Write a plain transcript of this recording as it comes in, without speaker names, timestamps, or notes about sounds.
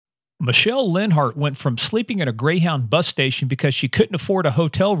Michele Leonhart went from sleeping at a Greyhound bus station because she couldn't afford a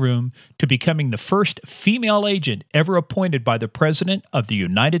hotel room to becoming the first female agent ever appointed by the President of the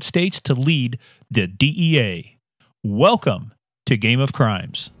United States to lead the DEA. Welcome to Game of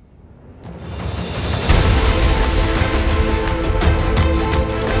Crimes.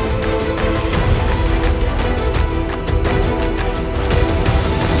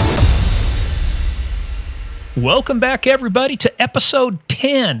 Welcome back, everybody, to episode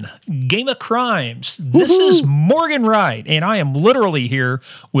 10, Game of Crimes. This is Morgan Wright, and I am literally here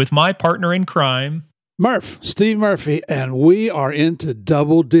with my partner in crime, Steve Murphy, and we are into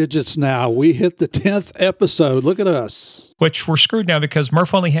double digits now. We hit the 10th episode. Look at us. Which we're screwed now because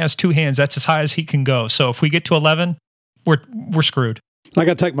Murph only has two hands. That's as high as he can go. So if we get to 11, we're screwed. I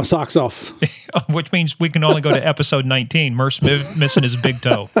got to take my socks off. Which means we can only go to episode 19. Murph's missing his big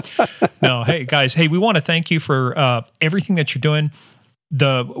toe. No, hey, guys. Hey, we want to thank you for everything that you're doing.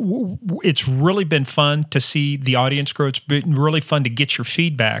 It's really been fun to see the audience grow. It's been really fun to get your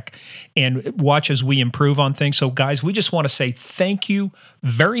feedback and watch as we improve on things. So, guys, we just want to say thank you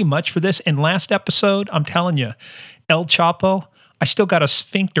very much for this. And last episode, I'm telling you, El Chapo, I still got a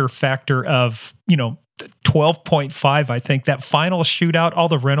sphincter factor of, 12.5, I think. That final shootout, all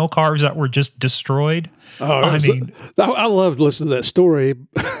the rental cars that were just destroyed. I loved listening to that story.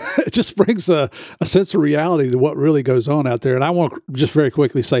 It just brings a sense of reality to what really goes on out there. And I want to just very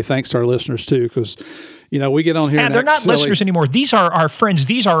quickly say thanks to our listeners, too, because, we get on here and they're not listeners anymore. These are our friends.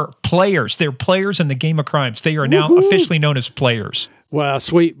 These are players. They're players in the Game of Crimes. They are now officially known as players. Well,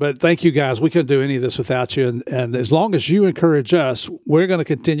 sweet. But thank you, guys. We couldn't do any of this without you. And as long as you encourage us, we're going to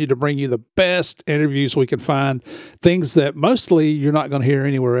continue to bring you the best interviews we can find, things that mostly you're not going to hear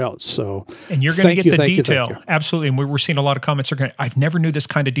anywhere else. So, and you're going to get the detail. Absolutely. And we're seeing a lot of comments. I've never knew this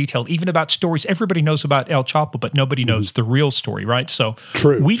kind of detail, even about stories. Everybody knows about El Chapo, but nobody knows the real story, right? So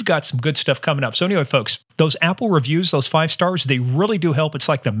true. We've got some good stuff coming up. So anyway, folks, those Apple reviews, those 5 stars, they really do help. It's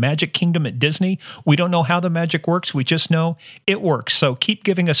like the Magic Kingdom at Disney. We don't know how the magic works. We just know it works. So keep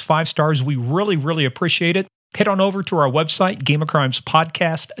giving us 5 stars. We really, really appreciate it. Head on over to our website,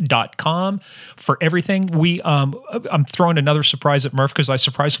 gameofcrimespodcast.com, for everything. I'm throwing another surprise at Murph because I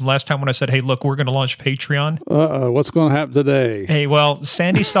surprised him last time when I said, hey, look, we're going to launch Patreon. What's going to happen today? Hey, well,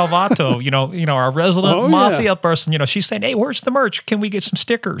 Sandy Salvato, our resident mafia person, she's saying, hey, where's the merch? Can we get some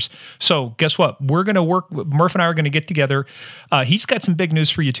stickers? So guess what? We're going to work. Murph and I are going to get together. He's got some big news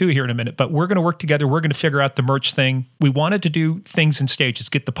for you, too, here in a minute, but we're going to work together. We're going to figure out the merch thing. We wanted to do things in stages,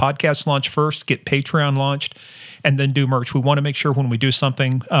 get the podcast launched first, get Patreon launched, and then do merch. We want to make sure when we do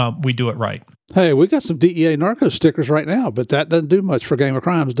something, we do it right. Hey, we got some DEA narco stickers right now, but that doesn't do much for Game of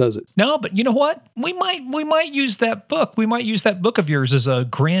Crimes, does it? No, but you know what? We might use that book. We might use that book of yours as a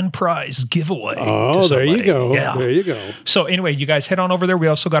grand prize giveaway. Oh, there you go. Yeah. There you go. So anyway, you guys head on over there. We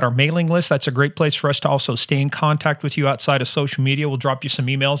also got our mailing list. That's a great place for us to also stay in contact with you outside of social media. We'll drop you some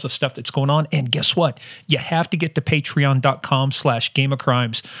emails of stuff that's going on. And guess what? You have to get to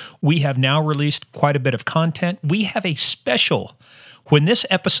patreon.com/gameofcrimes. We have now released quite a bit of content. We have a special. When this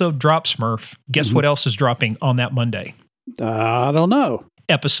episode drops, Murph, guess what else is dropping on that Monday? I don't know.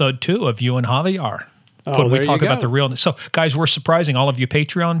 Episode 2 of You and Javier. When we talk about the realness. So, guys, we're surprising all of you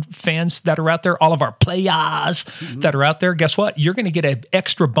Patreon fans that are out there, all of our players that are out there. Guess what? You're going to get an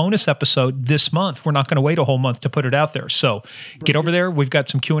extra bonus episode this month. We're not going to wait a whole month to put it out there. So get over there. We've got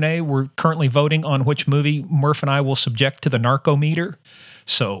some Q&A. We're currently voting on which movie Murph and I will subject to the narco meter.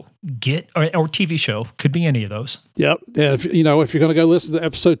 So or TV show, could be any of those. Yep. And if you're going to go listen to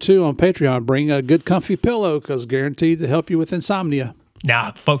episode 2 on Patreon, bring a good comfy pillow because guaranteed to help you with insomnia.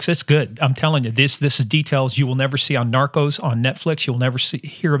 Nah, folks, it's good. I'm telling you, this is details you will never see on Narcos on Netflix. You'll never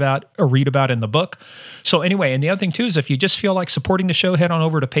hear about or read about in the book. So anyway, and the other thing too is if you just feel like supporting the show, head on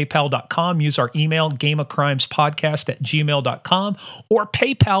over to paypal.com. Use our email, gameofcrimespodcast@gmail.com or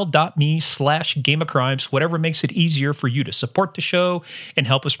paypal.me/gameofcrimes, whatever makes it easier for you to support the show and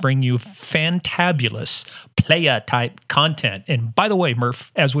help us bring you fantabulous playa-type content. And by the way,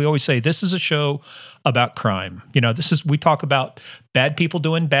 Murph, as we always say, this is a show about crime. We talk about bad people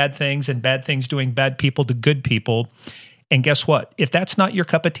doing bad things and bad things doing bad people to good people. And guess what? If that's not your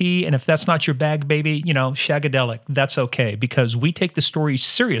cup of tea and if that's not your bag, baby, shagadelic, that's okay because we take the story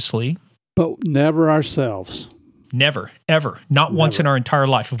seriously. But never ourselves. Never, ever. Not once in our entire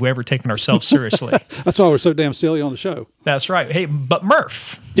life have we ever taken ourselves seriously. That's why we're so damn silly on the show. That's right. Hey, but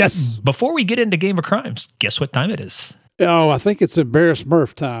Murph. Yes. Before we get into Game of Crimes, guess what time it is? Oh, I think it's Embarrassed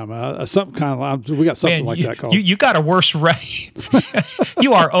Murph time. Something kind of, we got something like that called. You got a worse rate.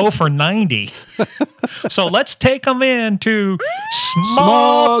 You are 0 for 90. So let's take them into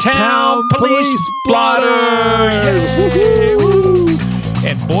Small Town Police Blotters.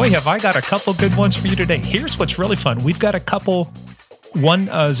 And boy, have I got a couple good ones for you today. Here's what's really fun. We've got a couple. One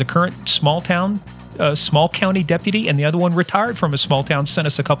is a current small county deputy, and the other one retired from a small town, sent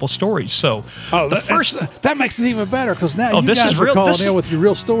us a couple stories. So that makes it even better, because now you this guys is are real, calling in with your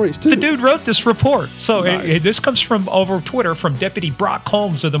real stories too. The dude wrote this report. So Nice. this comes from over Twitter from Deputy Brock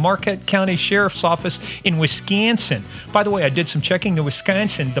Holmes of the Marquette County Sheriff's Office in Wisconsin. By the way, I did some checking. In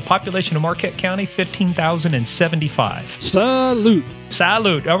Wisconsin, the population of Marquette County, 15,075.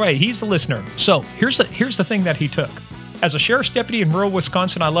 Salute. All right, he's the listener. So here's the thing that he took. As a sheriff's deputy in rural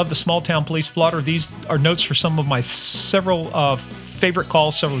Wisconsin, I love the small town police blotter. These are notes for some of my several favorite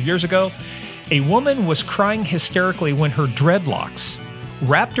calls several years ago. A woman was crying hysterically when her dreadlocks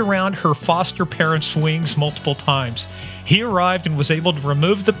wrapped around her foster parent's wings multiple times. He arrived and was able to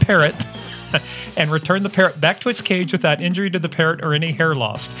remove the parrot and return the parrot back to its cage without injury to the parrot or any hair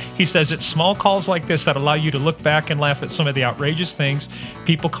loss. He says it's small calls like this that allow you to look back and laugh at some of the outrageous things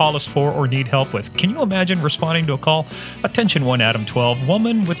people call us for or need help with. Can you imagine responding to a call? Attention 1 Adam 12,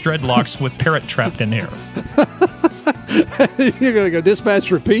 woman with dreadlocks with parrot trapped in hair. You're going to go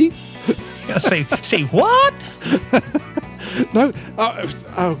dispatch repeat? Yeah, say what? No,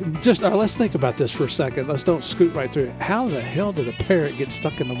 let's think about this for a second. Let's don't scoot right through it. How the hell did a parrot get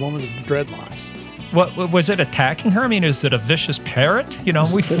stuck in the woman's dreadlocks? What was it, attacking her? I mean, is it a vicious parrot? You know,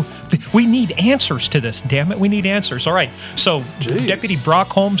 we need answers to this. Damn it, we need answers. All right. So, Jeez. Deputy Brock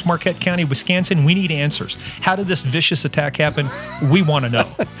Holmes, Marquette County, Wisconsin. We need answers. How did this vicious attack happen? We want to know.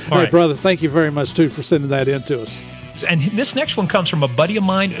 All right, brother. Thank you very much too for sending that in to us. And this next one comes from a buddy of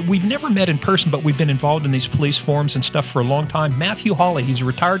mine. We've never met in person, but we've been involved in these police forums and stuff for a long time. Matthew Hawley, he's a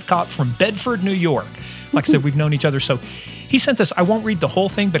retired cop from Bedford, New York. Like I said, we've known each other. So he sent this. I won't read the whole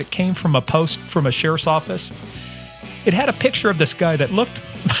thing, but it came from a post from a sheriff's office. It had a picture of this guy that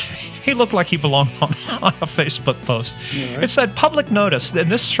he looked like he belonged on a Facebook post. Right. It said, public notice,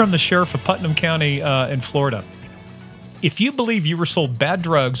 and this is from the sheriff of Putnam County in Florida. If you believe you were sold bad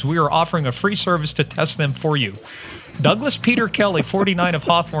drugs, we are offering a free service to test them for you. Douglas Peter Kelly, 49 of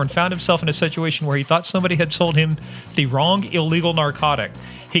Hawthorne, found himself in a situation where he thought somebody had sold him the wrong illegal narcotic.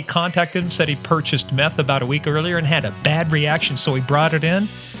 He contacted him, said he purchased meth about a week earlier and had a bad reaction, so he brought it in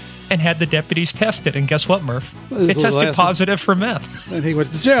and had the deputies test it. And guess what, Murph? It tested positive for meth. And he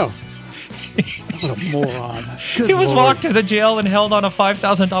went to jail. What a moron. He was walked to the jail and held on a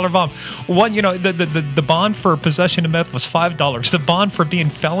 $5,000 bond. The bond for possession of meth was $5. The bond for being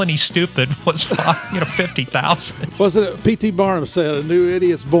felony stupid was $50,000. Wasn't it P.T. Barnum said, a new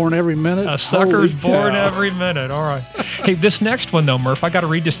idiot's born every minute? A sucker's born every minute. All right. Hey, this next one, though, Murph, I got to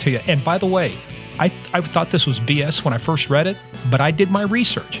read this to you. And by the way, I thought this was BS when I first read it, but I did my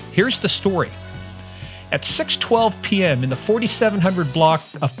research. Here's the story. At 6:12 p.m. in the 4700 block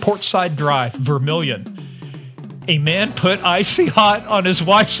of Portside Drive, Vermilion, a man put icy hot on his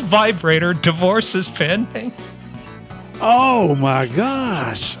wife's vibrator. Divorce is pending. Oh, my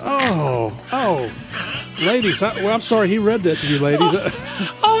gosh. Oh. Ladies, I'm sorry he read that to you, ladies.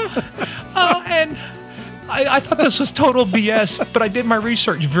 And I thought this was total BS, but I did my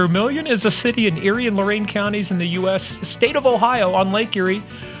research. Vermilion is a city in Erie and Lorain counties in the U.S., state of Ohio on Lake Erie,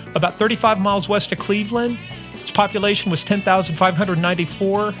 about 35 miles west of Cleveland. Its population was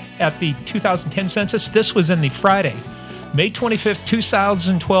 10,594 at the 2010 census. This was in the Friday, May 25th,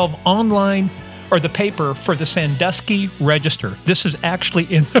 2012 online, or the paper for the Sandusky Register. This is actually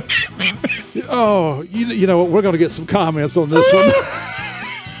in the... Oh, you know what? We're going to get some comments on this one.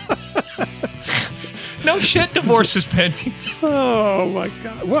 No shit, divorce is pending. Oh, my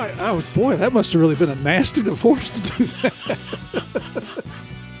God. What? Oh, boy, that must have really been a nasty divorce to do that.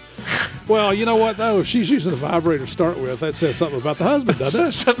 Well, you know what, though? If she's using a vibrator to start with, that says something about the husband,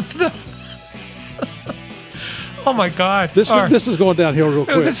 doesn't it? Oh, my God. This is going downhill real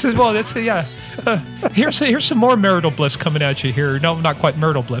quick. Here's some more marital bliss coming at you here. No, not quite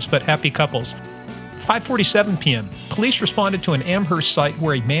marital bliss, but happy couples. 5:47 p.m. Police responded to an Amherst site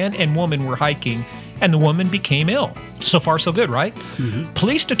where a man and woman were hiking, and the woman became ill. So far, so good, right? Mm-hmm.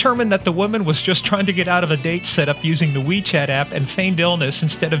 Police determined that the woman was just trying to get out of a date set up using the WeChat app and feigned illness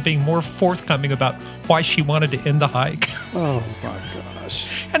instead of being more forthcoming about why she wanted to end the hike. Oh, my gosh.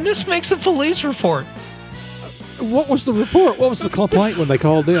 And this makes a police report. What was the report? What was the complaint when they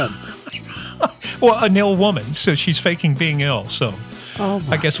called in? Well, an ill woman, so she's faking being ill, so...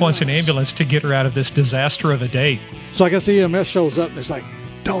 I guess wants an ambulance to get her out of this disaster of a date. So I guess the EMS shows up and it's like,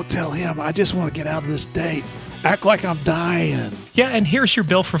 don't tell him. I just want to get out of this date. Act like I'm dying. Yeah, and here's your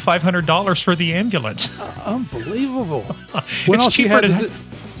bill for $500 for the ambulance. Unbelievable. When all she had to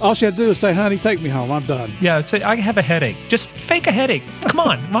do is say, honey, take me home. I'm done. Yeah, I have a headache. Just fake a headache. Come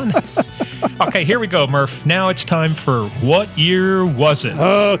on. Okay, here we go, Murph. Now it's time for What Year Was It?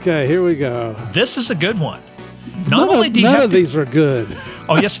 Okay, here we go. This is a good one. None of these are good.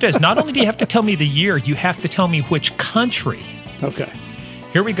 Oh, yes, it is. Not only do you have to tell me the year, you have to tell me which country. Okay.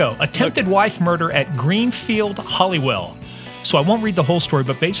 Here we go. Attempted wife murder at Greenfield, Holywell. So I won't read the whole story,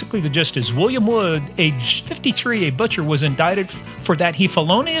 but basically the gist is William Wood, age 53, a butcher, was indicted for that he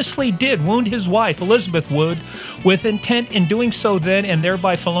feloniously did wound his wife, Elizabeth Wood, with intent in doing so then and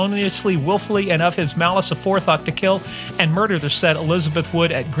thereby feloniously, willfully, and of his malice aforethought to kill and murder the said Elizabeth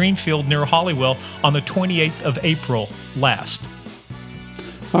Wood at Greenfield near Holywell on the 28th of April last.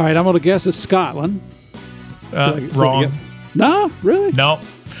 All right, I'm going to guess it's Scotland. Wrong. No? Really? No.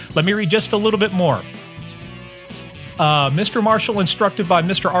 Let me read just a little bit more. Mr. Marshall, instructed by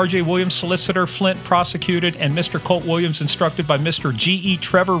Mr. R.J. Williams, solicitor, Flint, prosecuted, and Mr. Colt Williams, instructed by Mr. G.E.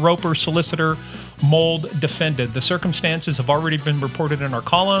 Trevor Roper, solicitor, Mold, defended. The circumstances have already been reported in our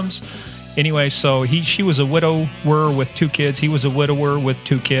columns. Anyway, so she was a widower with 2 kids. He was a widower with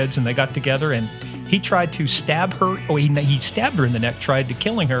 2 kids, and they got together, and he tried to stab her. Oh, he stabbed her in the neck, tried to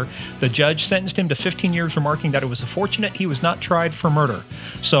killing her. The judge sentenced him to 15 years, remarking that it was fortunate he was not tried for murder.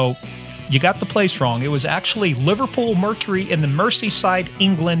 So you got the place wrong. It was actually Liverpool Mercury in the Merseyside,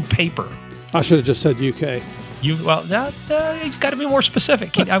 England paper. I should have just said UK. You've got to be more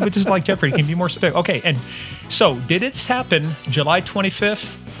specific. I would just like Jeopardy. Can you be more specific? Okay, and so did it happen July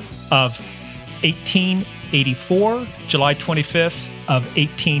 25th of 1884, July 25th of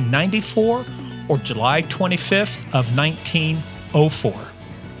 1894, or July 25th of 1904?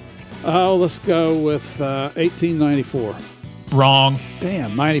 Oh, let's go with 1894. Wrong.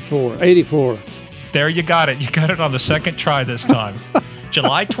 Damn, 84. There, you got it. You got it on the second try this time.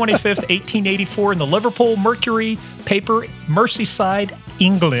 July 25th, 1884, in the Liverpool Mercury paper, Merseyside,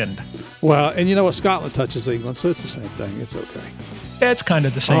 England. Well, and you know what? Scotland touches England, so it's the same thing. It's okay. It's kind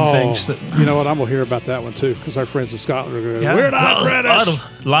of the same things. You know what? I'm going to hear about that one, too, because our friends in Scotland are going to go, we're not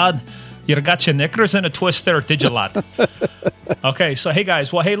British. Lad, you got your knickers in a twist there, did you, lad? Okay, so hey,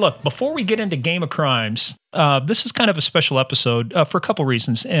 guys. Well, hey, look, before we get into Game of Crimes, this is kind of a special episode for a couple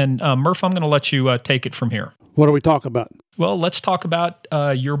reasons. And Murph, I'm going to let you take it from here. What do we talk about? Well, let's talk about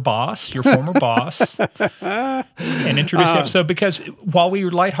your boss, your former boss, and introduce the episode. Because while we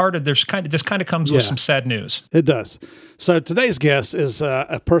were lighthearted, this kind of comes with some sad news. It does. So today's guest is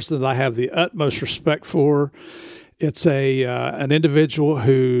a person that I have the utmost respect for. It's an individual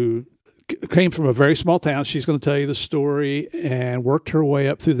who came from a very small town. She's going to tell you the story and worked her way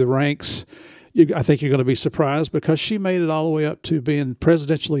up through the ranks. I think you're going to be surprised because she made it all the way up to being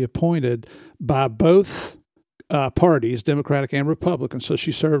presidentially appointed by both parties, Democratic and Republican. So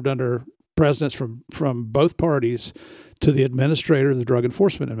she served under presidents from both parties to the administrator of the Drug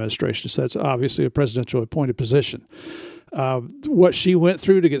Enforcement Administration. So that's obviously a presidential appointed position. What she went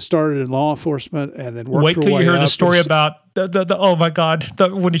through to get started in law enforcement and then worked her way up. Wait till you hear the story about the oh my God,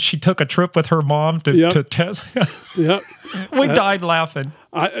 when she took a trip with her mom to test. Yep. We died laughing.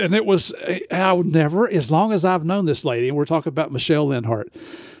 And it was, I would never, as long as I've known this lady, and we're talking about Michele Leonhart,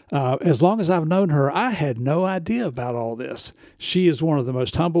 as long as I've known her, I had no idea about all this. She is one of the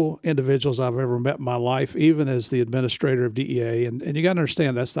most humble individuals I've ever met in my life, even as the administrator of DEA. And you got to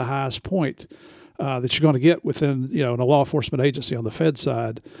understand that's the highest point that you're going to get within, in a law enforcement agency on the Fed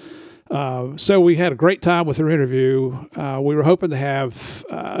side. So we had a great time with her interview. We were hoping to have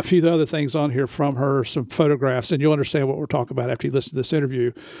a few other things on here from her, some photographs, and you'll understand what we're talking about after you listen to this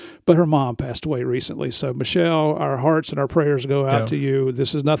interview. But her mom passed away recently. So, Michele, our hearts and our prayers go out to you.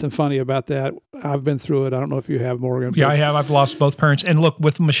 This is nothing funny about that. I've been through it. I don't know if you have, Morgan. Yeah, I have. I've lost both parents. And look,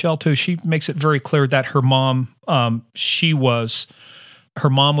 with Michele, too, she makes it very clear that her mom, her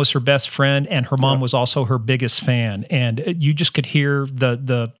mom was her best friend, and her mom was also her biggest fan. And you just could hear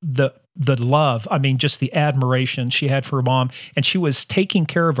the love. I mean, just the admiration she had for her mom. And she was taking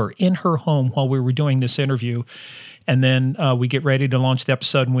care of her in her home while we were doing this interview. And then we get ready to launch the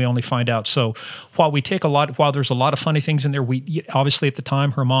episode, and we only find out. So while there's a lot of funny things in there, we obviously at the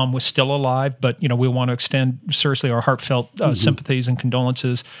time her mom was still alive, but we want to extend seriously our heartfelt sympathies and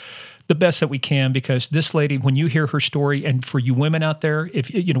condolences the best that we can, because this lady, when you hear her story, and for you women out there, if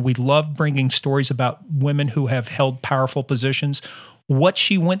we love bringing stories about women who have held powerful positions. What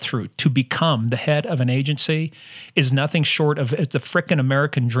she went through to become the head of an agency is nothing short of the frickin'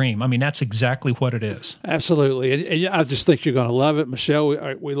 American dream. I mean, that's exactly what it is. Absolutely. And I just think you're going to love it.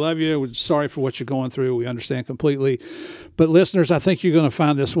 Michele, we love you. We're sorry for what you're going through. We understand completely. But listeners, I think you're going to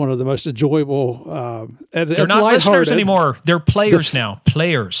find this one of the most enjoyable. They're not listeners anymore. They're players now.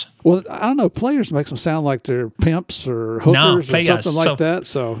 Players. Well, I don't know. Players makes them sound like they're pimps or hookers or something like that.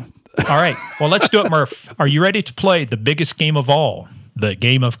 So. All right. Well, let's do it, Murph. Are you ready to play the biggest game of all? the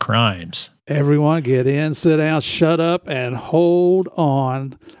game of crimes. Everyone get in, sit down, shut up, and hold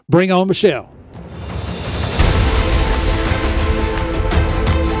on. Bring on Michele.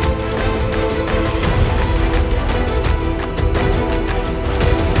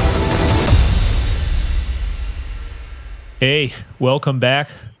 Hey, welcome back.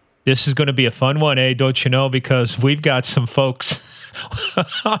 This is going to be a fun one, don't you know? Because we've got some folks.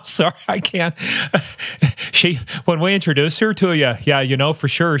 I'm sorry, I can't. When we introduced her to you, for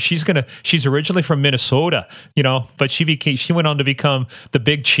sure, she's originally from Minnesota, but she went on to become the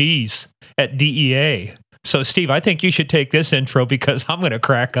big cheese at DEA. So, Steve, I think you should take this intro because I'm going to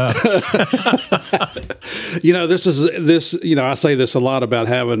crack up. I say this a lot about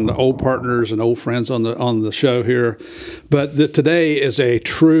having old partners and old friends on the show here, but today is a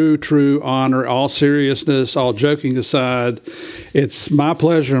true honor. All seriousness, all joking aside, it's my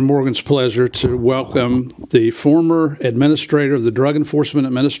pleasure and Morgan's pleasure to welcome the former administrator of the Drug Enforcement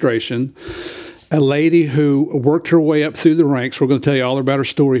Administration, a lady who worked her way up through the ranks. We're going to tell you all about her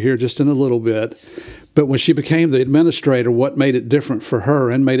story here just in a little bit. But when she became the administrator, what made it different for her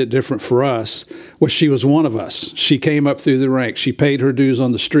and made it different for us was she was one of us. She came up through the ranks. She paid her dues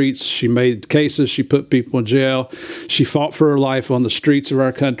on the streets. She made cases. She put people in jail. She fought for her life on the streets of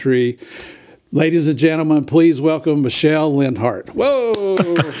our country. Ladies and gentlemen, please welcome Michele Leonhart. Whoa!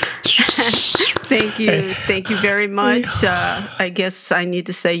 Thank you. Thank you very much. I guess I need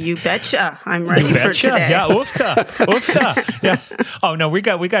to say you betcha. I'm ready for today. Yeah, oofta. Yeah. Oh no, we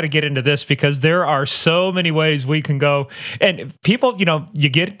got to get into this because there are so many ways we can go. And people,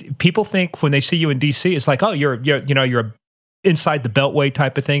 people think when they see you in DC, it's like, oh, you're inside the Beltway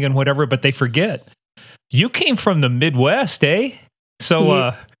type of thing and whatever, but they forget you came from the Midwest, eh?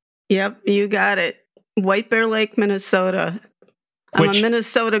 So, Yep, you got it. White Bear Lake, Minnesota. I'm a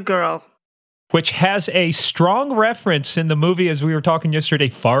Minnesota girl. Which has a strong reference in the movie, as we were talking yesterday,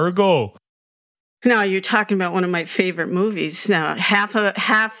 Fargo. No, you're talking about one of my favorite movies. Now, half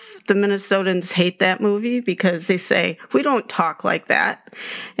the Minnesotans hate that movie because they say, we don't talk like that.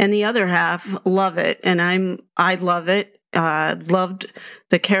 And the other half love it. And I love it. Loved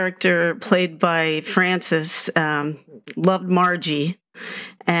the character played by Frances. Loved Margie.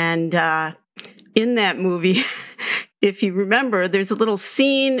 And in that movie, if you remember, there's a little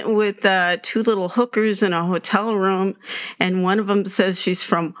scene with two little hookers in a hotel room, and one of them says she's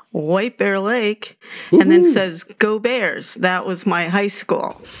from White Bear Lake, and then says, "Go Bears." That was my high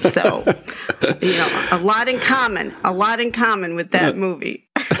school. So, a lot in common with that movie.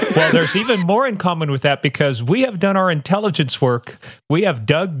 Well, there's even more in common with that because we have done our intelligence work. We have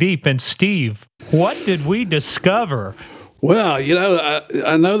dug deep, and Steve, what did we discover? Well,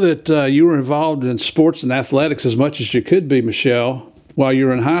 I know that you were involved in sports and athletics as much as you could be, Michele, while you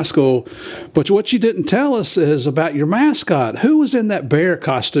were in high school. But what you didn't tell us is about your mascot. Who was in that bear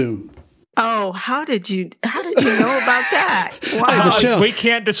costume? Oh, how did you know about that? Wow. Hey, Michele, we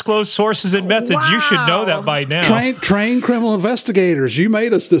can't disclose sources and methods. Wow. You should know that by now. Trained criminal investigators. You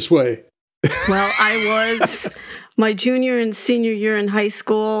made us this way. Well, I was. My junior and senior year in high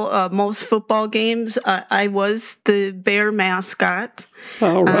school, most football games, I was the Bear mascot.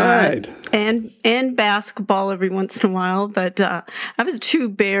 All right. And basketball every once in a while, but I was a true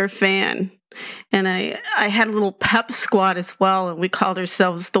Bear fan. And I had a little pep squad as well, and we called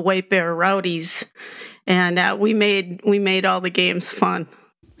ourselves the White Bear Rowdies. And we made all the games fun.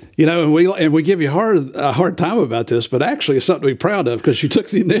 And we give you a hard time about this, but actually it's something to be proud of because you took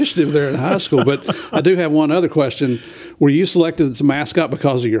the initiative there in high school. But I do have one other question. Were you selected as a mascot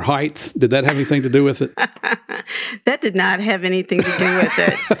because of your height? Did that have anything to do with it? That did not have anything to do with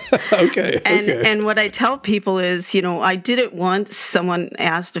it. Okay. And what I tell people is, I did it once. Someone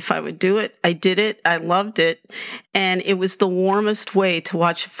asked if I would do it. I did it. I loved it. And it was the warmest way to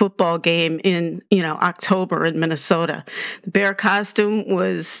watch a football game in, October in Minnesota. The bear costume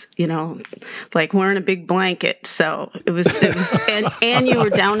was, like wearing a big blanket. So it was and you were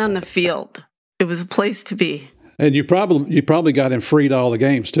down on the field. It was a place to be. And you probably got him free to all the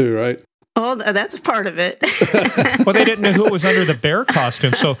games too, right? Oh, that's part of it. Well, they didn't know who was under the bear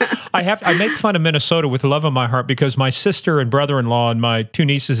costume. So I make fun of Minnesota with love in my heart because my sister and brother-in-law and my two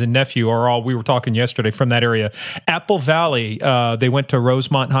nieces and nephew we were talking yesterday from that area. Apple Valley, they went to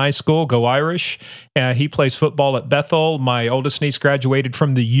Rosemont High School, go Irish. He plays football at Bethel. My oldest niece graduated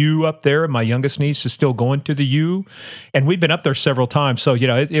from the U up there. My youngest niece is still going to the U. And we've been up there several times. So,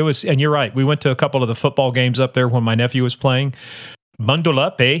 it was, and you're right. We went to a couple of the football games up there when my nephew was playing. Bundle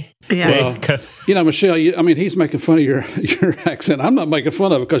up, eh? Yeah. Well, Michele, he's making fun of your accent. I'm not making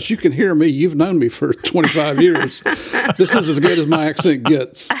fun of it because you can hear me. You've known me for 25 years. This is as good as my accent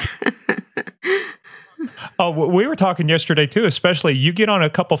gets. we were talking yesterday too, especially you get on a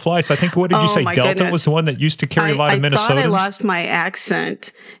couple flights. I think, what did you say? Delta goodness. was the one that used to carry a lot of Minnesotans? I thought I lost my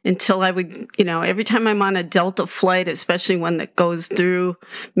accent until I would, every time I'm on a Delta flight, especially one that goes through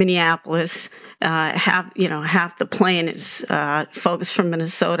Minneapolis, half the plane is folks from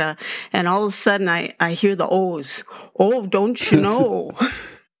Minnesota. And all of a sudden I hear the O's. Oh, don't you know?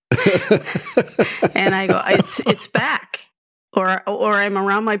 And I go, it's back. Or I'm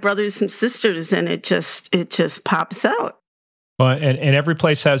around my brothers and sisters, and it just pops out. Well, and every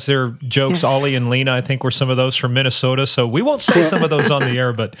place has their jokes. Yes. Ollie and Lena, I think, were some of those from Minnesota. So we won't say some of those on the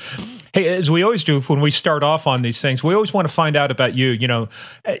air. But hey, as we always do when we start off on these things, we always want to find out about you.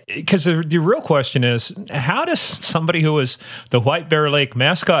 Because the real question is, how does somebody who is the White Bear Lake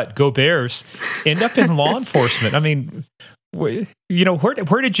mascot, Go Bears, end up in law enforcement? I mean, where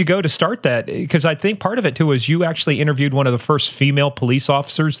did you go to start that? Because I think part of it too was you actually interviewed one of the first female police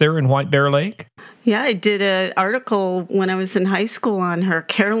officers there in White Bear Lake. Yeah, I did an article when I was in high school on her,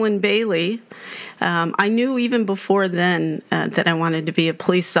 Carolyn Bailey. I knew even before then that I wanted to be a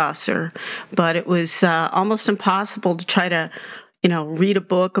police officer, but it was almost impossible to try to read a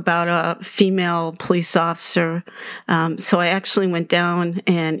book about a female police officer. So I actually went down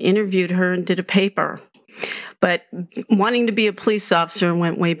and interviewed her and did a paper. But wanting to be a police officer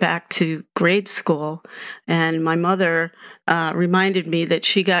went way back to grade school. And my mother reminded me that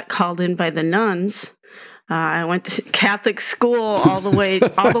she got called in by the nuns. I went to Catholic school all the way to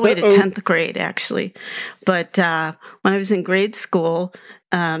 10th grade, actually. But when I was in grade school,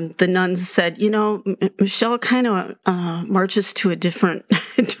 the nuns said, Michele kind of marches to a different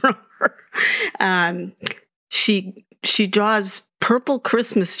drummer. She draws purple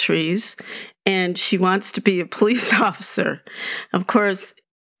Christmas trees, and she wants to be a police officer. Of course,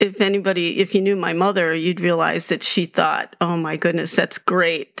 if you knew my mother, you'd realize that she thought, oh my goodness, that's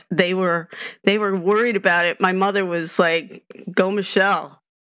great. They were worried about it. My mother was like, go Michele.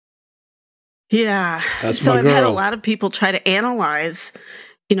 Yeah. That's so my I've girl. had a lot of people try to analyze,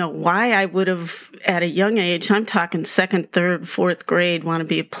 why I would have at a young age, I'm talking 2nd, 3rd, 4th grade, want to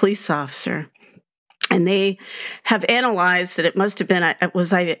be a police officer. And they have analyzed that it must have been,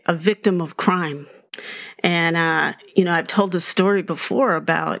 was I a victim of crime? And, I've told this story before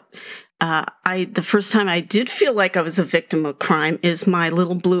about, the first time I did feel like I was a victim of crime is my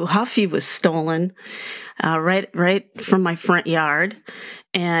little blue Huffy was stolen, right from my front yard.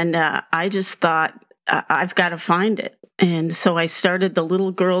 And, I just thought, I've got to find it. And so I started the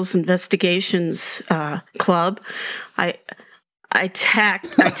Little Girls Investigations, Club. I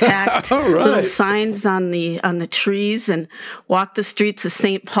tacked right. Little signs on the trees and walked the streets of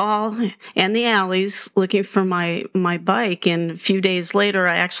St. Paul and the alleys looking for my bike. And a few days later,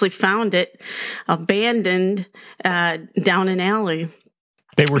 I actually found it abandoned down an alley.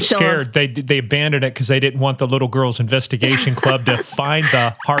 They were scared. They abandoned it because they didn't want the Little Girls Investigation Club to find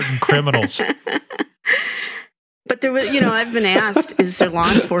the hardened criminals. But there was, I've been asked, is there law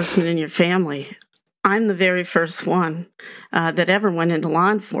enforcement in your family? I'm the very first one that ever went into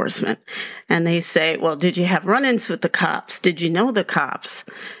law enforcement. And they say, well, did you have run-ins with the cops? Did you know the cops?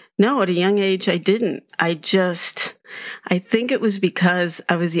 No, at a young age, I didn't. I think it was because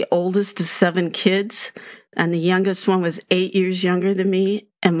I was the oldest of 7 kids, and the youngest one was 8 years younger than me,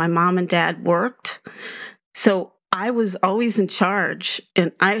 and my mom and dad worked. So I was always in charge,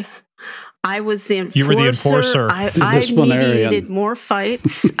 and I was the enforcer. You were the enforcer. I mediated more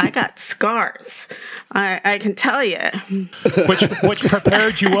fights. I got scars. I can tell you. Which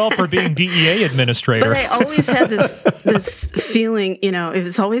prepared you well for being DEA administrator. But I always had this feeling, it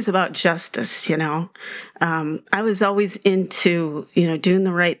was always about justice, I was always into, doing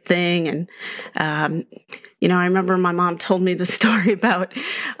the right thing. And, I remember my mom told me the story about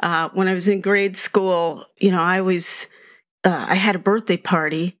when I was in grade school, I had a birthday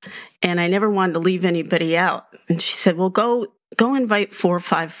party and I never wanted to leave anybody out. And she said, well, go invite 4 or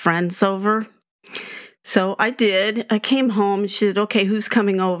 5 friends over. So I did. I came home. She said, okay, who's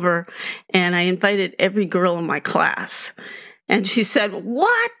coming over? And I invited every girl in my class. And she said,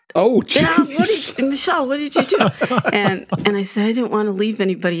 what? Oh, geez. Yeah, Michele, what did you do? And I said, I didn't want to leave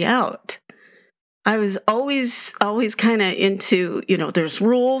anybody out. I was always kind of into, there's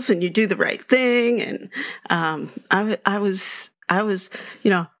rules and you do the right thing. And I was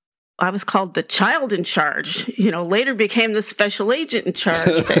called the child in charge, later became the special agent in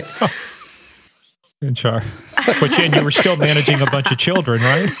charge. But in charge. But you were still managing a bunch of children,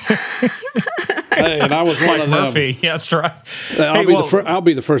 right? Hey, and I was one of them. Murphy, that's right. I'll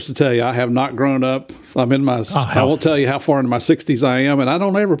be the first to tell you, I have not grown up. I'm in my. I won't tell you how far into my 60s I am, and I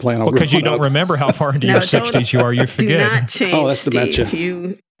don't ever plan on. Because you don't remember how far into your 60s you are. You forget. Do not change. Oh, that's dementia.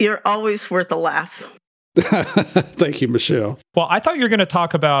 Steve. You're always worth a laugh. Thank you, Michelle. Well, I thought you were going to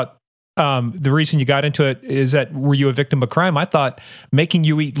talk about the reason you got into it is that were you a victim of crime? I thought making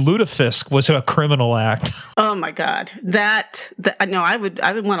you eat lutefisk was a criminal act. Oh my God, no, I would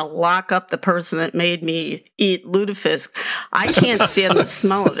want to lock up the person that made me eat lutefisk. I can't stand the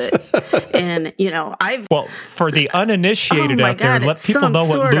smell of it, and Well, for the uninitiated out there, God, let people know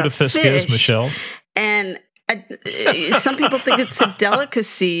what lutefisk is, Michelle. And some people think it's a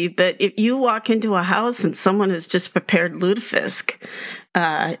delicacy, but if you walk into a house and someone has just prepared lutefisk,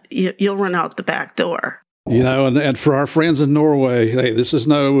 you'll run out the back door. And for our friends in Norway, hey, this is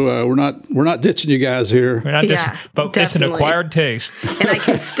we're not ditching you guys here. We're not ditching, but definitely. It's an acquired taste. And I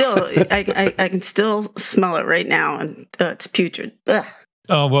can still, I can still smell it right now, and it's putrid. Ugh.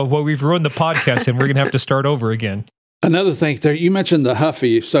 Oh well, we've ruined the podcast, and we're gonna have to start over again. Another thing there, you mentioned the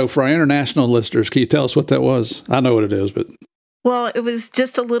Huffy. So for our international listeners, can you tell us what that was? I know what it is, but... Well, it was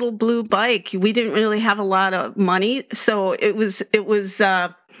just a little blue bike. We didn't really have a lot of money, so it was, I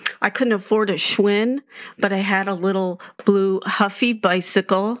couldn't afford a Schwinn, but I had a little blue Huffy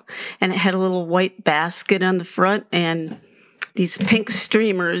bicycle, and it had a little white basket on the front and these pink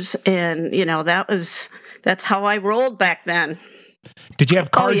streamers, and, that's how I rolled back then. Did you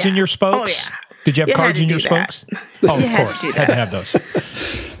have cards in your spokes? Oh, yeah. Did you have cards in your spokes? Oh, of course. Had to have those.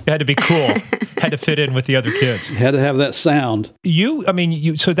 It had to be cool. Had to fit in with the other kids. You had to have that sound.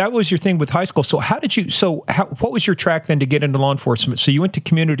 So that was your thing with high school. So what was your track then to get into law enforcement? So you went to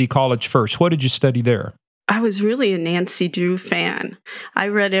community college first. What did you study there? I was really a Nancy Drew fan. I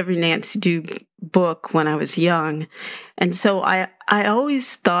read every Nancy Drew book when I was young. And so I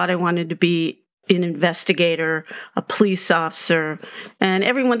always thought I wanted to be an investigator, a police officer, and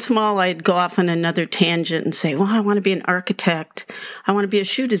every once in a while I'd go off on another tangent and say, well, I want to be an architect. I want to be a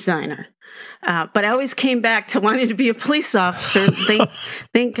shoe designer. But I always came back to wanting to be a police officer.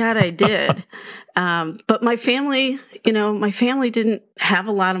 Thank God I did. But my family didn't have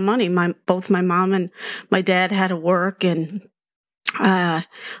a lot of money. Both my mom and my dad had to work, and I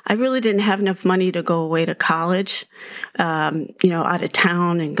really didn't have enough money to go away to college, out of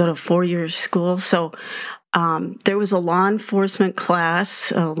town and go to 4 years school. So there was a law enforcement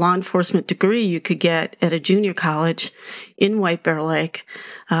class, a law enforcement degree you could get at a junior college in White Bear Lake.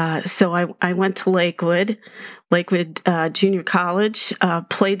 So I went to Lakewood Junior College,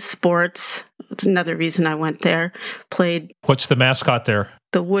 played sports. That's another reason I went there. What's the mascot there?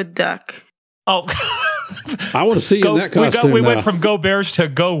 The wood duck. Oh, I want to see you in that costume. We went from Go Bears to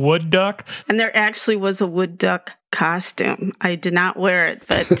Go Wood Duck. And there actually was a wood duck costume. I did not wear it,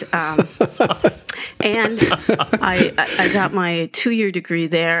 but and I got my 2-year degree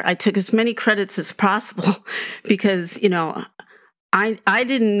there. I took as many credits as possible because, I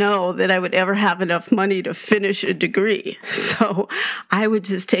didn't know that I would ever have enough money to finish a degree. So I would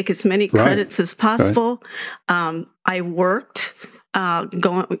just take as many credits as possible. Right. I worked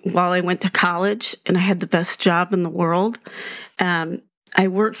while I went to college, and I had the best job in the world. I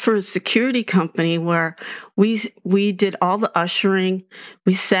worked for a security company where we did all the ushering.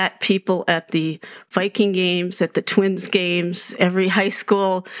 We sat people at the Viking games, at the Twins games, every high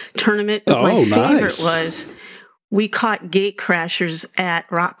school tournament. But my favorite was we caught gate crashers at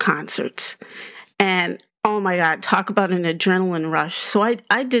rock concerts. And oh my God, talk about an adrenaline rush. So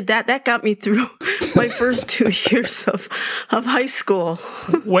I did that. That got me through my first 2 years of high school.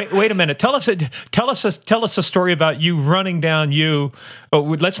 Wait a minute. Tell us a story about you running down you. Oh,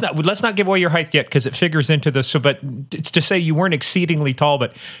 let's not give away your height yet because it figures into this. So, but to say you weren't exceedingly tall,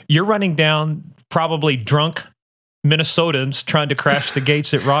 but you're running down probably drunk Minnesotans trying to crash the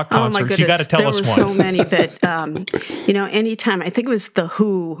gates at rock concerts. Oh my goodness. You got to tell us one. There were so many that, anytime, I think it was the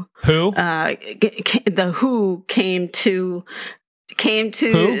Who. Who? The Who came to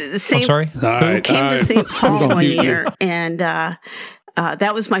Who? St. I'm sorry? Who came to St. Paul one year, and that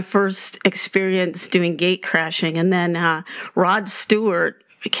was my first experience doing gate crashing. And then Rod Stewart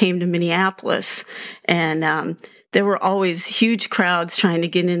came to Minneapolis, and there were always huge crowds trying to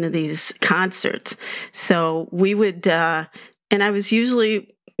get into these concerts. So we would, and I was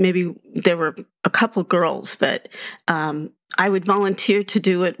usually, maybe there were a couple girls, but I would volunteer to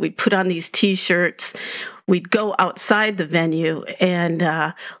do it. We'd put on these T-shirts. We'd go outside the venue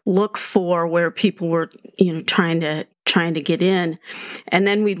and look for where people were, trying to get in. And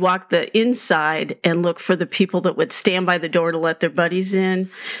then we'd walk the inside and look for the people that would stand by the door to let their buddies in.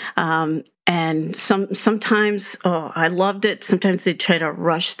 And sometimes, I loved it. Sometimes they'd try to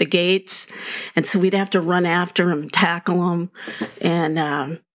rush the gates. And so we'd have to run after them, tackle them. And,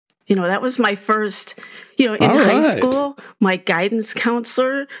 that was my first, in high school, my guidance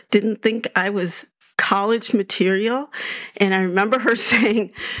counselor didn't think I was college material. And I remember her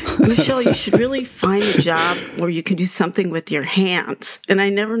saying, Michelle, you should really find a job where you can do something with your hands. And I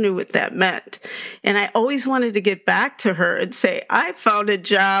never knew what that meant. And I always wanted to get back to her and say, I found a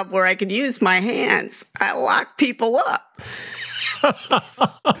job where I could use my hands. I lock people up.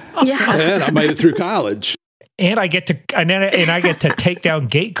 Yeah. And I made it through college. And I get to take down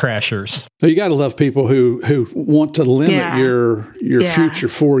gate crashers. So you got to love people who want to limit your future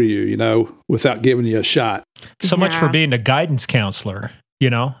for you, you know, without giving you a shot. So much for being a guidance counselor,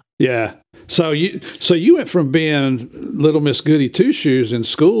 you know? Yeah. So you went from being Little Miss Goody Two Shoes in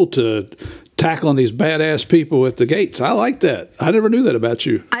school to tackling these badass people at the gates. I like that. I never knew that about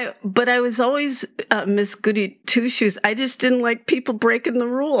you. But I was always Miss Goody Two Shoes. I just didn't like people breaking the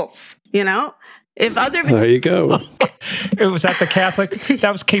rules, you know? There you go. It was at the Catholic.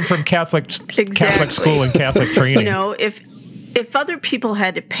 Came from Catholic school and Catholic training. You know, if other people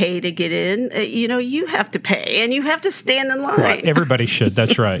had to pay to get in, you know, you have to pay and you have to stand in line. Right. Everybody should.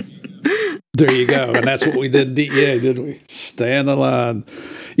 That's right. There you go. And that's what we did in DEA, didn't we? Stand in line.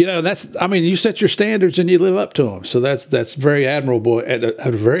 You know, you set your standards and you live up to them. So that's very admirable. At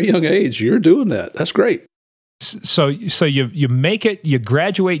a very young age, you're doing that. That's great. So you make it. You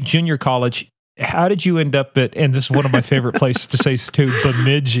graduate junior college. How did you end up at, and this is one of my favorite places to say too,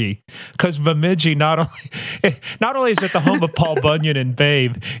 Bemidji? Because Bemidji not only is it the home of Paul Bunyan and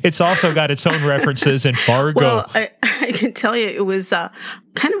Babe, it's also got its own references in Fargo. Well, I can tell you it was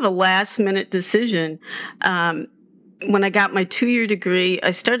kind of a last-minute decision. When I got my 2-year degree,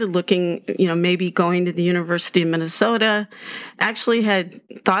 I started looking, you know, maybe going to the University of Minnesota. Actually had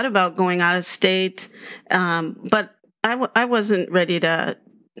thought about going out of state, but I wasn't ready to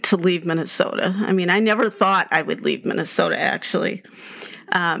leave Minnesota. I mean, I never thought I would leave Minnesota, actually.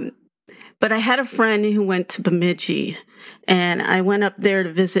 But I had a friend who went to Bemidji, and I went up there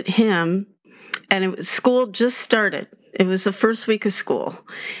to visit him, and school just started. It was the first week of school.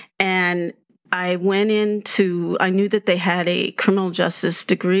 And I knew that they had a criminal justice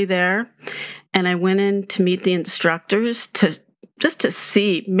degree there, and I went in to meet the instructors just to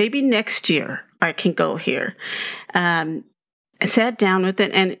see, maybe next year I can go here. I sat down with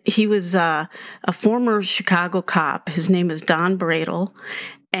it, and he was a former Chicago cop. His name is Don Bradle,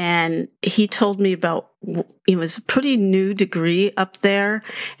 and he told me about, it was a pretty new degree up there,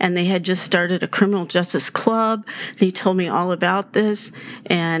 and they had just started a criminal justice club, and he told me all about this,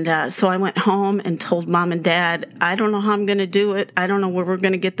 and so I went home and told Mom and Dad, I don't know how I'm going to do it. I don't know where we're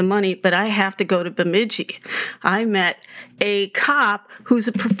going to get the money, but I have to go to Bemidji. I met a cop who's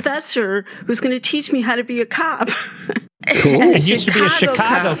a professor who's going to teach me how to be a cop. Cool. And used to be a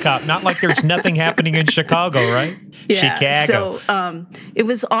Chicago cop. Not like there's nothing happening in Chicago, right? Yeah. Chicago. So it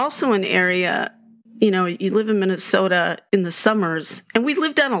was also an area, you know, you live in Minnesota in the summers, and we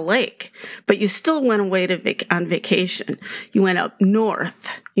lived on a lake, but you still went away on vacation. You went up north.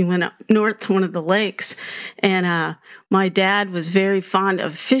 You went up north to one of the lakes. And my dad was very fond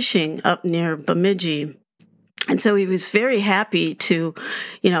of fishing up near Bemidji. And so he was very happy to,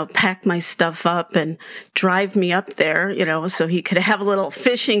 you know, pack my stuff up and drive me up there, you know, so he could have a little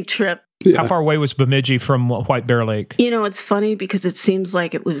fishing trip. Yeah. How far away was Bemidji from White Bear Lake? You know, it's funny because it seems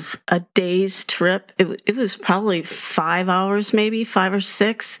like it was a day's trip. It was probably 5 hours, maybe 5 or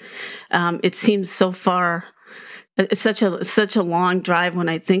 6. It seems so far. It's such a long drive when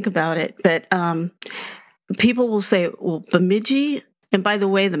I think about it. But people will say, well, Bemidji. And by the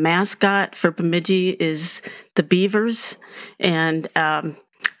way, the mascot for Bemidji is the Beavers, and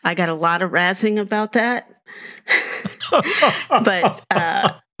I got a lot of razzing about that. But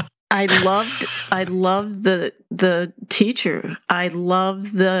I loved the teacher. I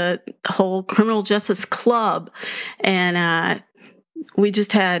loved the whole criminal justice club, and we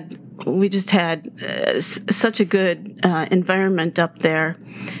just had such a good environment up there,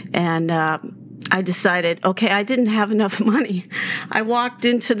 and I decided, okay, I didn't have enough money. I walked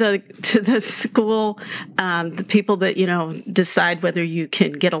into the school, the people that, you know, decide whether you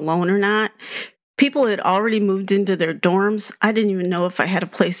can get a loan or not. People had already moved into their dorms. I didn't even know if I had a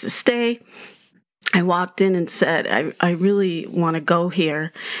place to stay. I walked in and said, I really want to go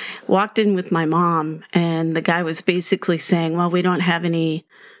here. Walked in with my mom, and the guy was basically saying, well, we don't have any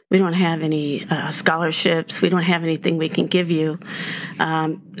scholarships. We don't have anything we can give you.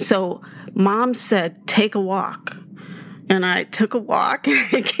 So Mom said, take a walk. And I took a walk, and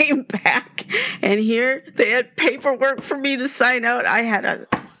I came back, and here they had paperwork for me to sign out. I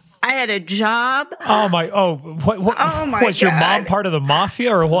I had a job. Oh my! What Oh my was your mom God. part of the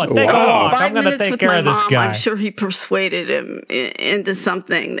mafia or what? Take a Wow. walk. I'm going to 5 minutes take with care my of this mom, guy. I'm sure he persuaded him into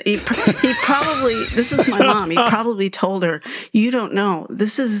something. He probably, this is my mom. He probably told her, "You don't know.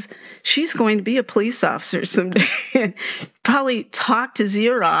 She's going to be a police officer someday." And probably talked his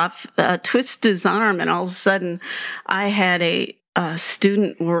ear off, twisted his arm, and all of a sudden, I had a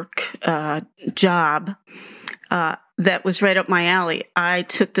student work job. That was right up my alley. I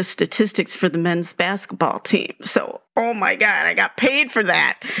took the statistics for the men's basketball team. So, oh my God, I got paid for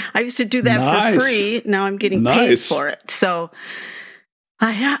that. I used to do that Nice. for free. Now I'm getting paid for it. So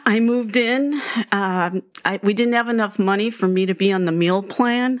I moved in. We didn't have enough money for me to be on the meal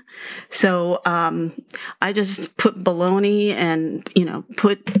plan. So I just put bologna and,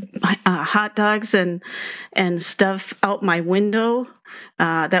 put hot dogs and stuff out my window.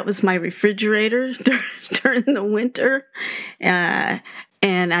 That was my refrigerator during the winter. And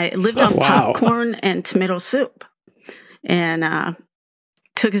I lived on popcorn and tomato soup. And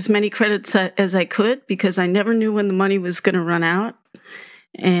took as many credits as I could because I never knew when the money was going to run out.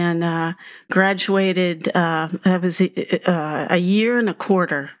 And graduated. That was a year and a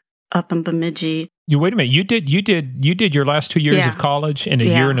quarter up in Bemidji. Wait a minute. You did your last 2 years of college in a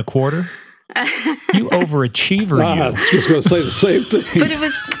year and a quarter. You overachiever! I was just going to say the same thing. But it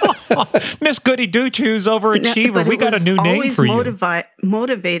was Miss Goody Two-Shoes overachiever. We got a new name for you.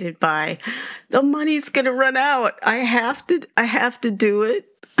 Motivated by the money's going to run out. I have to do it.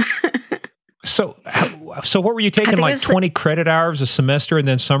 So what were you taking, like 20 credit hours a semester and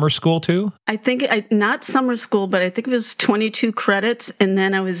then summer school too? I think, not summer school, but I think it was 22 credits. And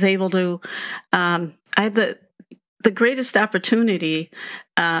then I was able to, I had the greatest opportunity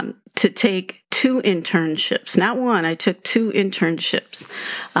to take 2 internships. Not one, I took 2 internships.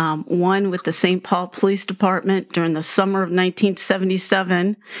 One with the St. Paul Police Department during the summer of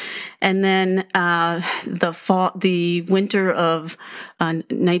 1977. And then the winter of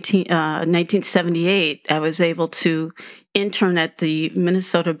 1978, I was able to intern at the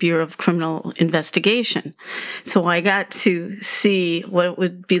Minnesota Bureau of Criminal Investigation. So I got to see what it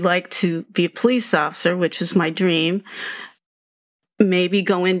would be like to be a police officer, which was my dream. Maybe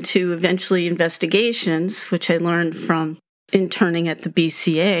go into eventually investigations, which I learned from interning at the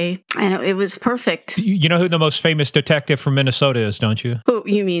BCA, and it was perfect. You know who the most famous detective from Minnesota is, don't you? Oh,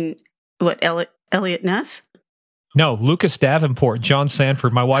 you mean what, Elliot Ness? No, Lucas Davenport, John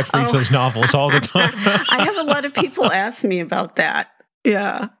Sanford. My wife reads those novels all the time. I have a lot of people ask me about that.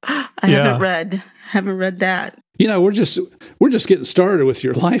 Yeah, I haven't read that. We're just getting started with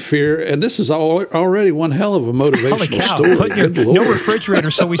your life here, and this is already one hell of a motivational Holy cow. story. Put no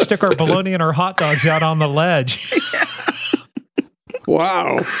refrigerator, so we stick our bologna and our hot dogs out on the ledge.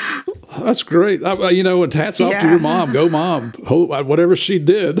 Wow, that's great. And hats off to your mom. Go mom. Whatever she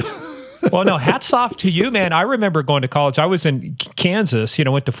did. Well, no, hats off to you, man. I remember going to college. I was in Kansas,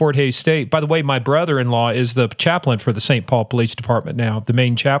 went to Fort Hays State. By the way, my brother-in-law is the chaplain for the St. Paul Police Department now, the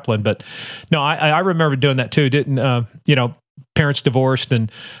main chaplain. But no, I remember doing that too. Parents divorced and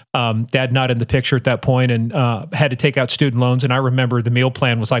dad not in the picture at that point, and had to take out student loans. And I remember the meal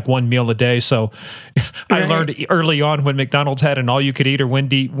plan was like 1 meal a day. So I learned early on when McDonald's had an all-you-could-eat or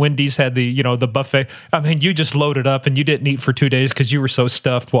Wendy's had the the buffet. I mean, you just loaded up and you didn't eat for 2 days because you were so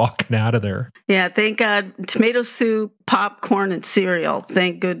stuffed walking out of there. Yeah, thank God. Tomato soup, popcorn, and cereal.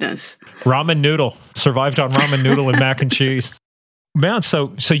 Thank goodness. Ramen noodle. Survived on ramen noodle and mac and cheese. Man,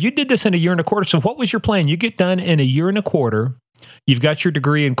 so you did this in a year and a quarter. So what was your plan? You get done in a year and a quarter. You've got your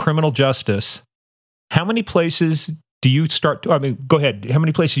degree in criminal justice. How many places do you start? Go ahead. How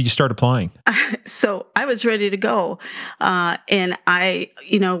many places did you start applying? So I was ready to go. And I,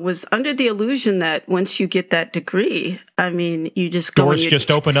 was under the illusion that once you get that degree, you just go. Doors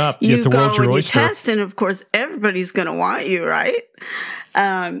just open up. You the go world's your and oyster. you test, and of course, everybody's going to want you, right?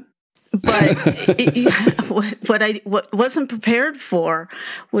 But what wasn't prepared for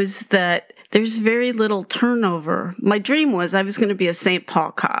was that there's very little turnover. My dream was I was going to be a St.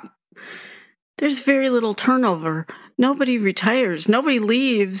 Paul cop. There's very little turnover. Nobody retires. Nobody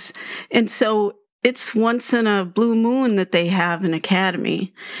leaves. And so it's once in a blue moon that they have an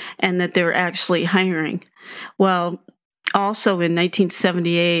academy and that they're actually hiring. Well, also in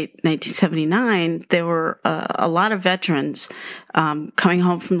 1978, 1979, there were a lot of veterans coming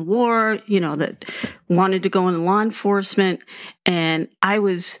home from the war, that wanted to go into law enforcement. And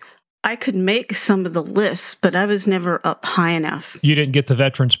I could make some of the lists, but I was never up high enough. You didn't get the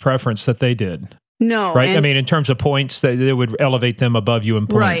veterans preference that they did. No. Right? In terms of points, they would elevate them above you in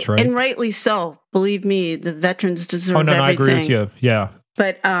points, right? And rightly so. Believe me, the veterans deserve everything. I agree with you. Yeah.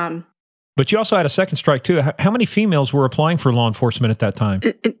 But But you also had a second strike too. How many females were applying for law enforcement at that time?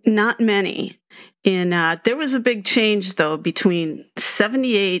 Not many. There was a big change though between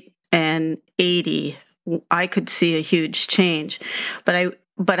 78 and 80. I could see a huge change, but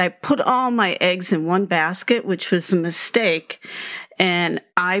I put all my eggs in one basket, which was a mistake. And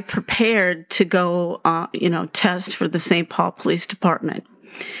I prepared to go, test for the St. Paul Police Department.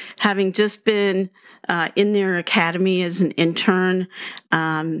 Having just been in their academy as an intern,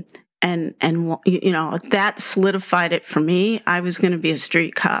 and that solidified it for me. I was going to be a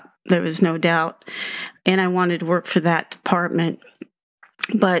street cop. There was no doubt. And I wanted to work for that department.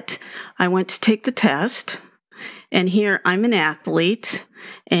 But I went to take the test, and here I'm an athlete,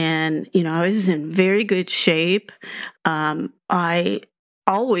 and, I was in very good shape. There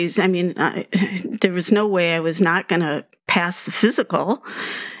was no way I was not going to pass the physical.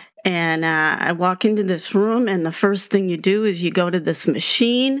 And I walk into this room, and the first thing you do is you go to this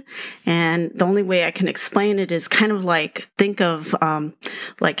machine. And the only way I can explain it is kind of like, think of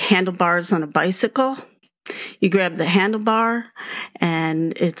like handlebars on a bicycle. You grab the handlebar,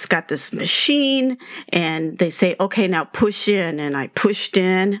 and it's got this machine, and they say, okay, now push in. And I pushed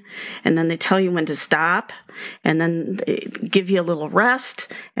in, and then they tell you when to stop, and then they give you a little rest,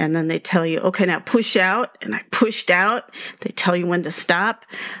 and then they tell you, okay, now push out. And I pushed out. They tell you when to stop.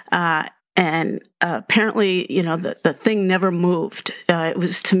 And apparently, the thing never moved. It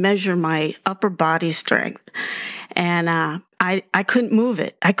was to measure my upper body strength. And I couldn't move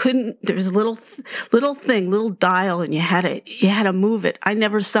it. I couldn't. There was a little dial, and you had to move it. I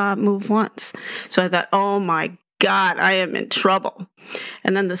never saw it move once. So I thought, oh my God, I am in trouble.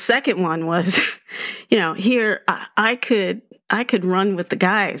 And then the second one was, here I could run with the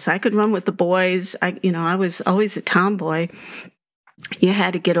guys. I could run with the boys. I was always a tomboy. You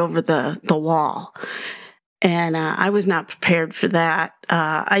had to get over the wall. And I was not prepared for that.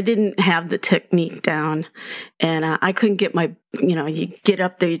 I didn't have the technique down, and I couldn't get you get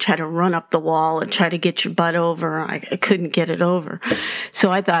up there, you try to run up the wall and try to get your butt over. I couldn't get it over.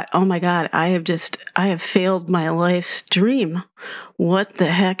 So I thought, oh my God, I have failed my life's dream. What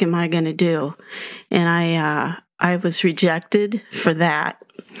the heck am I going to do? And I was rejected for that.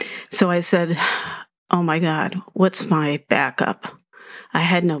 So I said, oh my God, what's my backup? I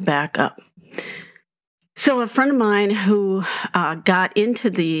had no backup. So a friend of mine who got into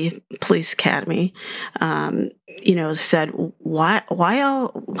the police academy, said, "Why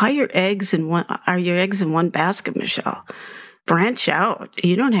are your eggs in one basket, Michele? Branch out.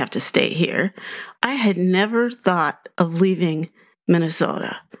 You don't have to stay here." I had never thought of leaving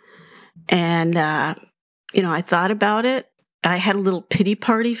Minnesota, and I thought about it. I had a little pity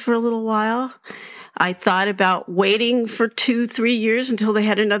party for a little while. I thought about waiting for 2-3 years until they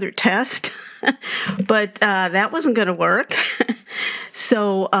had another test, but that wasn't going to work.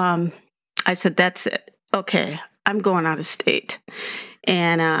 So I said, that's it. Okay, I'm going out of state.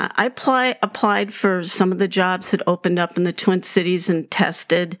 And I applied for some of the jobs that opened up in the Twin Cities and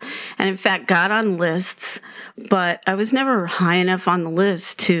tested, and in fact got on lists, but I was never high enough on the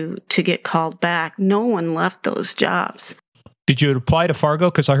list to get called back. No one left those jobs. Did you apply to Fargo?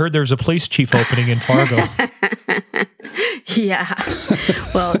 Because I heard there's a police chief opening in Fargo. Yeah.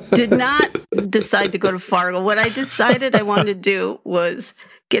 Well, did not decide to go to Fargo. What I decided I wanted to do was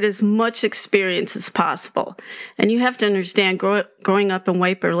get as much experience as possible. And you have to understand, growing up in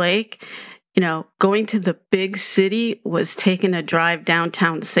White Bear Lake, going to the big city was taking a drive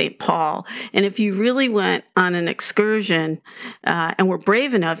downtown St. Paul. And if you really went on an excursion and were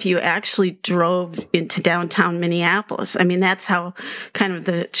brave enough, you actually drove into downtown Minneapolis. I mean, that's how kind of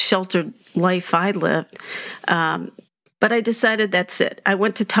the sheltered life I lived. But I decided that's it. I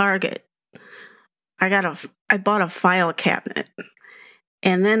went to Target. I bought a file cabinet.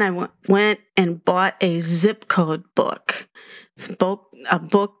 And then I went and bought a zip code book. A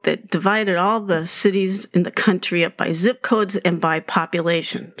book that divided all the cities in the country up by zip codes and by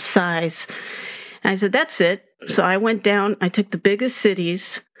population size. And I said, that's it. So I went down, I took the biggest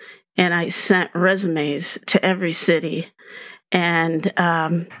cities, and I sent resumes to every city. And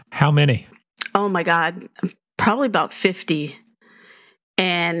how many? Oh my God, probably about 50.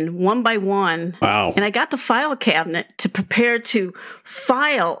 And one by one, wow. And I got the file cabinet to prepare to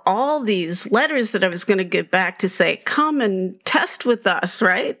file all these letters that I was going to get back to say, come and test with us,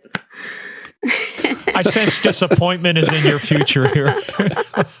 right? I sense disappointment is in your future here.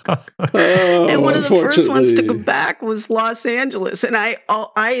 And one of the first ones to go back was Los Angeles. And I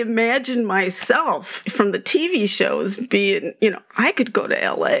imagined myself from the TV shows being, I could go to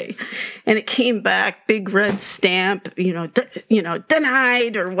LA. And it came back, big red stamp,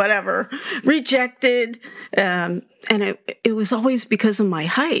 denied or whatever, rejected. And it was always because of my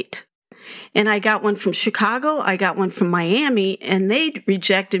height. And I got one from Chicago, I got one from Miami, and they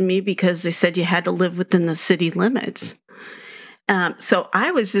rejected me because they said you had to live within the city limits. So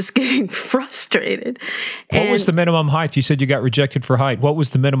I was just getting frustrated. What was the minimum height? You said you got rejected for height. What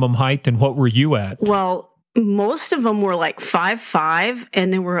was the minimum height and what were you at? Well, most of them were like 5'5",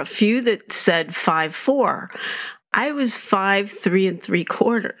 and there were a few that said 5'4". I was 5'3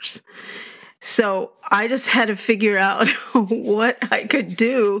 3/4". So I just had to figure out what I could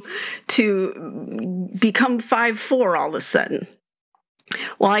do to become 5'4" all of a sudden.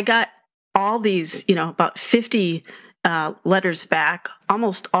 Well, I got all these, about 50 letters back,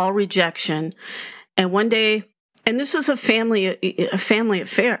 almost all rejection. And one day, and this was a family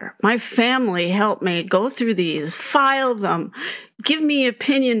affair. My family helped me go through these, file them, give me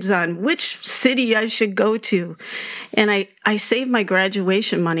opinions on which city I should go to. And I saved my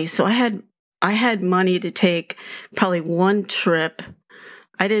graduation money. So I had money to take probably one trip.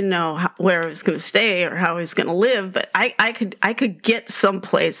 I didn't know where I was going to stay or how I was going to live, but I could get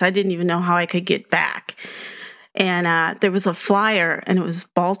someplace. I didn't even know how I could get back. And there was a flyer, and it was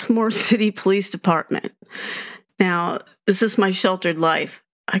Baltimore City Police Department. Now, this is my sheltered life.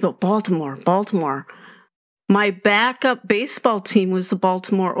 I go, Baltimore, Baltimore. My backup baseball team was the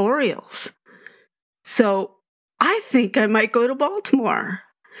Baltimore Orioles. So I think I might go to Baltimore.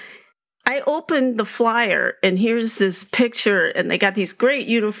 I opened the flyer, and here's this picture, and they got these great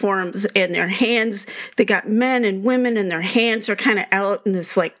uniforms, and their hands, they got men and women, and their hands are kind of out in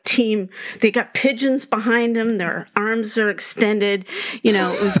this like team. They got pigeons behind them. Their arms are extended.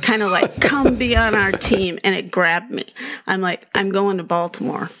 It was kind of like, come be on our team, and it grabbed me. I'm like, I'm going to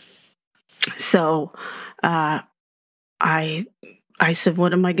Baltimore. So I said,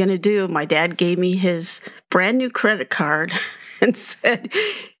 what am I going to do? My dad gave me his brand new credit card and said,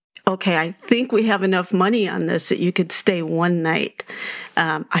 okay, I think we have enough money on this that you could stay one night.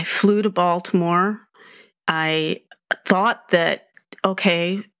 I flew to Baltimore. I thought that,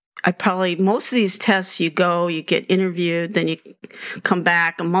 okay, most of these tests, you go, you get interviewed, then you come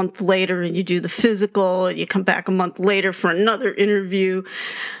back a month later and you do the physical, and you come back a month later for another interview.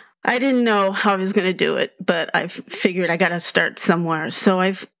 I didn't know how I was going to do it, but I figured I got to start somewhere. So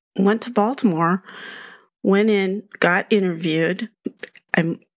I went to Baltimore, went in, got interviewed.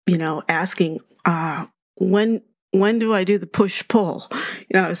 I'm asking, when do I do the push-pull?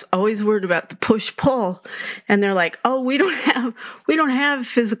 I was always worried about the push-pull. And they're like, oh, we don't have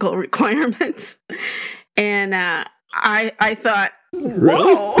physical requirements. And I thought,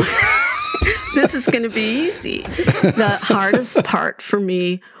 whoa, this is going to be easy. The hardest part for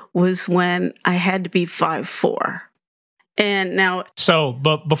me was when I had to be 5'4". And now... So,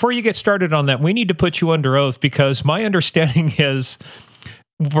 but before you get started on that, we need to put you under oath, because my understanding is,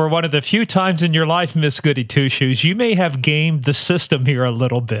 for one of the few times in your life, Miss Goody Two Shoes, you may have gamed the system here a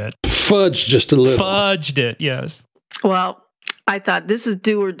little bit. Fudged just a little. Fudged it, yes. Well, I thought this is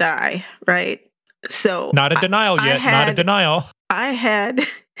do or die, right? So not a denial yet. Not a denial. I had,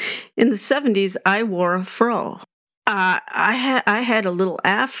 in the 70s, I wore a fro. I had a little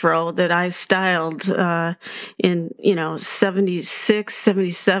afro that I styled in 76,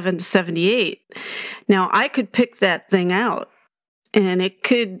 77, 78. Now I could pick that thing out. And it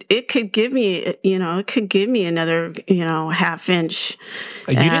could give me, another, half inch.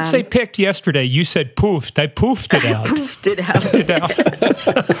 You didn't say picked yesterday. You said poofed. I poofed it out. Poofed it out.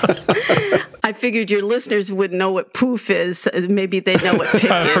 I figured your listeners would know what poof is. Maybe they'd know what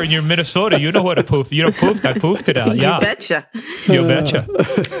pick is. For your Minnesota, you know what a poof. You know, poofed. I poofed it out. Yeah. You betcha. You betcha.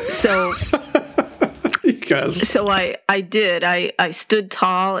 So. So I did. I stood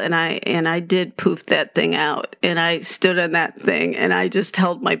tall and I did poof that thing out, and I stood on that thing and I just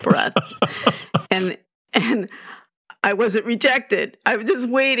held my breath, and I wasn't rejected. I was just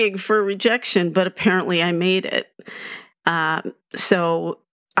waiting for rejection, but apparently I made it. So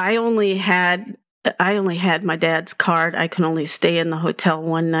I only had my dad's card. I could only stay in the hotel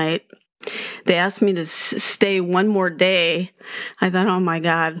one night. They asked me to stay one more day. I thought, oh my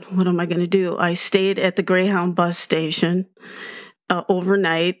God, what am I going to do? I stayed at the Greyhound bus station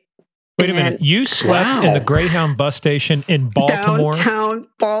overnight. Wait a minute. You slept in the Greyhound bus station in Baltimore? Downtown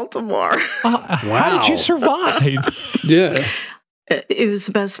Baltimore. Wow. How did you survive? Yeah. It was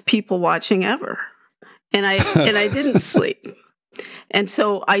the best people watching ever. And I didn't sleep. And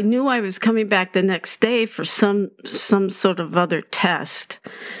so I knew I was coming back the next day for some sort of other test.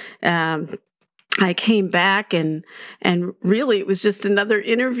 I came back and really it was just another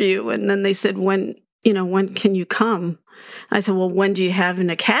interview. And then they said, when can you come? I said, well, when do you have an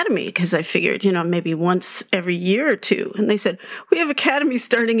academy? Because I figured, maybe once every year or two. And they said, we have academy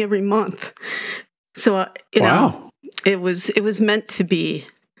starting every month. So, wow. It was meant to be.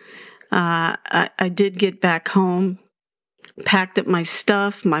 I did get back home, packed up my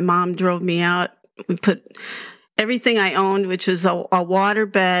stuff. My mom drove me out. We put everything I owned, which was a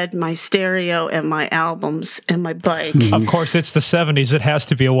waterbed, my stereo, and my albums, and my bike. Of course, it's the 70s. It has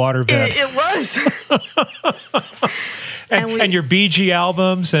to be a waterbed. It was. and your Bee Gee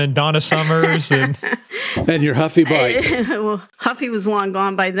albums and Donna Summers and your Huffy bike. Well, Huffy was long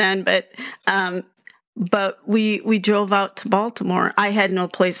gone by then, but we drove out to Baltimore. I had no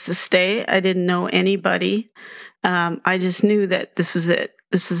place to stay. I didn't know anybody. I just knew that this was it.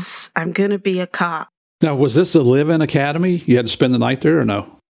 I'm going to be a cop. Now, was this a live-in academy? You had to spend the night there or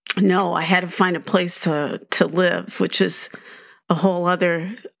no? No, I had to find a place to live, which is a whole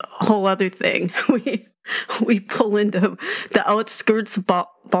other thing. We pull into the outskirts of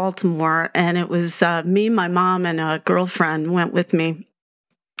Baltimore, and it was me, my mom, and a girlfriend went with me.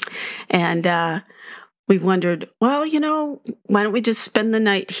 And we wondered, well, why don't we just spend the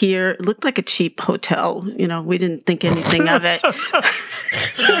night here? It looked like a cheap hotel. We didn't think anything of it.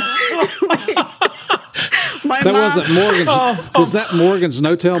 Wasn't Morgan's. Was that Morgan's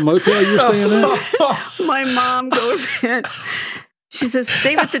Motel you were staying at? My mom goes in. She says,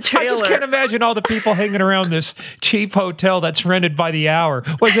 stay with the trailer. I just can't imagine all the people hanging around this cheap hotel that's rented by the hour.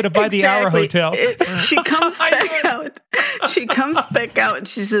 Was it a by the hour hotel? She comes back out. She comes back out and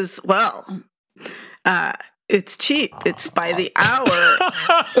she says, well, it's cheap. It's by the hour.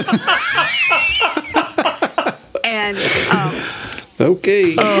 And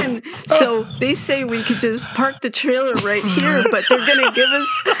okay. And so they say we could just park the trailer right here, but they're gonna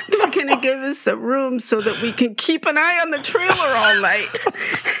give us a room so that we can keep an eye on the trailer all night.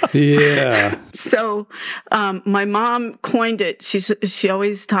 Yeah. So my mom coined it. She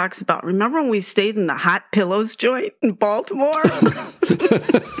always talks about, remember when we stayed in the Hot Pillows joint in Baltimore?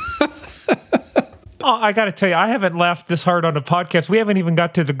 Oh, I got to tell you, I haven't laughed this hard on a podcast. We haven't even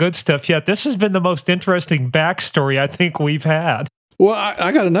got to the good stuff yet. This has been the most interesting backstory I think we've had. Well,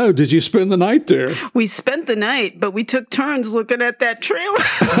 I got to know, did you spend the night there? We spent the night, but we took turns looking at that trailer.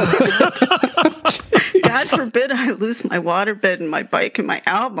 God forbid I lose my waterbed and my bike and my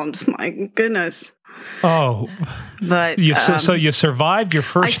albums. My goodness. Oh, but so you survived your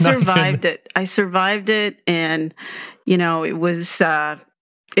first night. I survived it, and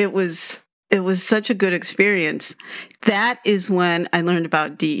it was such a good experience. That is when I learned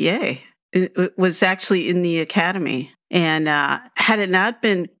about DEA. It was actually in the academy. And had it not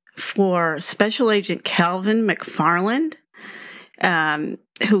been for Special Agent Calvin McFarland,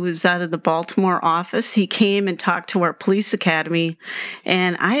 who was out of the Baltimore office, he came and talked to our police academy.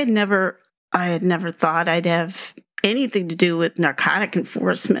 And I had never thought I'd have anything to do with narcotic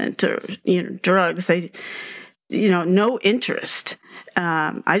enforcement or drugs. No interest.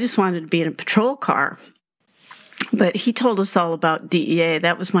 I just wanted to be in a patrol car. But he told us all about DEA.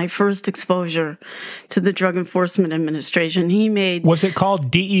 That was my first exposure to the Drug Enforcement Administration. Was it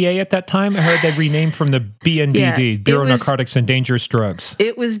called DEA at that time? I heard they renamed from the BNDD, Bureau of Narcotics and Dangerous Drugs.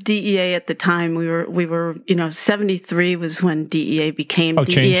 It was DEA at the time. We were 73 was when DEA became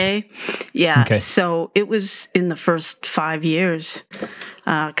DEA. Changed. Yeah. Okay. So it was in the first 5 years.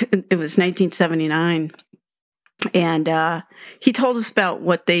 It was 1979. And he told us about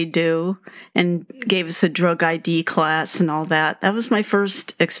what they do and gave us a drug ID class and all that. That was my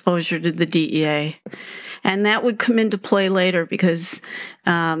first exposure to the DEA. And that would come into play later because...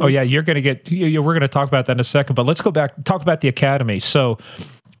 we're going to talk about that in a second, but let's go back, talk about the academy. So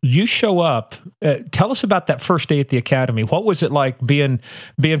you show up, tell us about that first day at the academy. What was it like being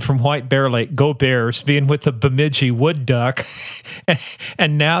from White Bear Lake, go Bears, being with the Bemidji Wood Duck,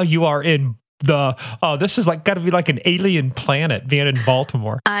 and now you are in this is got to be like an alien planet being in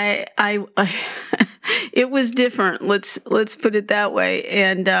Baltimore. It was different. Let's put it that way.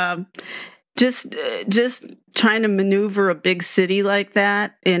 And just trying to maneuver a big city like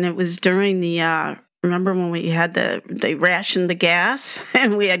that. And it was during the remember when we had they rationed the gas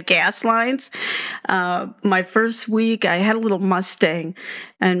and we had gas lines. My first week, I had a little Mustang,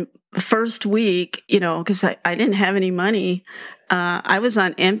 and first week, because I didn't have any money. I was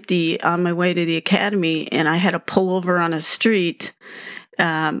on empty on my way to the academy, and I had to pull over on a street.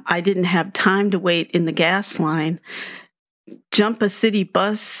 I didn't have time to wait in the gas line, jump a city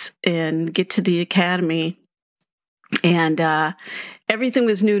bus, and get to the academy. And everything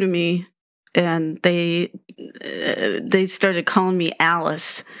was new to me, and they started calling me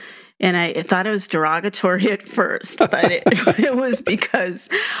Alice. And I thought it was derogatory at first, but it was because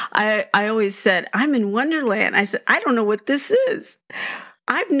I always said, I'm in Wonderland. I said, I don't know what this is.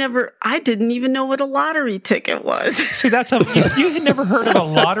 I didn't even know what a lottery ticket was. See, you had never heard of a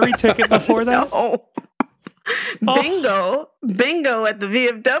lottery ticket before that? No. bingo at the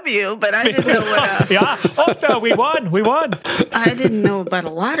VFW, but I didn't know what. We won. I didn't know about a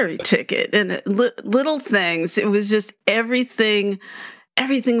lottery ticket and little things. It was just everything.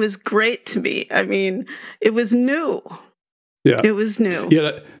 Everything was great to me. I mean, it was new. Yeah, it was new.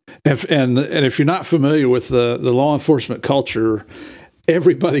 Yeah, and if you're not familiar with the law enforcement culture,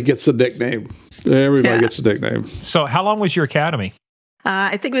 everybody gets a nickname. Everybody gets a nickname. So, how long was your academy?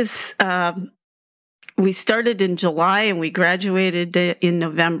 I think it was. We started in July and we graduated in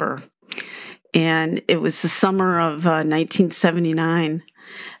November, and it was the summer of 1979.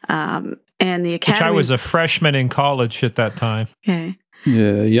 And the academy. Which I was a freshman in college at that time. Okay.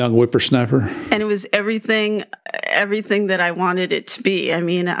 Yeah, young whippersnapper. And it was everything that I wanted it to be. I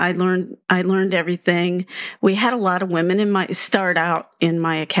mean, I learned everything. We had a lot of women in my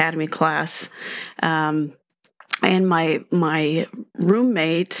academy class. And my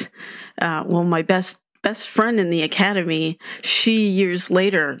roommate, my best friend in the academy, she years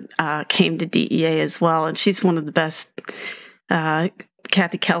later came to DEA as well, and she's one of the best.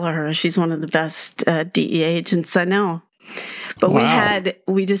 Kathy Kelleher, she's one of the best DEA agents I know. But wow.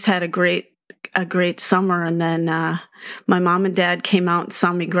 we just had a great summer, and then my mom and dad came out and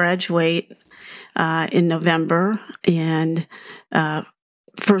saw me graduate in November, and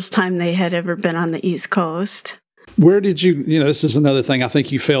first time they had ever been on the East Coast. Where did you, this is another thing I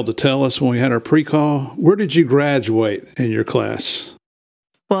think you failed to tell us when we had our pre-call. Where did you graduate in your class?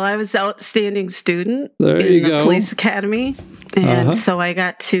 Well, I was outstanding student in the police academy. And so I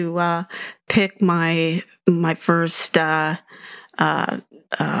got to pick my first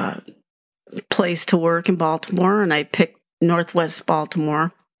place to work in Baltimore, and I picked Northwest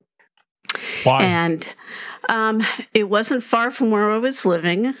Baltimore. Why? And it wasn't far from where I was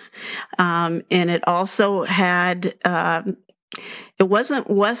living, and it also had. It wasn't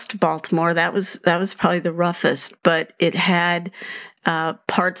West Baltimore. That was probably the roughest, but it had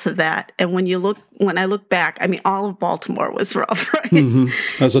parts of that. And when I look back, I mean, all of Baltimore was rough, right? Mm-hmm.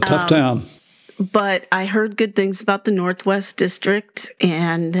 That was a tough town. But I heard good things about the Northwest District,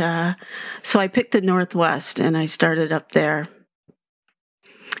 and so I picked the Northwest, and I started up there.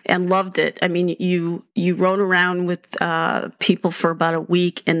 And loved it. I mean, you rode around with people for about a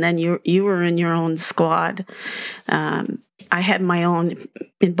week, and then you were in your own squad. I had my own.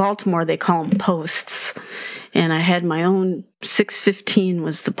 In Baltimore, they call them posts, and I had my own. 615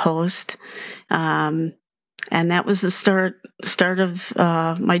 was the post, and that was the start of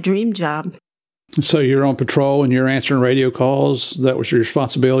my dream job. So you're on patrol and you're answering radio calls. That was your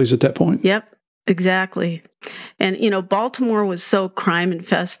responsibilities at that point? Yep. Exactly. And, Baltimore was so crime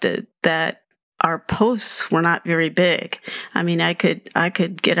infested that our posts were not very big. I mean, I could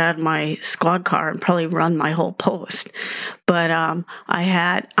get out of my squad car and probably run my whole post. But I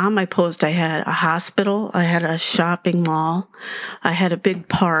had, on my post, I had a hospital, I had a shopping mall, I had a big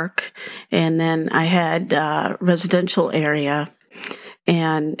park, and then I had a residential area.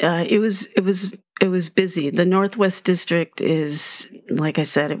 And it was busy. The Northwest District is, like I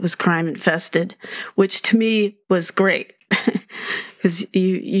said, it was crime infested, which to me was great because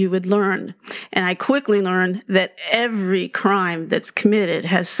you would learn. And I quickly learned that every crime that's committed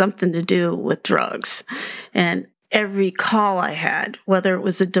has something to do with drugs. And every call I had, whether it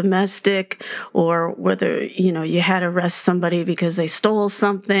was a domestic or whether, you had to arrest somebody because they stole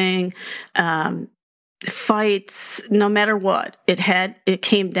something, fights, no matter what, it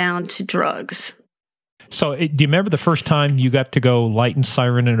came down to drugs. So do you remember the first time you got to go light and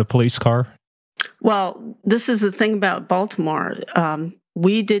siren in a police car? Well, this is the thing about Baltimore.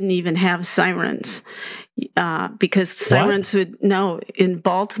 We didn't even have sirens because sirens in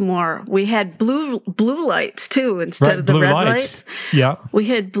Baltimore, we had blue lights too instead of the red lights. Yeah. We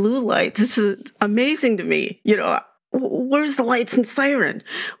had blue lights. This is amazing to me. Where's the lights and siren?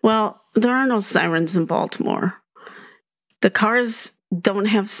 Well, there are no sirens in Baltimore. The cars don't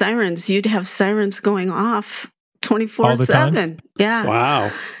have sirens. You'd have sirens going off 24/7. Yeah.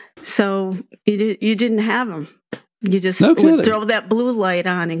 Wow. So you didn't have them. You just would throw that blue light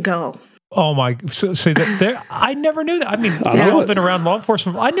on and go. Oh my! So I never knew that. I mean, I've been around law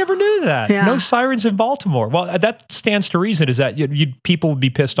enforcement. I never knew that. Yeah. No sirens in Baltimore. Well, that stands to reason. Is that people would be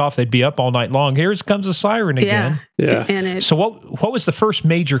pissed off? They'd be up all night long. Here comes a siren again. Yeah. So what was the first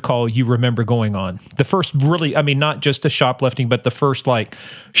major call you remember going on? The first really, I mean, not just the shoplifting, but the first like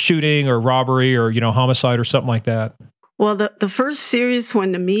shooting or robbery or homicide or something like that. Well, the first serious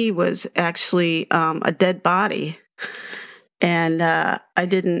one to me was actually a dead body, and a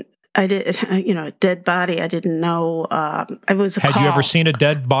dead body. I didn't know. It was a call. Had you ever seen a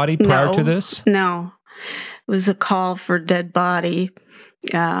dead body prior to this? No. It was a call for dead body.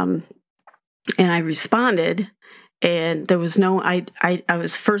 and I responded. And there was no, I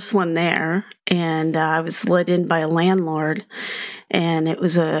was first one there, and I was let in by a landlord, and it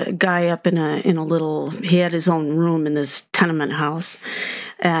was a guy up in a little. He had his own room in this tenement house,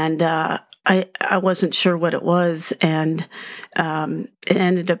 and I wasn't sure what it was, and it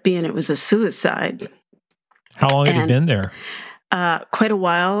ended up being it was a suicide. How long had you been there? Quite a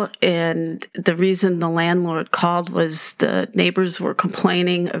while, and the reason the landlord called was the neighbors were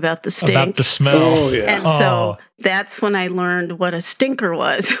complaining about the stink. About the smell. Oh, yeah. And so that's when I learned what a stinker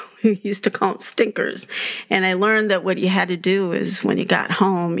was. We used to call them stinkers. And I learned that what you had to do is when you got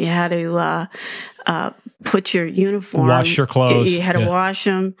home, you had to put your uniform. Wash your clothes. You had to wash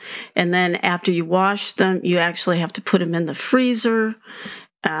them. And then after you washed them, you actually have to put them in the freezer.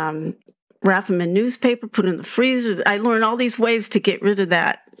 Wrap them in newspaper, put them in the freezer. I learned all these ways to get rid of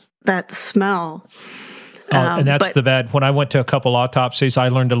that smell. And that's the bad. When I went to a couple autopsies, I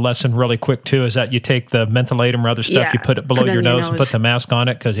learned a lesson really quick too, is that you take the mentholatum or other stuff, you put it below your nose and put the mask on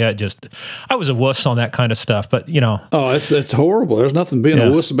it. Cause I was a wuss on that kind of stuff, but Oh, it's horrible. There's nothing being a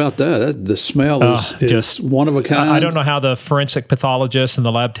wuss about that. The smell is just one of a kind. I don't know how the forensic pathologists and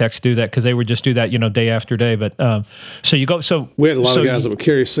the lab techs do that, cause they would just do that, day after day. But, we had a lot of guys that would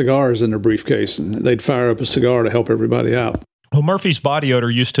carry cigars in their briefcase, and they'd fire up a cigar to help everybody out. Well, Murphy's body odor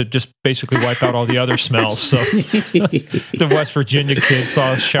used to just basically wipe out all the other smells. So the West Virginia kids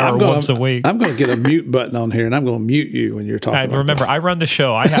saw a shower once a week. I'm going to get a mute button on here, and I'm going to mute you when you're talking. Remember, I run the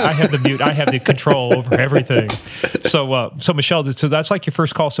show. I have the mute. I have the control over everything. So Michele, so that's like your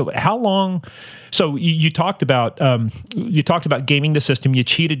first call. So how long? So you talked about gaming the system. You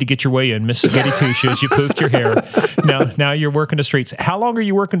cheated to get your way in, Miss Goody Two Shoes. You poofed your hair. Now you're working the streets. How long are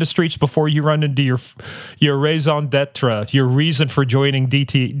you working the streets before you run into your raison d'etre, your reason for joining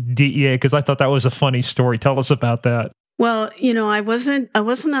DEA? Because I thought that was a funny story. Tell us about that. Well, I wasn't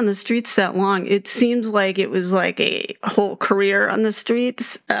on the streets that long. It seems like it was like a whole career on the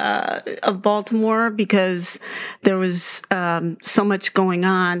streets of Baltimore, because there was so much going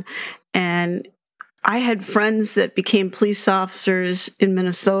on. And I had friends that became police officers in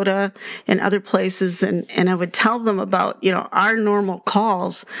Minnesota and other places, and I would tell them about, our normal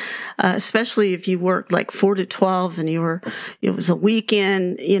calls, especially if you worked like 4 to 12 and it was a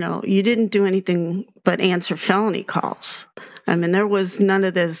weekend, you didn't do anything but answer felony calls. I mean, there was none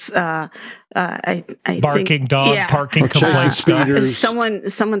of this. Barking dog, parking complaints.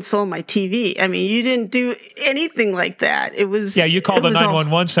 Someone stole my TV. I mean, you didn't do anything like that. It was you call the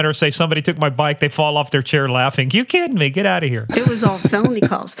 911 center, say somebody took my bike. They fall off their chair laughing. You kidding me? Get out of here. It was all felony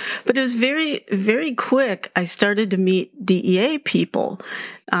calls, but it was very, very quick. I started to meet DEA people.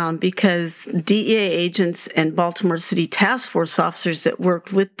 Because DEA agents and Baltimore City task force officers that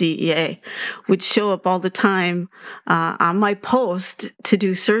worked with DEA would show up all the time on my post to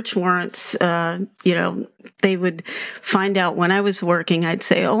do search warrants. They would find out when I was working. I'd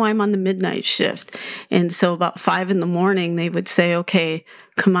say, "Oh, I'm on the midnight shift," and so about 5 a.m, they would say, "Okay,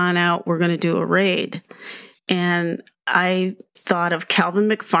 come on out. We're going to do a raid," and I thought of Calvin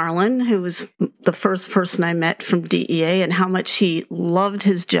McFarland, who was the first person I met from DEA, and how much he loved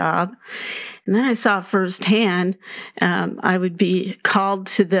his job. And then I saw firsthand, I would be called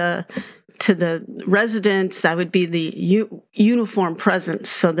to the residence. I would be the uniform presence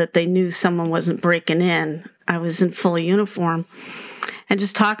so that they knew someone wasn't breaking in. I was in full uniform. And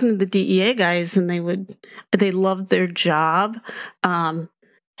just talking to the DEA guys, and they loved their job.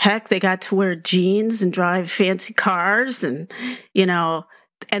 Heck, they got to wear jeans and drive fancy cars, and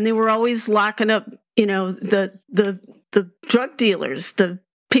and they were always locking up, the drug dealers, the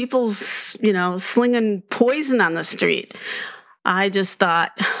people, slinging poison on the street. I just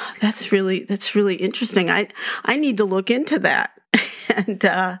thought that's really interesting. I need to look into that. And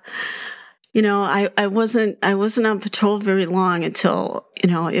I wasn't on patrol very long until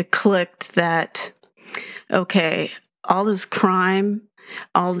it clicked that okay, all this crime,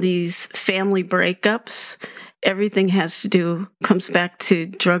 all these family breakups, everything comes back to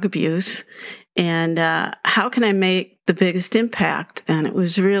drug abuse. And how can I make the biggest impact? And it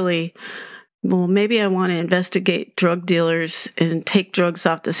was really, maybe I want to investigate drug dealers and take drugs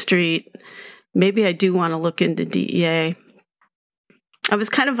off the street. Maybe I do want to look into DEA. I was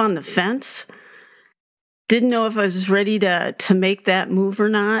kind of on the fence. Didn't know if I was ready to make that move or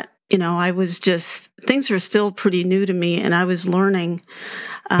not. I was things were still pretty new to me, and I was learning.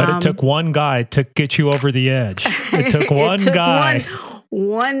 But it took one guy to get you over the edge. It took one guy.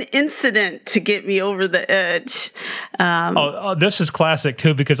 One incident to get me over the edge. This is classic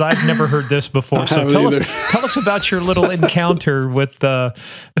too, because I've never heard this before. So tell us about your little encounter with the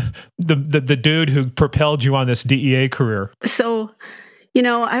dude who propelled you on this DEA career. So,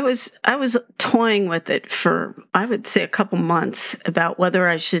 I was toying with it for, I would say, a couple months about whether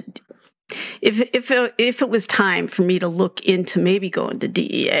I should, if it was time for me to look into maybe going to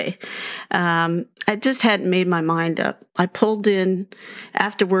DEA. I just hadn't made my mind up. I pulled in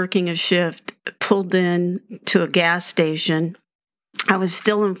after working a shift, pulled in to a gas station. I was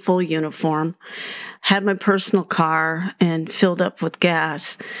still in full uniform, had my personal car and filled up with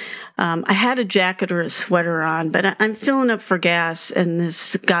gas. I had a jacket or a sweater on, but I'm filling up for gas, and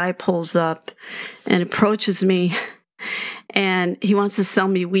this guy pulls up and approaches me, and he wants to sell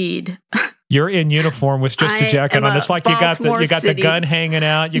me weed. You're in uniform with just a jacket on. It's like you got the gun hanging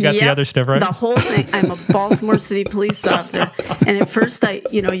out. You got the other stuff, right? The whole thing. I'm a Baltimore City police officer, and at first,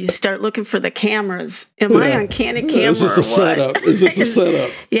 you start looking for the cameras. Am I on Candid Camera? Is this a setup? Is this a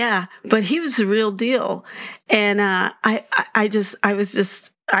setup? Yeah, but he was the real deal, and I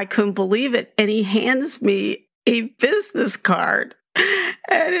couldn't believe it. And he hands me a business card,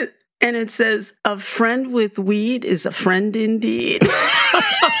 and it says, "A friend with weed is a friend indeed."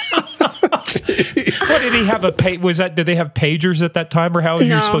 What did he have? Did they have pagers at that time, or how were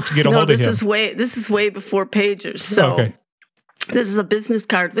you supposed to get a hold of him? This is way before pagers. So okay. This is a business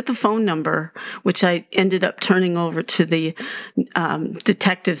card with a phone number, which I ended up turning over to the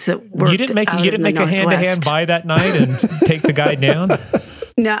detectives that worked. You didn't make a hand-to-hand buy that night and take the guy down?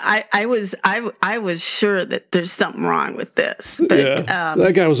 No, I was sure that there's something wrong with this. But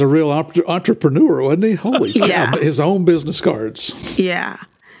that guy was a real entrepreneur, wasn't he? Holy cow! Yeah. His own business cards. Yeah.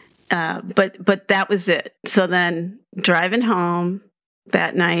 But that was it. So then driving home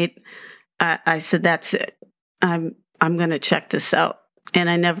that night, I said, "That's it. I'm going to check this out." And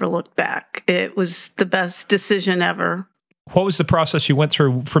I never looked back. It was the best decision ever. What was the process you went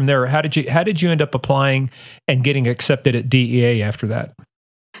through from there? How did you end up applying and getting accepted at DEA after that?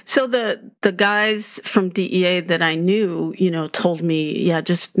 So the guys from DEA that I knew, told me,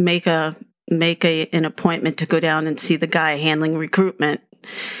 just make an appointment to go down and see the guy handling recruitment.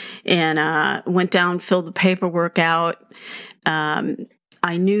 And went down, filled the paperwork out.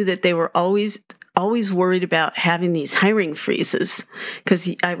 I knew that they were always worried about having these hiring freezes, because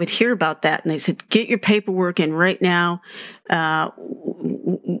I would hear about that, and they said, "Get your paperwork in right now.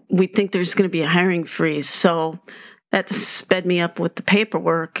 We think there's going to be a hiring freeze." So that sped me up with the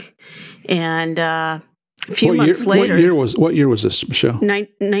paperwork, and a few months later. What year was this, Michelle?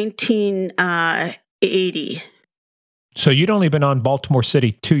 1980. So you'd only been on Baltimore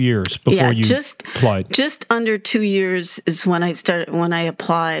City 2 years before you applied. Just under 2 years is when I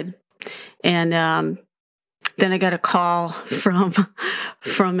applied. And then I got a call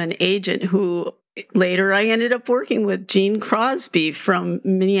from an agent who later I ended up working with, Gene Crosby from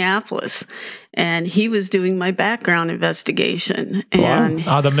Minneapolis. And he was doing my background investigation. And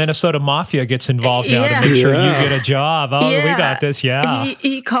the Minnesota Mafia gets involved now to make sure you get a job. We got this,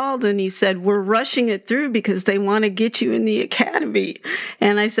 He called and he said, "We're rushing it through because they want to get you in the academy."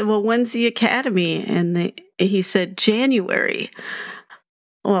 And I said, "Well, when's the academy?" And he said, "January."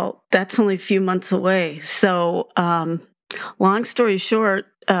 Well, that's only a few months away. So long story short,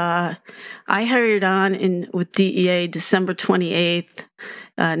 I hired on with DEA December 28th,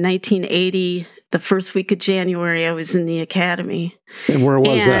 1980. The first week of January, I was in the academy. And where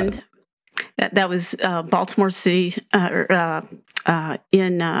was that? That was Baltimore City,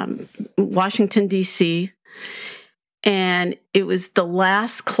 in Washington, D.C., and it was the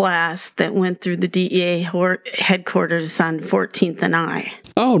last class that went through the DEA headquarters on 14th and I.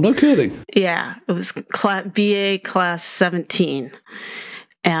 Oh, no kidding. Yeah, it was BA class 17.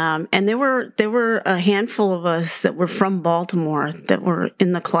 And there were a handful of us that were from Baltimore that were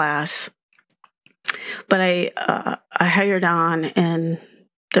in the class. But I hired on, and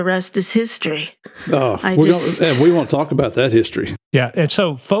the rest is history. Oh, we won't talk about that history. Yeah, and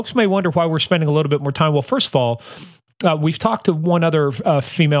so folks may wonder why we're spending a little bit more time. Well, first of all, we've talked to one other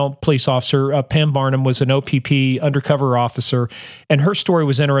female police officer. Pam Barnum was an OPP undercover officer, and her story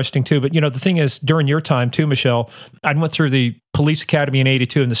was interesting too. But, the thing is, during your time too, Michele, I went through the Police Academy in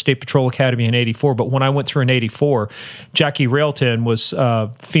 82 and the State Patrol Academy in 84. But when I went through in 84, Jackie Railton was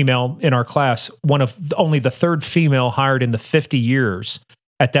female in our class, one of only the third female hired in the 50 years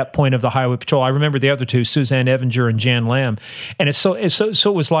at that point of the Highway Patrol. I remember the other two, Suzanne Evinger and Jan Lamb. And so it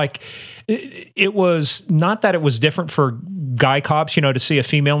was like, it was not that it was different for guy cops, to see a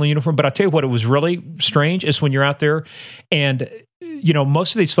female in uniform, but I tell you what, it was really strange is when you're out there and,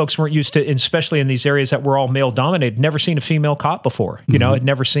 most of these folks weren't used to, especially in these areas that were all male dominated, never seen a female cop before, had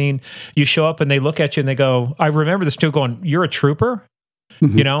never seen, you show up and they look at you and they go, I remember this too going, "You're a trooper?"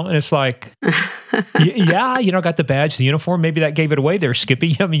 you know, and it's like, yeah, you know, got the badge, the uniform, maybe that gave it away there,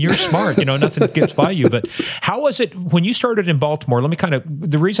 Skippy. I mean, you're smart, you know, nothing gets by you. But how was it when you started in Baltimore? Let me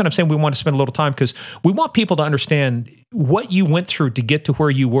the reason I'm saying we want to spend a little time, because we want people to understand what you went through to get to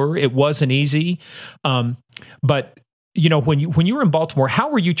where you were. It wasn't easy. But you know, when you were in Baltimore, how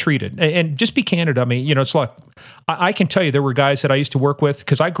were you treated? And just be candid. I mean, you know, it's like, I can tell you there were guys that I used to work with,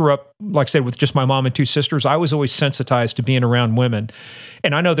 because I grew up, like I said, with just my mom and two sisters. I was always sensitized to being around women.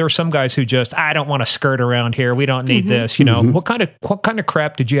 And I know there were some guys who just, I don't want to skirt around here. We don't need this, you know. What kind of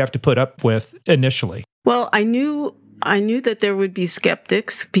crap did you have to put up with initially? Well, I knew that there would be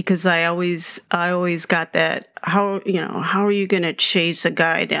skeptics, because I always got that, how are you going to chase a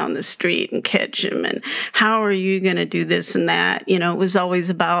guy down the street and catch him, and how are you going to do this and that? You know, it was always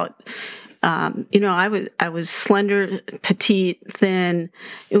about, you know, I was slender, petite, thin.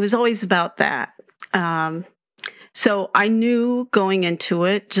 It was always about that. So I knew going into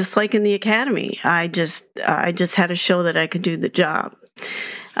it, just like in the academy, I just had to show that I could do the job.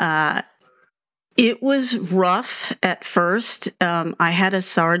 It was rough at first. I had a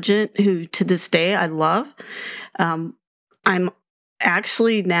sergeant who, to this day, I love. I'm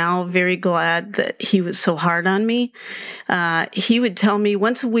actually now very glad that he was so hard on me. He would tell me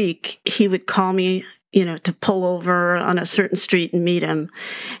once a week, he would call me, you know, to pull over on a certain street and meet him.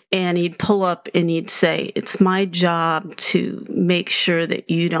 And he'd pull up and he'd say, it's my job to make sure that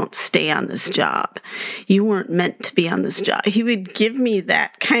you don't stay on this job. You weren't meant to be on this job. He would give me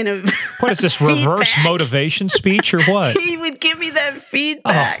that kind of What is this, reverse motivation speech or what? He would give me that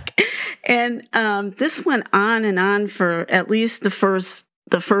feedback. Oh. And this went on and on for at least the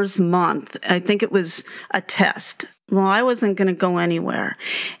first month. I think it was a test. Well, I wasn't going to go anywhere.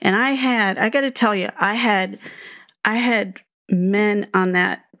 And I got to tell you, I had men on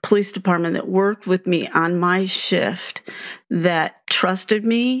that police department that worked with me on my shift that trusted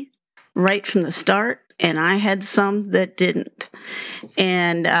me right from the start, and I had some that didn't.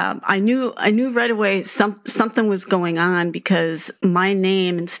 And I knew right away something was going on, because my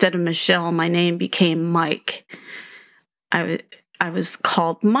name, instead of Michelle, my name became Mike. I was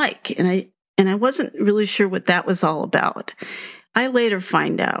called Mike, and I wasn't really sure what that was all about. I later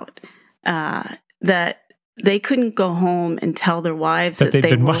find out that they couldn't go home and tell their wives that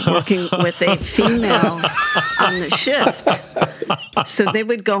they were working with a female on the shift. So they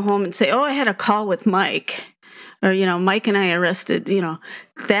would go home and say, oh, I had a call with Mike. Or, you know, Mike and I arrested, you know.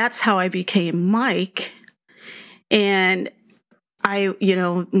 That's how I became Mike. And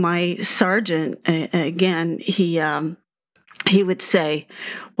my sergeant, again, he would say,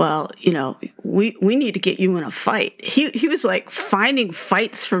 well, you know, we need to get you in a fight. He was like finding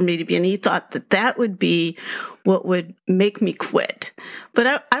fights for me to be in. He thought that would be what would make me quit.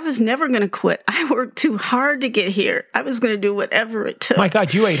 But I was never going to quit. I worked too hard to get here. I was going to do whatever it took. My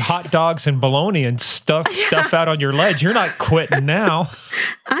God, you ate hot dogs and bologna and stuff out on your ledge. You're not quitting now.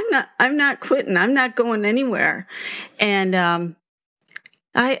 I'm not quitting. I'm not going anywhere. And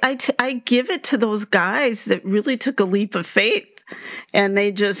I give it to those guys that really took a leap of faith. And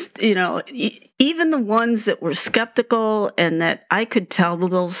they just, you know, even the ones that were skeptical and that I could tell the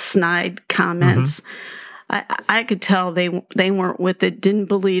little snide comments, I could tell they weren't with it, didn't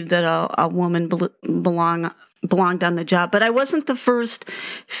believe that a woman belonged on the job. But I wasn't the first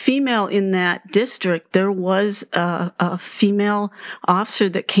female in that district. There was a female officer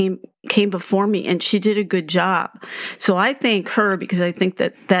that came before me, and she did a good job. So I thank her, because I think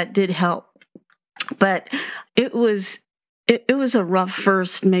that did help. But it was a rough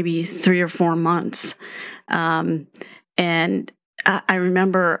first maybe 3 or 4 months. And I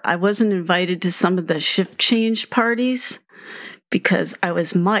remember I wasn't invited to some of the shift change parties because I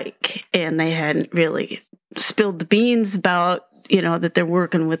was Mike, and they hadn't really spilled the beans about, you know, that they're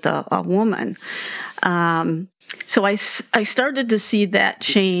working with a woman. So I started to see that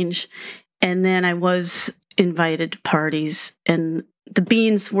change, and then I was invited to parties, and the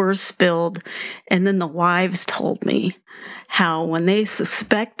beans were spilled, and then the wives told me how when they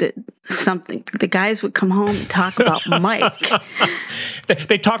suspected something, the guys would come home and talk about Mike.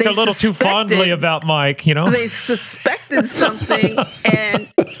 They talked a little too fondly about Mike, you know? They suspected something,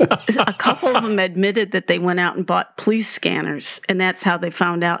 and a couple of them admitted that they went out and bought police scanners, and that's how they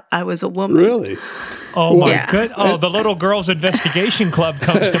found out I was a woman. Really? Oh, my goodness. Oh, the Little Girls Investigation Club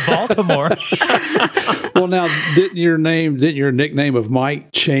comes to Baltimore. Well, now, didn't your nickname of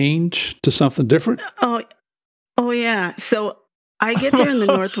Mike change to something different? Oh yeah. So I get there in the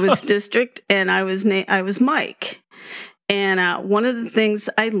Northwest District, and I was Mike. And one of the things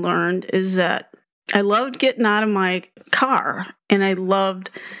I learned is that I loved getting out of my car, and I loved,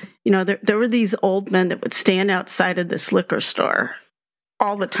 you know, there were these old men that would stand outside of this liquor store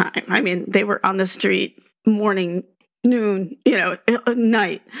all the time. I mean, they were on the street morning, noon,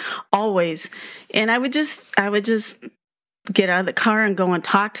 night, always. And I would just get out of the car and go and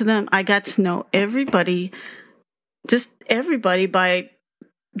talk to them. I got to know everybody by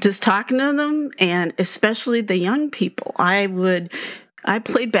just talking to them, and especially the young people. I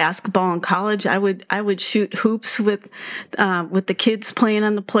played basketball in college. I would shoot hoops with the kids playing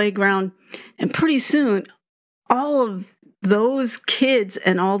on the playground, and pretty soon, all of those kids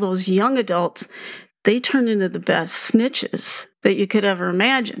and all those young adults, they turned into the best snitches that you could ever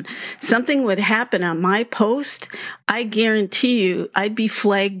imagine. Something would happen on my post, I guarantee you, I'd be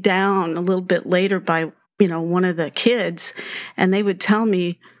flagged down a little bit later by one of the kids, and they would tell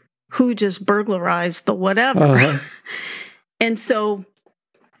me who just burglarized the whatever. Uh-huh. And so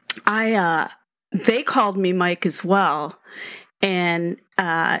they called me Mike as well. And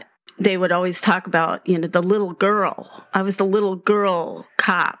they would always talk about, the little girl. I was the little girl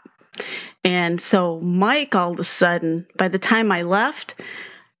cop. And so Mike, all of a sudden, by the time I left,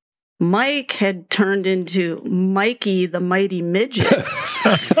 Mike had turned into Mikey the Mighty Midget.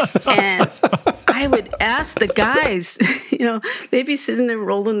 And I would ask the guys, they'd be sitting there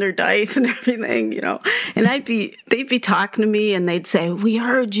rolling their dice and everything, and they'd be talking to me, and they'd say, "We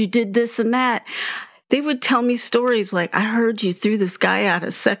heard you did this and that." They would tell me stories like, "I heard you threw this guy out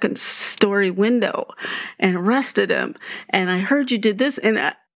a second-story window and arrested him, and I heard you did this,"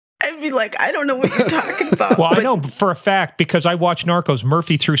 and I'd be like, "I don't know what you're talking about." Well, I know for a fact because I watched Narcos.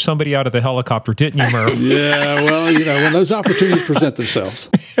 Murphy threw somebody out of the helicopter, didn't you, Murph? Yeah, well, when those opportunities present themselves.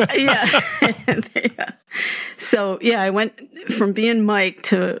 Yeah. So, I went from being Mike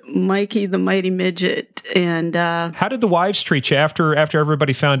to Mikey the Mighty Midget. And how did the wives treat you after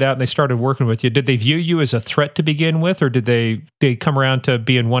everybody found out and they started working with you? Did they view you as a threat to begin with, or did they come around to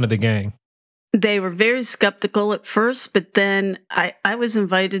being one of the gang? They were very skeptical at first, but then I was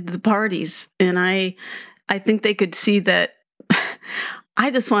invited to the parties, and I think they could see that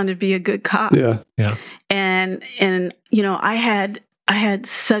I just wanted to be a good cop. Yeah. And I had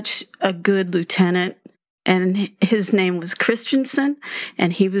such a good lieutenant, and his name was Christensen,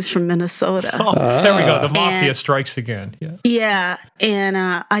 and he was from Minnesota. Oh, there we go. The mafia strikes again. Yeah. Yeah, and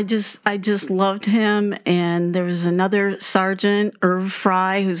I just loved him. And there was another sergeant, Irv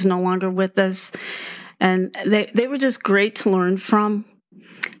Fry, who's no longer with us, and they were just great to learn from.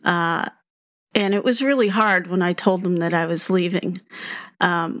 And it was really hard when I told them that I was leaving.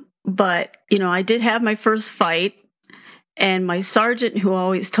 But I did have my first fight. And my sergeant, who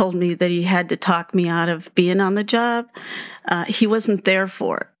always told me that he had to talk me out of being on the job, he wasn't there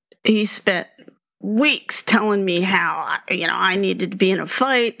for it. He spent weeks telling me how, I needed to be in a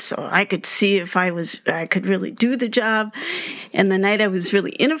fight so I could see if I could really do the job. And the night I was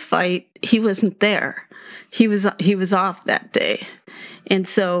really in a fight, he wasn't there. He was off that day. And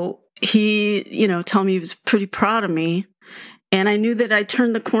so he, told me he was pretty proud of me. And I knew that I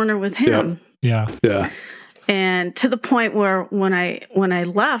turned the corner with him. Yeah. And to the point where when I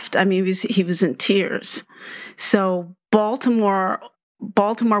left, I mean, he was in tears. So Baltimore,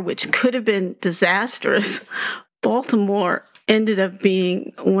 which could have been disastrous, Baltimore ended up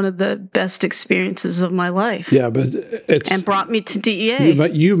being one of the best experiences of my life. Yeah, but and brought me to DEA.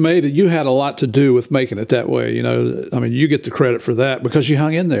 You made it. You had a lot to do with making it that way. I mean, you get the credit for that because you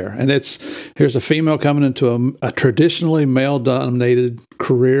hung in there. And here's a female coming into a traditionally male-dominated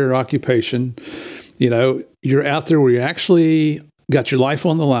career occupation. You're out there where you actually got your life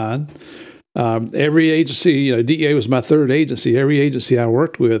on the line. Every agency, DEA was my third agency. Every agency I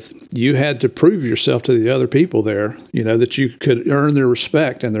worked with, you had to prove yourself to the other people there, that you could earn their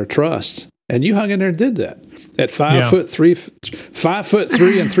respect and their trust. And you hung in there and did that at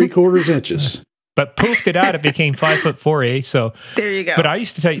 5'3" and 3/4 inches. But poofed it out, it became 5'4", So there you go. But I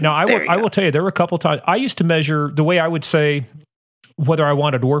used to tell you, I will tell you, there were a couple times I used to measure the way I would say whether I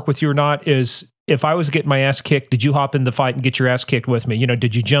wanted to work with you or not is, if I was getting my ass kicked, did you hop in the fight and get your ass kicked with me?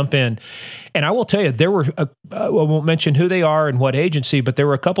 Did you jump in? And I will tell you, there were, I won't mention who they are and what agency, but there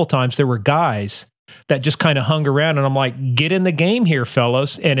were a couple times there were guys that just kind of hung around. And I'm like, get in the game here,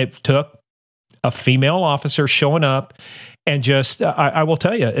 fellas. And it took a female officer showing up and just, I will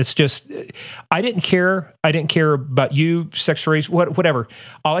tell you, it's just, I didn't care. I didn't care about you, sex, race, whatever.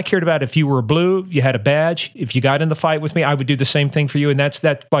 All I cared about, if you were blue, you had a badge. If you got in the fight with me, I would do the same thing for you. And that's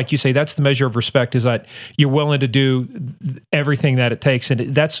like you say, that's the measure of respect, is that you're willing to do everything that it takes.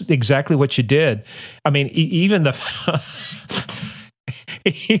 And that's exactly what you did. I mean, even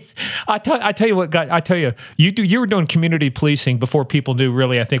I tell you what, I tell you, you were doing community policing before people knew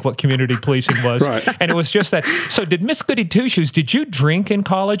really, I think, what community policing was. Right. And it was just that. So did Miss Goody Two Shoes, did you drink in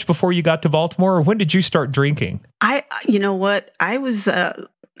college before you got to Baltimore, or when did you start drinking? You know what?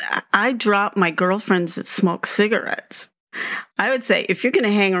 I dropped my girlfriends that smoke cigarettes. I would say, if you're going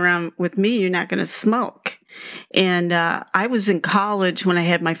to hang around with me, you're not going to smoke. And I was in college when I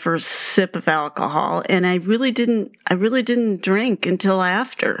had my first sip of alcohol, and I really didn't drink until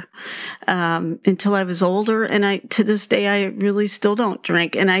after, until I was older. And to this day, I really still don't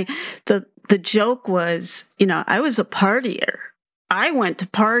drink. And the joke was, I was a partier. I went to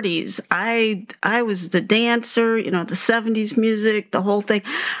parties. I was the dancer, the 70s music, the whole thing.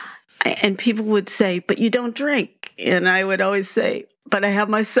 And people would say, but you don't drink. And I would always say, but I have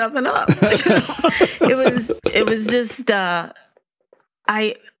my 7-Up. It was just,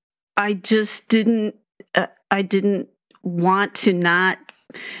 I just didn't, I didn't want to not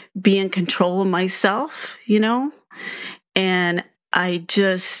be in control of myself, and I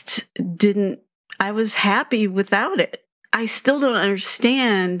just didn't, I was happy without it. I still don't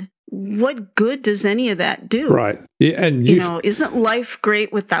understand, what good does any of that do? Right. Yeah, and isn't life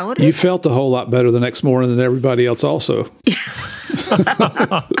great without it? You felt a whole lot better the next morning than everybody else also.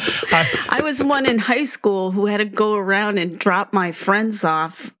 I was one in high school who had to go around and drop my friends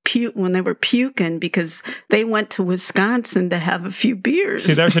off when they were puking because they went to Wisconsin to have a few beers.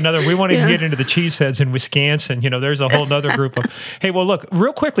 See, there's another. We want to get into the cheeseheads in Wisconsin. There's a whole other group of. Hey, well, look,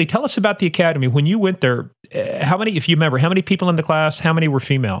 real quickly, tell us about the academy. When you went there, how many, if you remember, how many people in the class? How many were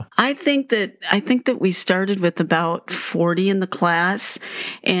female? I think that we started with about 40 in the class,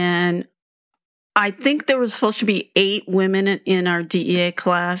 and I think there was supposed to be 8 women in our DEA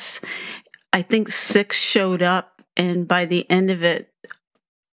class. I think 6 showed up, and by the end of it,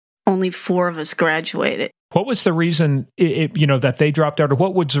 only 4 of us graduated. What was the reason, that they dropped out, or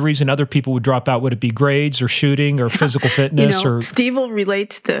what was the reason other people would drop out? Would it be grades or shooting or physical fitness? Or Steve will relate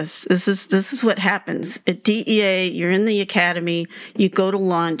to this. This is what happens at DEA. You're in the academy. You go to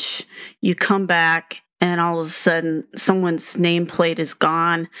lunch. You come back. And all of a sudden, someone's nameplate is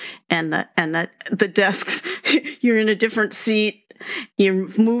gone, and the desks, you're in a different seat, you're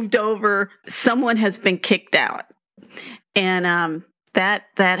moved over, someone has been kicked out, and that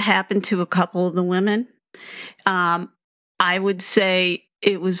happened to a couple of the women. I would say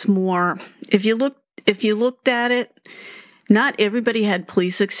it was more, if you looked at it, not everybody had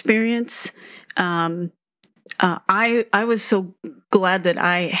police experience. I was so glad that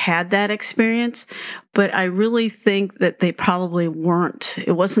I had that experience, but I really think that they probably weren't.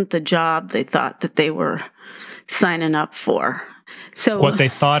 It wasn't the job they thought that they were signing up for. So what they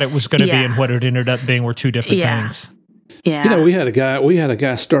thought it was going to be and what it ended up being were two different things. Yeah. We had a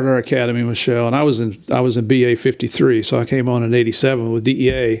guy start our academy, Michelle, and I was in BA 53, so I came on in 87 with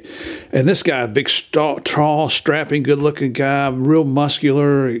DEA. And this guy, big, tall, strapping, good-looking guy, real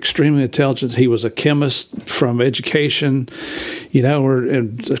muscular, extremely intelligent. He was a chemist from education,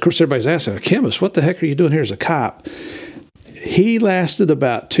 and of course everybody's asking, a chemist, what the heck are you doing here as a cop? He lasted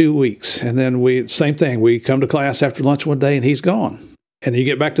about 2 weeks, and then same thing. We come to class after lunch one day, and he's gone. And you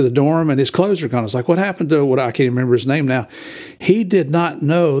get back to the dorm, and his clothes are gone. It's like, what happened to I can't even remember his name now. He did not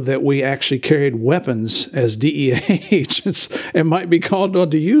know that we actually carried weapons as DEA agents and might be called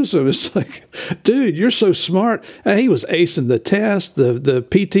on to use them. It's like, dude, you're so smart. He was acing the test. The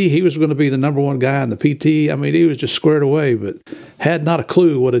PT, he was going to be the number one guy in the PT. I mean, he was just squared away, but had not a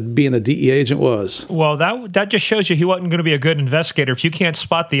clue what being a DEA agent was. Well, that just shows you he wasn't going to be a good investigator if you can't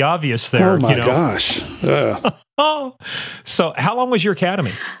spot the obvious there. Oh, my gosh. Oh, so how long was your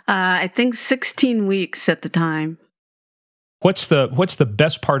academy? I think 16 weeks at the time. What's the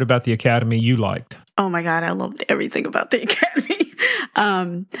best part about the academy you liked? Oh my God, I loved everything about the academy.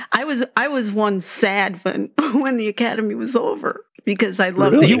 I was one sad when the academy was over because I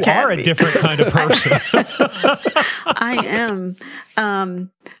loved the academy. You are a different kind of person. I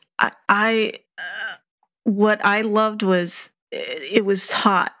am. What I loved was it was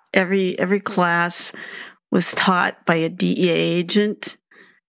taught. Every class was taught by a DEA agent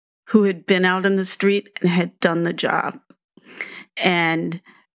who had been out in the street and had done the job. And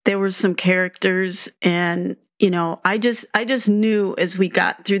there were some characters, and I just knew as we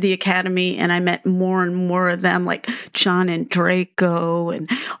got through the academy and I met more and more of them, like John and Draco and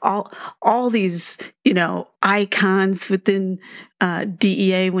all these, icons within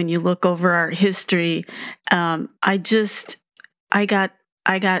DEA. When you look over our history, I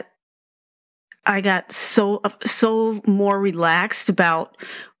got so more relaxed about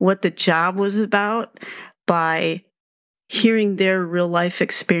what the job was about by hearing their real life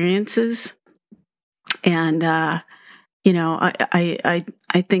experiences. And you know, I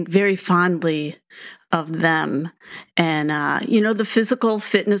think very fondly of them, and you know, the physical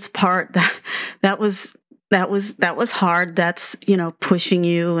fitness part that was hard. That's, you know, pushing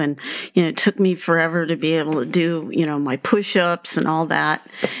you, and you know, it took me forever to be able to do, you know, my push-ups and all that.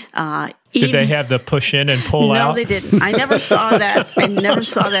 Did they have the push in and pull out? No, they didn't. I never saw that. I never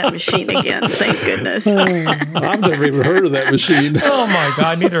saw that machine again. Thank goodness. I've never even heard of that machine. Oh my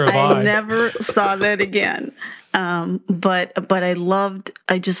God, neither have I. I never saw that again. But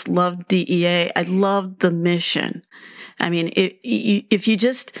I just loved DEA. I loved the mission. I mean, if you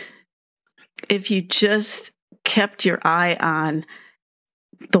just kept your eye on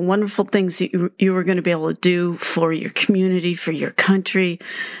the wonderful things that you were going to be able to do for your community, for your country,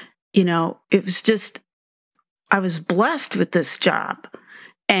 you know, it was just, I was blessed with this job,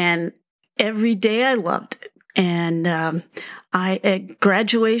 and every day I loved it. And at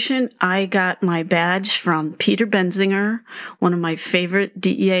graduation, I got my badge from Peter Benzinger, one of my favorite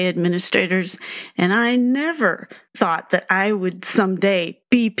DEA administrators, and I never thought that I would someday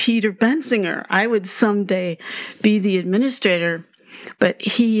be Peter Benzinger. I would someday be the administrator. But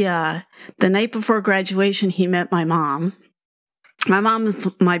he, the night before graduation, he met my mom. My mom is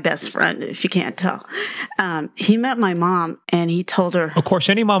my best friend, if you can't tell. He met my mom, and he told her... Of course,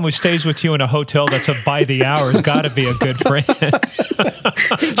 any mom who stays with you in a hotel that's a by the hour has got to be a good friend.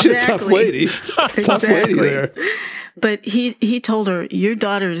 Exactly. Tough lady. Exactly. Tough lady there. But he told her, your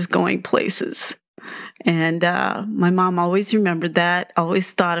daughter is going places. And my mom always remembered that, always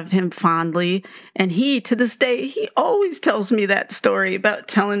thought of him fondly. And he, to this day, he always tells me that story about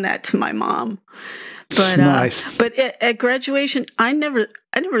telling that to my mom. But nice. But at graduation, I never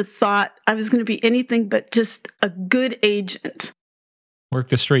thought I was going to be anything but just a good agent. Work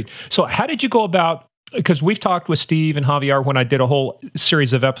the street. So how did you go about, because we've talked with Steve and Javier when I did a whole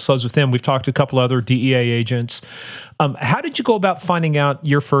series of episodes with them. We've talked to a couple other DEA agents. How did you go about finding out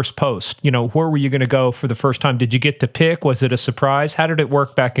your first post? You know, where were you going to go for the first time? Did you get to pick? Was it a surprise? How did it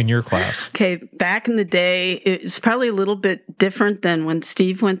work back in your class? Okay, back in the day, it's probably a little bit different than when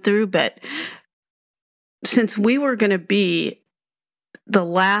Steve went through, but since we were going to be the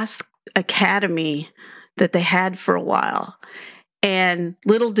last academy that they had for a while, and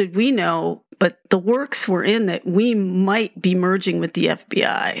little did we know, but the works were in that we might be merging with the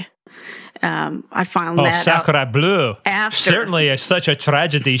FBI. I found that sacre out bleu. after. Certainly, such a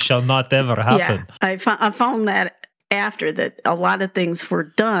tragedy shall not ever happen. Yeah, I found that after that a lot of things were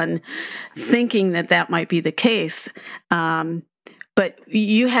done, thinking that might be the case. But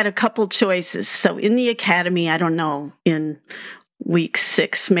you had a couple choices. So in the academy, I don't know, in week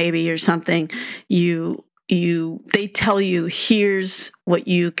 6 maybe or something, they tell you, here's what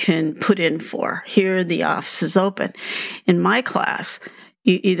you can put in for. Here are the offices open. In my class,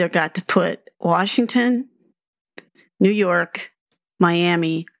 you either got to put Washington, New York,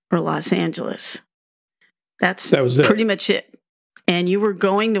 Miami, or Los Angeles. That was pretty much it. And you were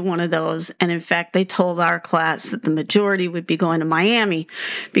going to one of those. And in fact, they told our class that the majority would be going to Miami,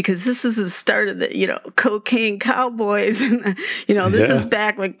 because this was the start of the, you know, cocaine cowboys. And, you know, this is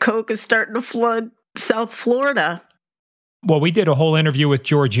back when coke is starting to flood South Florida. Well, we did a whole interview with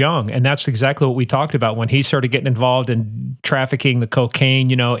George Young, and that's exactly what we talked about when he started getting involved in trafficking the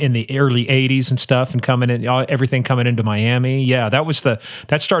cocaine, you know, in the early 80s and stuff, and everything coming into Miami. Yeah,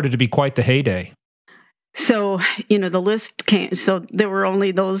 that started to be quite the heyday. So, you know, the list came, so there were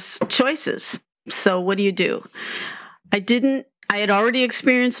only those choices. So what do? I had already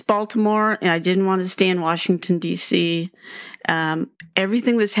experienced Baltimore, and I didn't want to stay in Washington, D.C.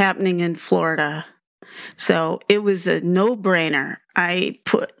 Everything was happening in Florida. So it was a no-brainer. I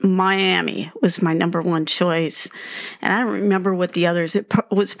put Miami was my number one choice. And I don't remember what the others, it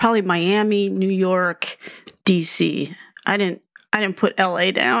was probably Miami, New York, D.C. I didn't put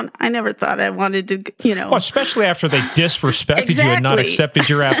L.A. down. I never thought I wanted to, you know. Well, especially after they disrespected you and not accepted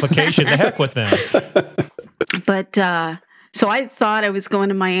your application. The heck with them. But so I thought I was going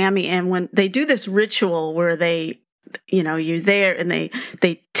to Miami, and when they do this ritual where they, you know, you're there and they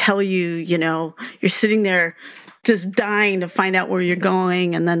tell you, you know, you're sitting there just dying to find out where you're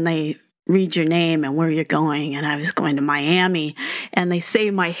going, and then they read your name and where you're going. And I was going to Miami, and they say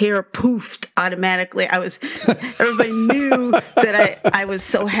my hair poofed automatically. Everybody knew that I was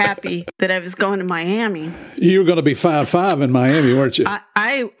so happy that I was going to Miami. You were going to be 5'5" in Miami, weren't you?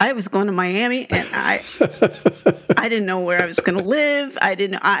 I was going to Miami, and I didn't know where I was going to live.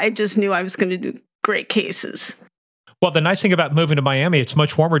 I just knew I was going to do great cases. Well, the nice thing about moving to Miami, it's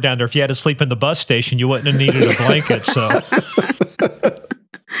much warmer down there. If you had to sleep in the bus station, you wouldn't have needed a blanket. So.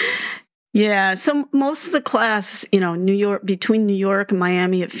 Yeah, so most of the class, you know, between New York and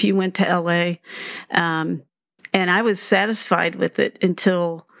Miami, a few went to LA. And I was satisfied with it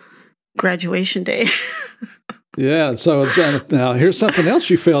until graduation day. Yeah. So now here's something else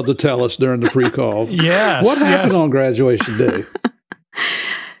you failed to tell us during the pre-call. Yes. What happened on graduation day?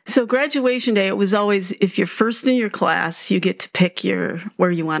 So graduation day, it was always, if you're first in your class, you get to pick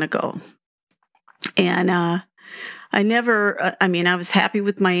where you want to go. And I was happy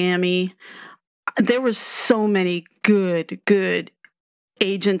with Miami. There were so many good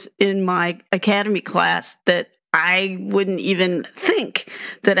agents in my academy class that I wouldn't even think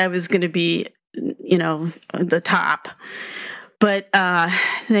that I was going to be, the top. But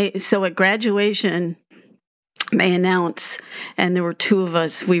so at graduation, they announced, and there were two of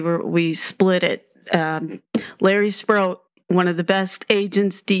us. We split it. Larry Sprout, one of the best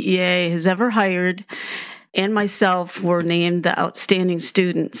agents DEA has ever hired, and myself were named the outstanding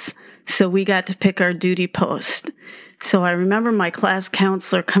students. So we got to pick our duty post. So I remember my class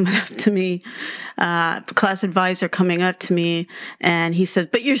counselor coming up to me, class advisor coming up to me, and he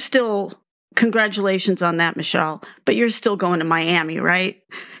said, "But you're still, congratulations on that, Michele, but you're still going to Miami, right?"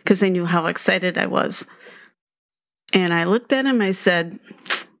 Because they knew how excited I was. And I looked at him, I said,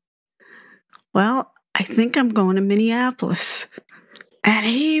 "Well, I think I'm going to Minneapolis." And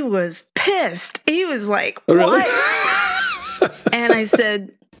he was pissed. He was like, "What?" Really? And I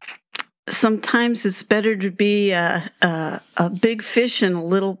said, "Sometimes it's better to be a big fish in a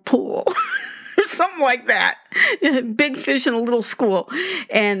little pool." Or something like that. Big fish in a little school.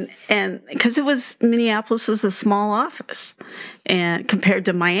 And because Minneapolis was a small office, and compared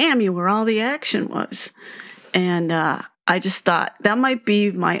to Miami where all the action was. And I just thought that might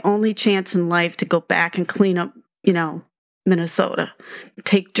be my only chance in life to go back and clean up, Minnesota,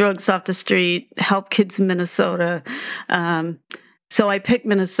 take drugs off the street, help kids in Minnesota. So I picked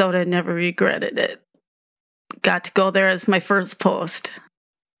Minnesota and never regretted it. Got to go there as my first post.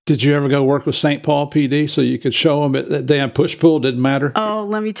 Did you ever go work with St. Paul PD so you could show them that damn push-pull didn't matter? Oh,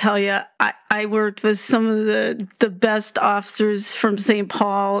 let me tell you, I worked with some of the best officers from St.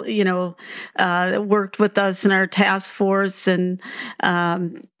 Paul, that worked with us in our task force. And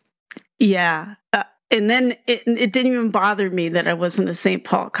and then it didn't even bother me that I wasn't a St.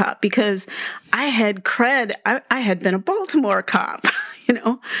 Paul cop because I had cred. I had been a Baltimore cop,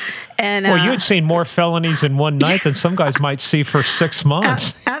 And well, you had seen more felonies in one night than some guys might see for 6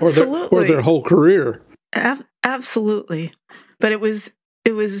 months, absolutely, or their whole career. Absolutely, but it was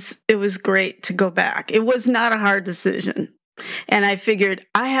great to go back. It was not a hard decision, and I figured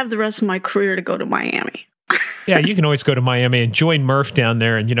I have the rest of my career to go to Miami. Yeah, you can always go to Miami and join Murph down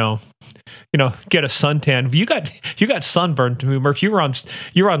there, and get a suntan. You got sunburned too, Murph. You were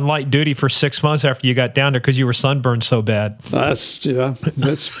on light duty for 6 months after you got down there because you were sunburned so bad. That's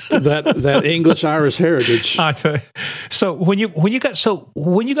that English Irish heritage. So when you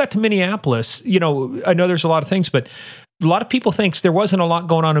got to Minneapolis, I know there's a lot of things, but a lot of people think there wasn't a lot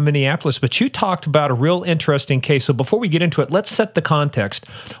going on in Minneapolis, but you talked about a real interesting case. So before we get into it, let's set the context.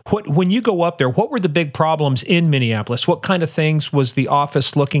 When you go up there, what were the big problems in Minneapolis? What kind of things was the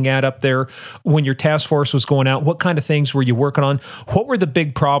office looking at up there when your task force was going out? What kind of things were you working on? What were the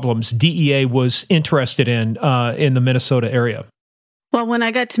big problems DEA was interested in the Minnesota area? Well, when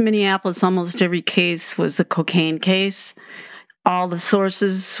I got to Minneapolis, almost every case was a cocaine case. All the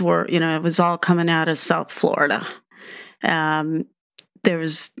sources were, it was all coming out of South Florida. There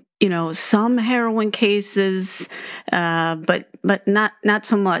was, some heroin cases, but not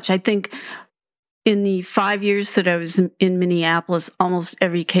so much. I think in the 5 years that I was in Minneapolis, almost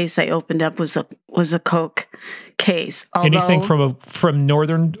every case I opened up was a coke case. Anything from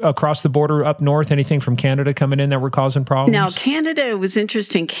northern across the border up north? Anything from Canada coming in that were causing problems? Now, Canada was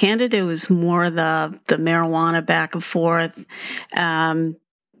interesting. Canada was more the marijuana back and forth.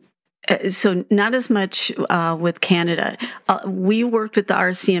 So not as much with Canada. We worked with the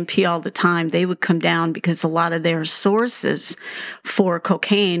RCMP all the time. They would come down because a lot of their sources for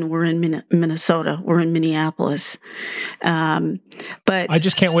cocaine were in Minnesota, were in Minneapolis. But I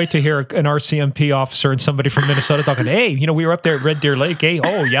just can't wait to hear an RCMP officer and somebody from Minnesota talking, "Hey, we were up there at Red Deer Lake. Hey,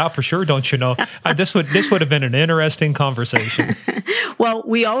 oh yeah, for sure. Don't you know?" This would have been an interesting conversation. Well,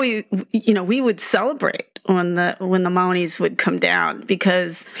 we always, we would celebrate when the Mounties would come down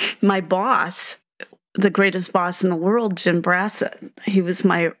because my boss, the greatest boss in the world, Jim Brassett, he was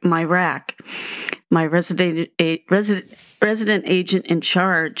my RAC, my resident agent in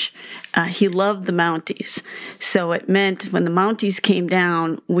charge. He loved the Mounties. So it meant when the Mounties came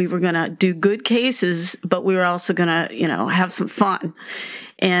down, we were going to do good cases, but we were also going to, have some fun.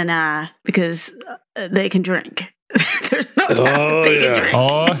 And because they can drink. There's no doubt they can drink.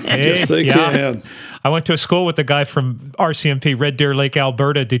 Oh, hey, yes, they can. I went to a school with a guy from RCMP, Red Deer Lake,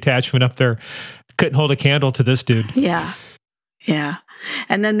 Alberta detachment up there. couldn't hold a candle to this dude. Yeah. Yeah.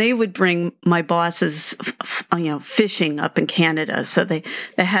 And then they would bring my bosses, fishing up in Canada. So they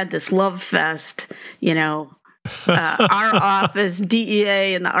had this love fest, our office,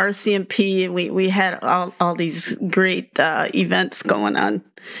 DEA, and the RCMP, and we had all these great events going on,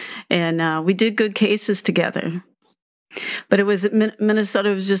 and we did good cases together. But it was Minnesota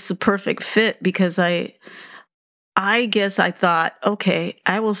was just the perfect fit because I guess I thought, okay,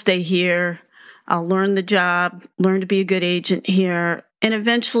 I will stay here. I'll learn the job, learn to be a good agent here, and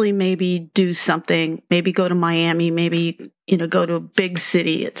eventually maybe do something. Maybe go to Miami. Maybe go to a big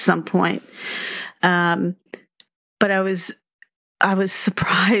city at some point. But I was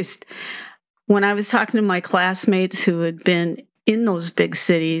surprised when I was talking to my classmates who had been in those big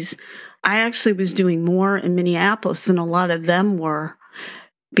cities. I actually was doing more in Minneapolis than a lot of them were,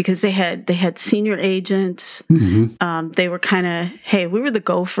 because they had senior agents. Mm-hmm. They were kind of, hey, we were the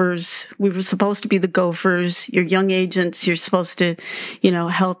gophers. We were supposed to be the gophers. You're young agents. You're supposed to,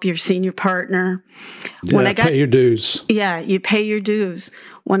 help your senior partner. Yeah, pay your dues. Yeah, you pay your dues.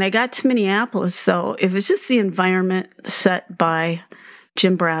 When I got to Minneapolis, though, it was just the environment set by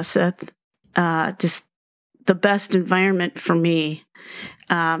Jim Brasseth, just the best environment for me.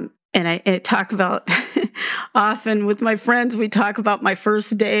 And I talk about often with my friends, we talk about my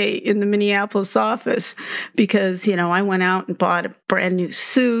first day in the Minneapolis office because, I went out and bought a brand new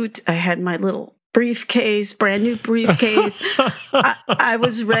suit. I had my little brand new briefcase. I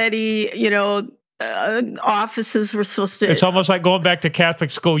was ready, offices were supposed to. It's almost like going back to Catholic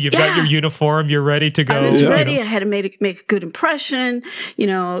school. You've got your uniform. You're ready to go. I was ready. I had to make a good impression.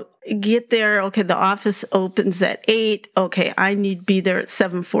 Get there. Okay, the office opens at 8. Okay, I need to be there at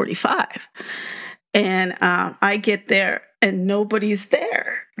 7:45. And I get there and nobody's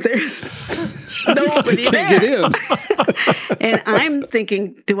there. There's nobody there. Get in. And I'm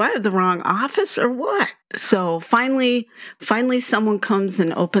thinking, do I have the wrong office or what? So finally someone comes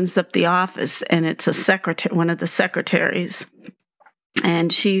and opens up the office, and it's a secretary, one of the secretaries.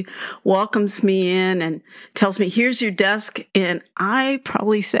 And she welcomes me in and tells me, here's your desk. And I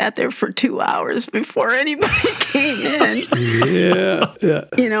probably sat there for 2 hours before anybody came in. Yeah.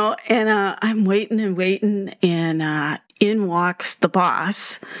 And I'm waiting, and in walks the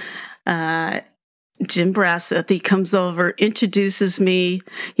boss, Jim Brasseth. He comes over, introduces me.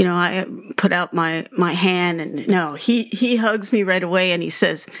 I put out my hand, and no, he hugs me right away, and he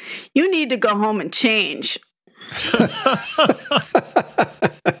says, "You need to go home and change."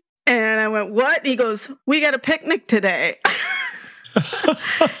 And I went, "What?" And he goes, "We got a picnic today."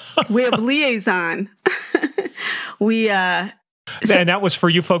 We have liaison. And that was for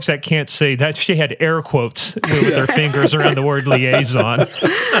you folks that can't see. That she had air quotes with her fingers around the word liaison.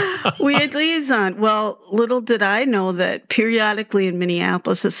 We had liaison. Well, little did I know that periodically in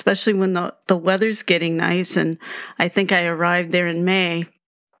Minneapolis, especially when the weather's getting nice, and I think I arrived there in May,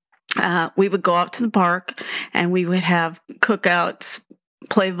 we would go out to the park and we would have cookouts,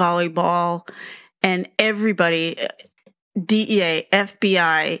 play volleyball, and everybody, DEA,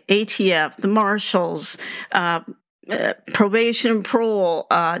 FBI, ATF, the marshals, probation, parole,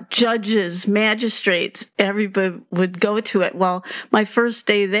 judges, magistrates, everybody would go to it. Well, my first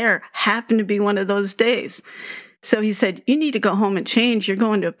day there happened to be one of those days. So he said, "You need to go home and change. You're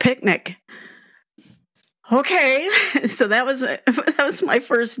going to a picnic." Okay. So that was my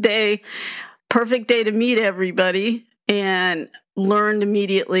first day. Perfect day to meet everybody, and learned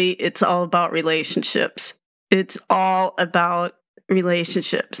immediately it's all about relationships. It's all about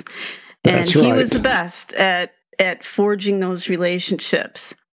relationships. And he was the best at forging those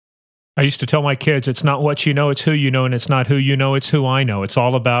relationships. I used to tell my kids, it's not what you know, it's who you know, and it's not who you know, it's who I know. It's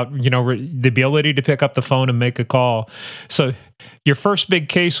all about, the ability to pick up the phone and make a call. So your first big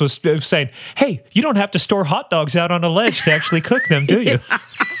case was saying, hey, you don't have to store hot dogs out on a ledge to actually cook them, do you?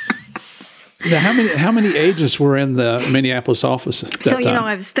 Now, how many agents were in the Minneapolis office at that time?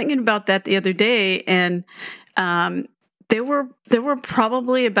 I was thinking about that the other day, and there were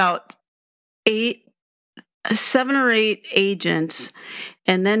probably about 7 or 8 agents,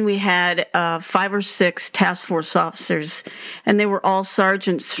 and then we had 5 or 6 task force officers, and they were all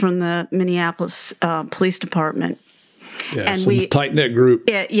sergeants from the Minneapolis Police Department. Yeah, and we tight-knit group.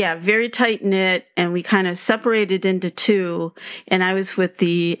 Yeah, very tight-knit, and we kind of separated into 2. And I was with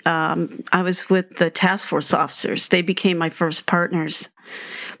the task force officers. They became my first partners.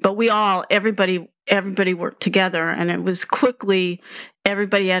 But everybody worked together, and it was quickly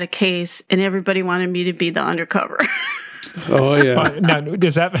everybody had a case, and everybody wanted me to be the undercover. Oh yeah. Now,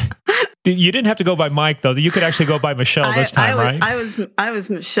 does that You didn't have to go by Mike, though. You could actually go by Michele this time, right? I was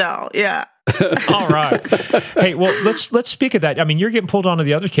Michele, yeah. All right. Hey, well, let's speak of that. I mean, you're getting pulled onto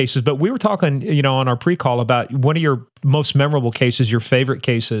the other cases, but we were talking, on our pre-call about one of your most memorable cases, your favorite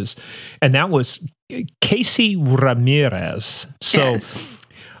cases, and that was Casey Ramirez. So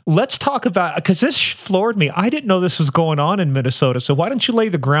let's talk about, because this floored me. I didn't know this was going on in Minnesota. So why don't you lay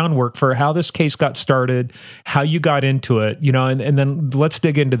the groundwork for how this case got started, how you got into it, and then let's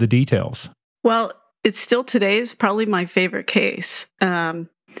dig into the details. Well, it's still today is probably my favorite case.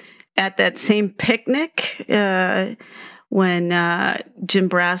 At that same picnic, when Jim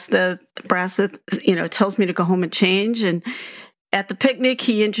Brasseth, tells me to go home and change, and at the picnic,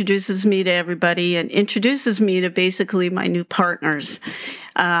 he introduces me to everybody and introduces me to basically my new partners.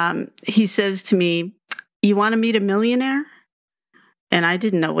 He says to me, "You want to meet a millionaire?" And I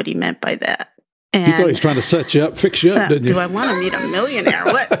didn't know what he meant by that. And you thought he was trying to set you up, fix you up, didn't you? Do I want to meet a millionaire?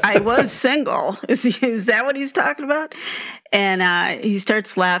 What? I was single. Is that what he's talking about? And he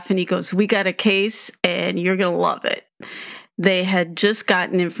starts laughing. He goes, "We got a case, and you're going to love it." They had just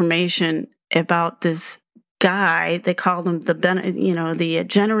gotten information about this guy. They called him the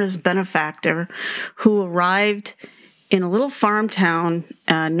generous benefactor, who arrived in a little farm town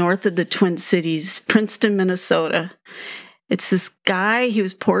north of the Twin Cities, Princeton, Minnesota. It's this guy. He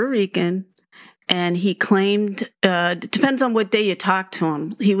was Puerto Rican. And he claimed, it depends on what day you talk to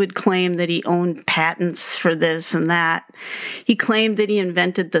him, he would claim that he owned patents for this and that. He claimed that he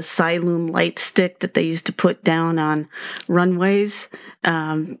invented the Siloom light stick that they used to put down on runways,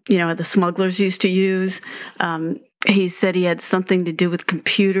 the smugglers used to use. He said he had something to do with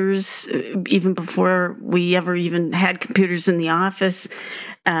computers, even before we ever even had computers in the office.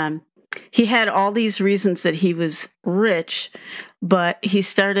 He had all these reasons that he was rich, but he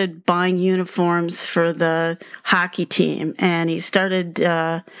started buying uniforms for the hockey team, and he started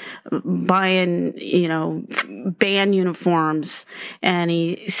buying, band uniforms, and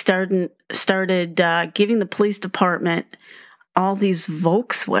he started giving the police department all these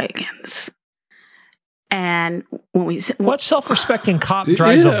Volkswagens. And when we said, what self-respecting cop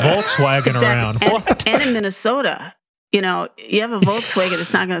drives a Volkswagen around? And in Minnesota, you have a Volkswagen,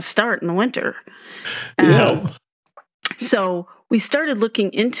 it's not going to start in the winter. So we started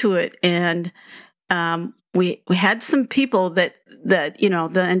looking into it, and we had some people that the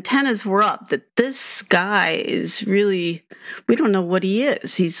antennas were up, that this guy is really, we don't know what he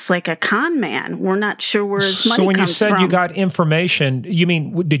is. He's like a con man. We're not sure where his money comes from. So when you said you got information, you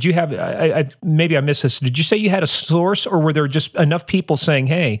mean, did you have, maybe I missed this, did you say you had a source, or were there just enough people saying,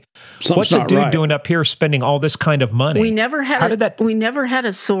 hey, what's a dude doing up here spending all this kind of money? We never had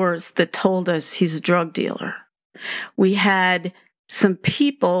a source that told us he's a drug dealer. We had some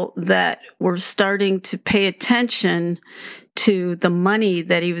people that were starting to pay attention to the money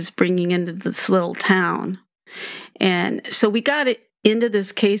that he was bringing into this little town. And so we got into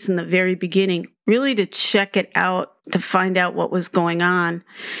this case in the very beginning, really to check it out, to find out what was going on.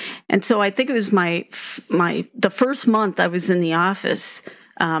 And so I think it was the first month I was in the office.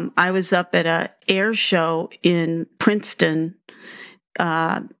 I was up at an air show in Princeton,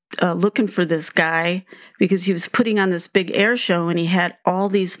 looking for this guy because he was putting on this big air show, and he had all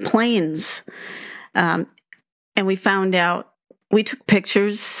these planes. And we found out, we took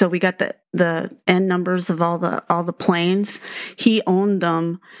pictures, so we got the N numbers of all the planes. He owned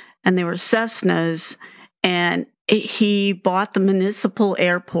them, and they were Cessnas, and he bought the municipal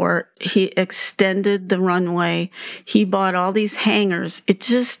airport. He extended the runway. He bought all these hangars. It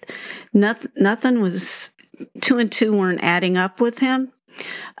just, nothing was, 2 and 2 weren't adding up with him.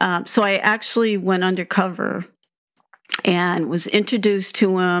 So I actually went undercover and was introduced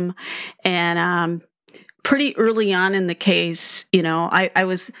to him. And pretty early on in the case,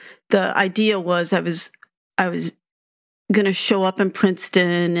 the idea was I was going to show up in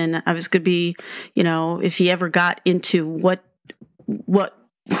Princeton, and I was going to be, if he ever got into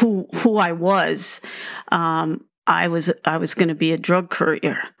who I was, I was going to be a drug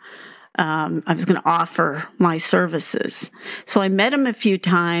courier. I was going to offer my services. So I met him a few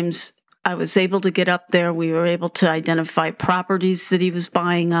times. I was able to get up there. We were able to identify properties that he was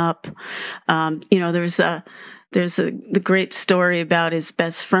buying up. There's the great story about his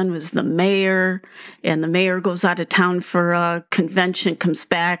best friend was the mayor, and the mayor goes out of town for a convention, comes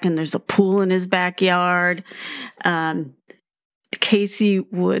back, and there's a pool in his backyard. Casey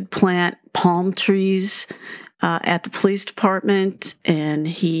would plant palm trees at the police department, and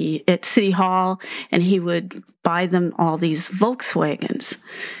at City Hall, and he would buy them all these Volkswagens.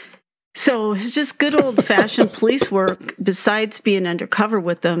 So it's just good old-fashioned police work. Besides being undercover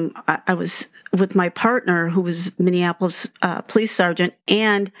with them, I was with my partner, who was Minneapolis police sergeant,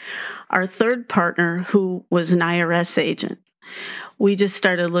 and our third partner, who was an IRS agent. We just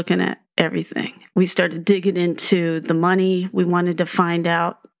started looking at everything. We started digging into the money. We wanted to find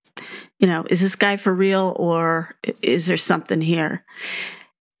out, is this guy for real, or is there something here?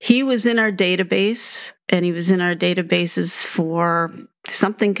 He was in our database, and he was in our databases for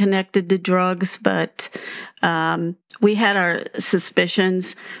something connected to drugs, but we had our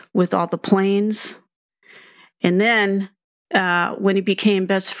suspicions with all the planes. And then when he became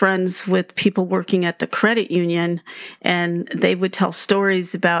best friends with people working at the credit union, and they would tell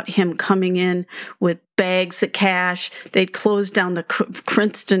stories about him coming in with bags of cash. They'd close down the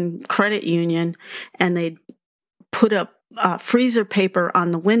Princeton Credit Union, and they'd put up freezer paper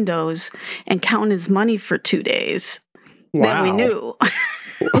on the windows and count his money for 2 days. Wow. Then we knew.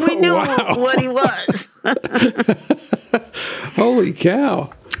 We knew what he was. Holy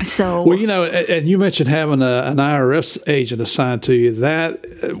cow. So, well, and you mentioned having an IRS agent assigned to you.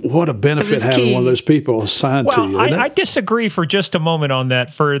 What a benefit having one of those people assigned to you. I disagree for just a moment on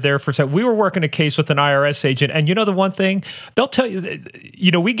that. For a second, we were working a case with an IRS agent, and the one thing they'll tell you,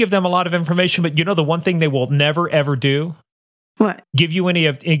 we give them a lot of information, but the one thing they will never ever do. What? Give you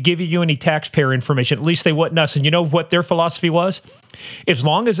any taxpayer information. At least they wouldn't us. And you know what their philosophy was? As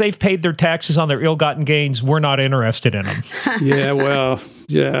long as they've paid their taxes on their ill-gotten gains, we're not interested in them.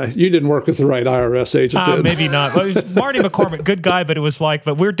 Yeah, you didn't work with the right IRS agent, did maybe not. Well, it was Marty McCormick, good guy, but it was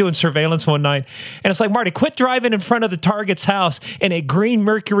but we were doing surveillance one night, and it's like, Marty, quit driving in front of the target's house in a green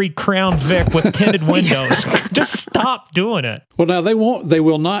Mercury Crown Vic with tinted windows. Just stop doing it. Well, now they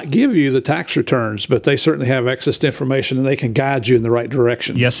will not give you the tax returns, but they certainly have access to information, and they can guide you in the right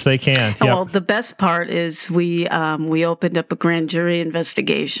direction. Yes, they can. Yep. Well, the best part is we opened up a grand jury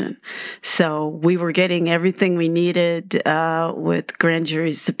investigation. So we were getting everything we needed with grand jury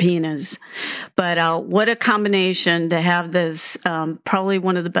subpoenas. But what a combination to have this, probably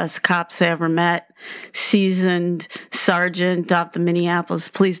one of the best cops I ever met, seasoned sergeant off the Minneapolis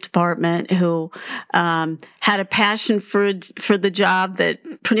Police Department who had a passion for the job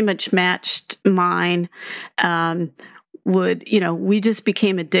that pretty much matched mine. We just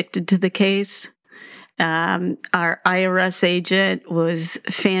became addicted to the case. Our IRS agent was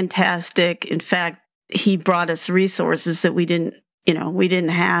fantastic. In fact, he brought us resources that we didn't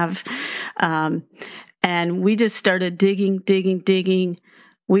have. And we just started digging.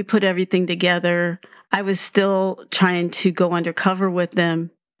 We put everything together. I was still trying to go undercover with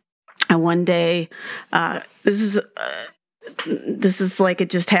them. And one day, this is like it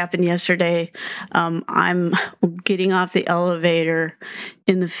just happened yesterday. I'm getting off the elevator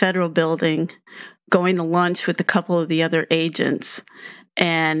in the federal building, going to lunch with a couple of the other agents,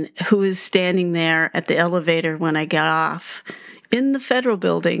 and who was standing there at the elevator when I got off in the federal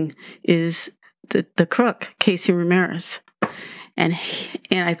building is the crook, Casey Ramirez. And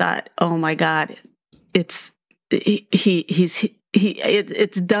I thought, oh my God, it's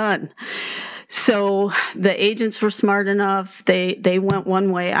done. So the agents were smart enough. They went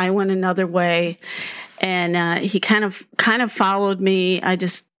one way, I went another way, and he kind of followed me. I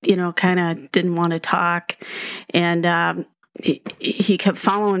just kind of didn't want to talk, and he kept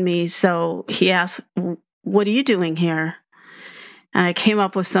following me. So he asked, "What are you doing here?" And I came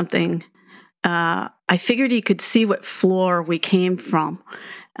up with something. I figured he could see what floor we came from.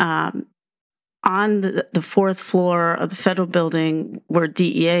 On the fourth floor of the federal building where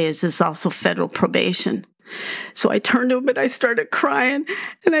DEA is also federal probation. So I turned to him and I started crying,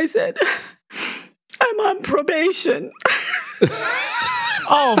 and I said, "I'm on probation."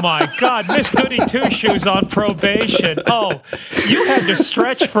 Oh my God, Miss Goody Two-Shoes on probation. Oh, you had to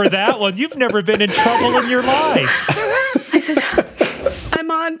stretch for that one. You've never been in trouble in your life. I said,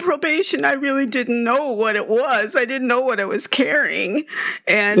 "I'm on probation." I really didn't know what it was. I didn't know what I was carrying.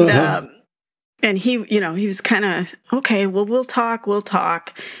 And and he was kind of, okay, well, we'll talk.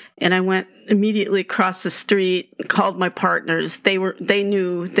 And I went immediately across the street, called my partners. They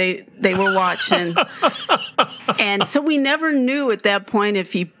knew, they were watching. And so we never knew at that point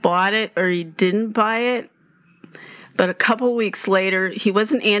if he bought it or he didn't buy it. But a couple weeks later, he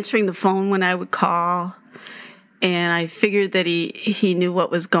wasn't answering the phone when I would call. And I figured that he knew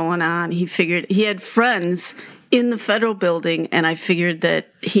what was going on. He figured he had friends in the federal building, and I figured that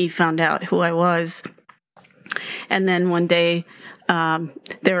he found out who I was. And then one day,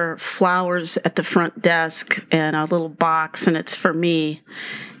 there were flowers at the front desk and a little box, and it's for me.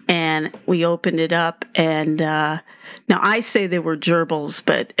 And we opened it up, and now I say they were gerbils,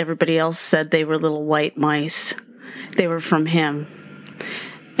 but everybody else said they were little white mice. They were from him.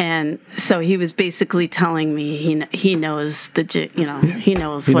 And so he was basically telling me he knows he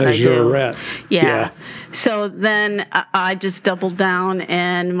knows he what knows I you're do. a rat. Yeah. So then I just doubled down,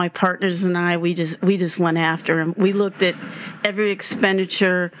 and my partners and I we just went after him. We looked at every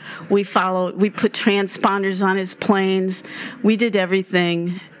expenditure. We put transponders on his planes. We did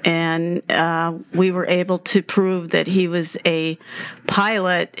everything, and we were able to prove that he was a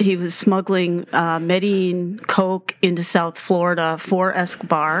pilot. He was smuggling Medellin coke into South Florida for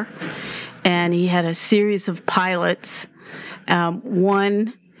Escobar, and he had a series of pilots.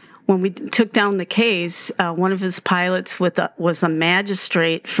 When we took down the case, one of his pilots was a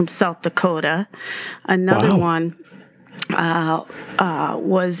magistrate from South Dakota. Another one he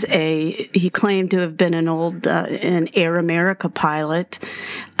claimed to have been an Air America pilot.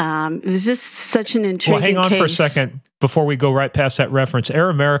 It was just such an intriguing Well, hang on case. for a second before we go right past that reference. Air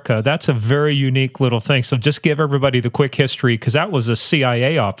America, that's a very unique little thing. So just give everybody the quick history, because that was a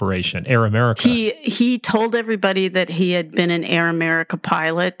CIA operation, Air America. He told everybody that he had been an Air America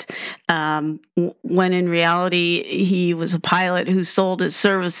pilot, when in reality he was a pilot who sold his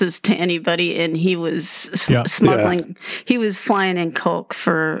services to anybody, and he was smuggling. Yeah. He was flying in coke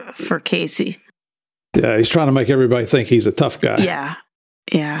for Casey. Yeah, he's trying to make everybody think he's a tough guy. Yeah.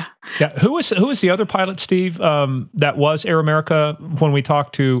 Yeah. Who was the other pilot, Steve? That was Air America when we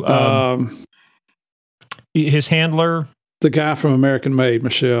talked to his handler, the guy from American Made,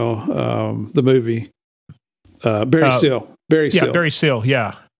 Michelle, the movie, Barry Seal. Barry Seal. Yeah, Barry Seal.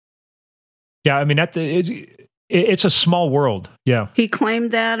 Yeah. Yeah. I mean, it's a small world. Yeah. He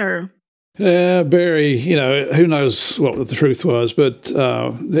claimed that, or. Barry, who knows what the truth was, but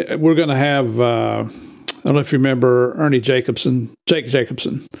we're going to have. I don't know if you remember Jake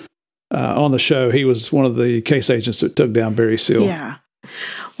Jacobson, on the show. He was one of the case agents that took down Barry Seal. Yeah.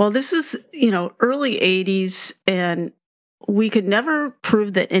 Well, this was, early 80s, and we could never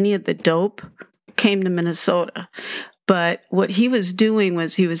prove that any of the dope came to Minnesota. But what he was doing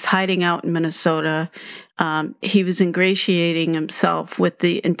was he was hiding out in Minnesota. He was ingratiating himself with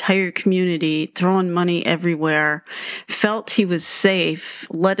the entire community, throwing money everywhere, felt he was safe,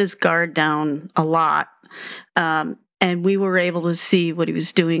 let his guard down a lot. And we were able to see what he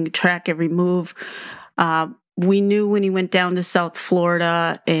was doing, track every move. We knew when he went down to South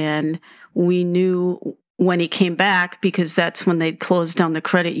Florida, and we knew when he came back, because that's when they'd closed down the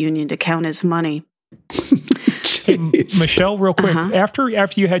credit union to count his money. Hey, Michelle, real quick, after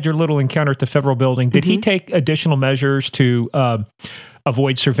you had your little encounter at the federal building, did he take additional measures to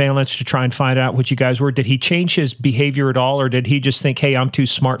avoid surveillance, to try and find out what you guys were? Did he change his behavior at all, or did he just think, hey, I'm too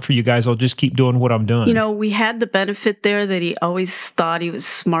smart for you guys, I'll just keep doing what I'm doing? We had the benefit there that he always thought he was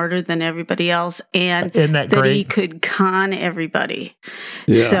smarter than everybody else, and that he could con everybody.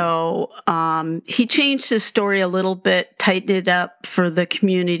 Yeah. So he changed his story a little bit, tightened it up for the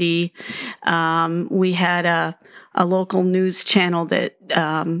community. We had a local news channel that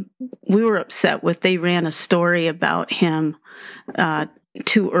we were upset with. They ran a story about him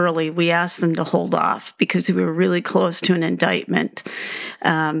too early. We asked them to hold off because we were really close to an indictment.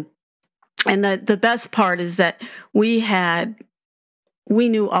 And the best part is that we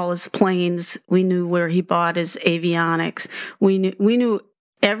knew all his planes. We knew where he bought his avionics. We knew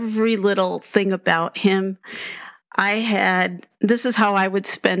every little thing about him. This is how I would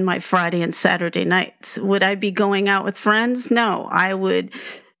spend my Friday and Saturday nights. Would I be going out with friends? No, I would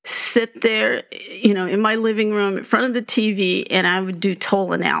sit there, in my living room in front of the TV, and I would do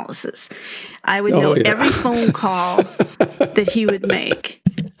toll analysis. I would know every phone call that he would make.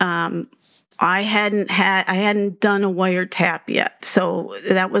 I hadn't done a wiretap yet, so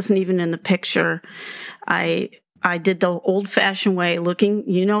that wasn't even in the picture. I did the old-fashioned way, looking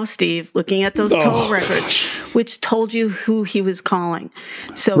at those toll records, which told you who he was calling.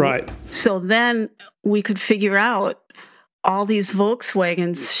 So then we could figure out all these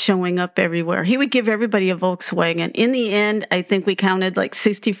Volkswagens showing up everywhere. He would give everybody a Volkswagen. In the end, I think we counted like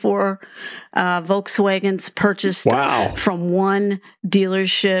 64 Volkswagens purchased from one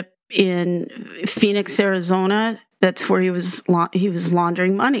dealership in Phoenix, Arizona. That's where he was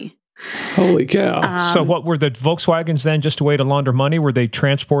laundering money. Holy cow. So what were the Volkswagens then, just a way to launder money? Were they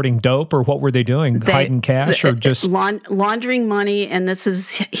transporting dope, or what were they doing? Hiding cash, or just laundering money? And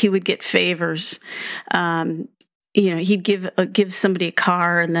he would get favors. He'd give somebody a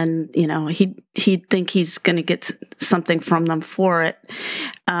car, and then he'd think he's going to get something from them for it.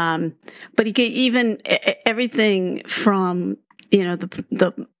 But he gave even everything from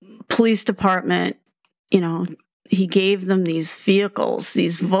the police department, he gave them these vehicles,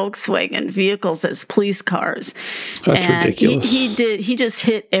 these Volkswagen vehicles as police cars. That's ridiculous. He just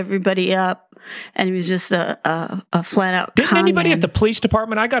hit everybody up. And he was just a flat out. Didn't anybody at the police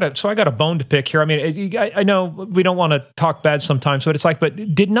department? I got a bone to pick here. I mean, I know we don't want to talk bad sometimes, but it's like, but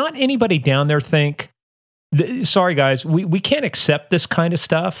did not anybody down there think, sorry guys, we can't accept this kind of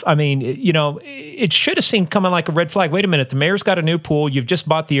stuff? I mean, it should have seemed coming like a red flag. Wait a minute, the mayor's got a new pool. You've just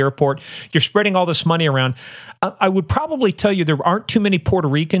bought the airport. You're spreading all this money around. I would probably tell you there aren't too many Puerto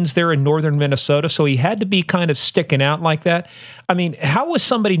Ricans there in northern Minnesota, so he had to be kind of sticking out like that. I mean, how was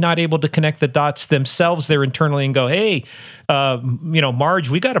somebody not able to connect the dots themselves there internally and go, hey,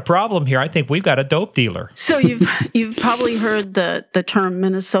 Marge, we got a problem here. I think we've got a dope dealer. So you've probably heard the term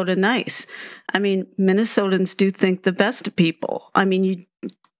Minnesota nice. I mean, Minnesotans do think the best of people. I mean,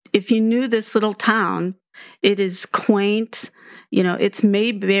 if you knew this little town, it is quaint. It's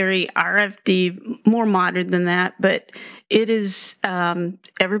Mayberry, RFD, more modern than that, but it is,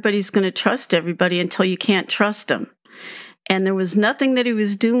 everybody's going to trust everybody until you can't trust them. And there was nothing that he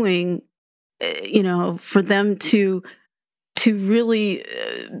was doing, for them to really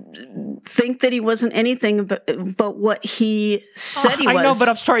think that he wasn't anything but what he said he was. I know, but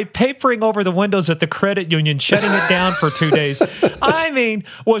I'm sorry, papering over the windows at the credit union, shutting it down for 2 days. I mean,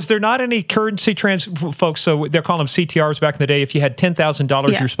 was there not any currency folks, so they're calling them CTRs back in the day, if you had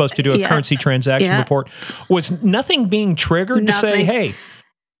 $10,000, you're supposed to do a currency transaction report. Was nothing being triggered to say, hey,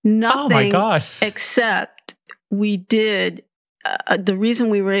 nothing, oh my God. Except we did, the reason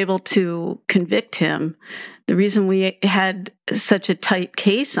we were able to convict him, the reason we had such a tight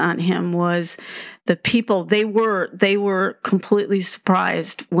case on him was the people, they were completely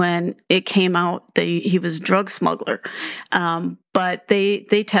surprised when it came out that he was a drug smuggler. But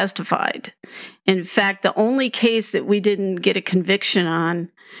they testified. In fact, the only case that we didn't get a conviction on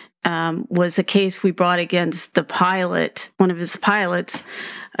was a case we brought against the pilot, one of his pilots,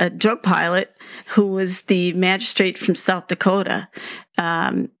 a drug pilot who was the magistrate from South Dakota.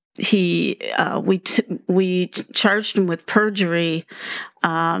 We charged him with perjury,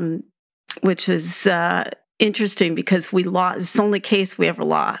 which was interesting because we lost. It's the only case we ever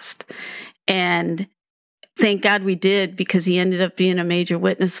lost, and thank God we did, because he ended up being a major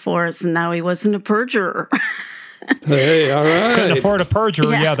witness for us, and now he wasn't a perjurer. Hey, all right. Couldn't afford a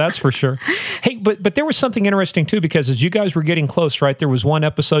perjurer, yeah, that's for sure. Hey, but there was something interesting too, because as you guys were getting close, right, there was one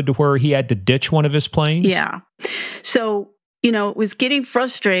episode to where he had to ditch one of his planes. Yeah. So, it was getting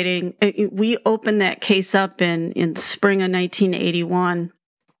frustrating. We opened that case up in spring of 1981.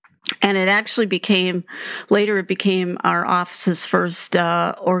 And it actually became our office's first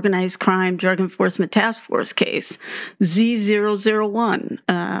organized crime drug enforcement task force case, Z001.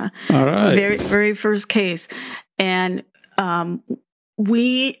 All right. Very, very first case. And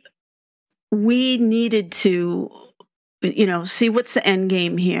we needed to, see what's the end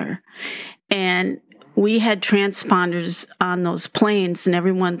game here. And we had transponders on those planes, and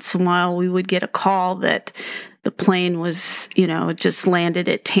every once in a while we would get a call that the plane was, just landed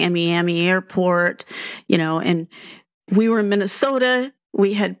at Tamiami Airport, and we were in Minnesota.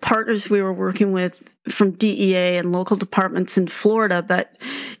 We had partners we were working with from DEA and local departments in Florida, but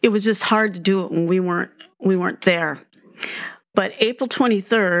it was just hard to do it when we weren't there. But April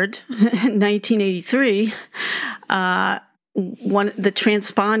 23rd, 1983, the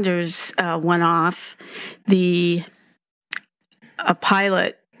transponders went off. A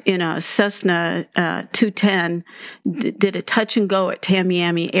pilot in a Cessna 210 did a touch and go at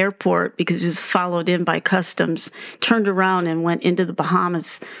Tamiami Airport because it was followed in by customs, turned around and went into the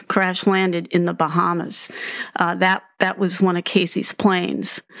Bahamas, crash landed in the Bahamas. That was one of Casey's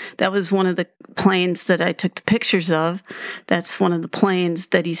planes. That was one of the planes that I took the pictures of. That's one of the planes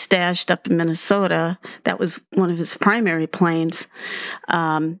that he stashed up in Minnesota. That was one of his primary planes.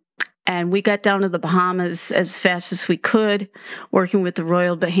 And we got down to the Bahamas as fast as we could, working with the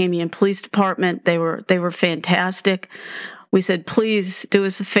Royal Bahamian Police Department. They were fantastic. We said, please do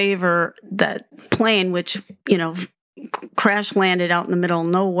us a favor. That plane, which, crash landed out in the middle of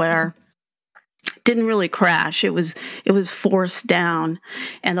nowhere, didn't really crash. It was forced down,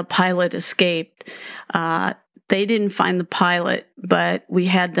 and the pilot escaped. They didn't find the pilot, but we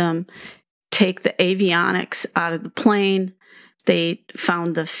had them take the avionics out of the plane. They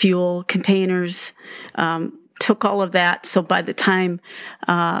found the fuel containers, took all of that. So by the time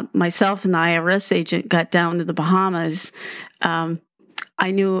myself and the IRS agent got down to the Bahamas, I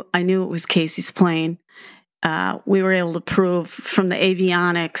knew it was Casey's plane. We were able to prove from the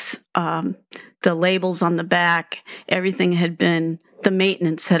avionics, the labels on the back, everything had been the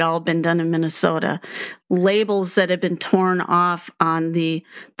maintenance had all been done in Minnesota. Labels that had been torn off on the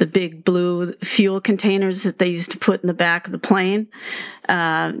big blue fuel containers that they used to put in the back of the plane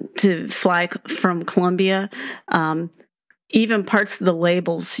to fly from Columbia. Even parts of the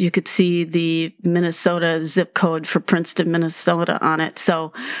labels, you could see the Minnesota zip code for Princeton, Minnesota on it.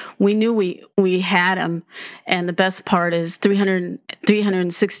 So we knew we had them. And the best part is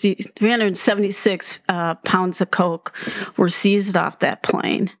 376 pounds of coke were seized off that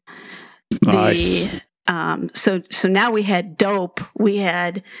plane. Nice. So now we had dope. We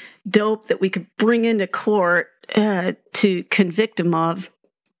had dope that we could bring into court to convict him of.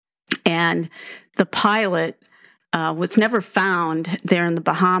 And the pilot was never found there in the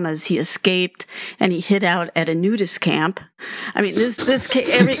Bahamas. He escaped and he hid out at a nudist camp. I mean, this case,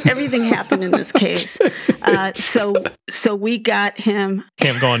 everything happened in this case. So we got him. Okay,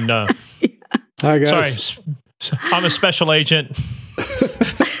 I'm going. Hi guys. Sorry, I'm a special agent.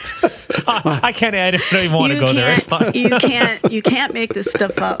 I can't. I don't even want to go there. You can't make this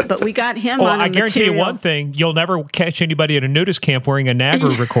stuff up. But we got him on. I guarantee you one thing: you'll never catch anybody at a nudist camp wearing a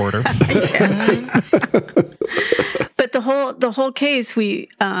NAGRA recorder. But the whole case,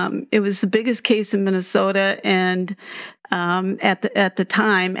 it was the biggest case in Minnesota, and at the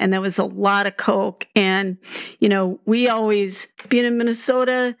time, and there was a lot of coke. And we always, being in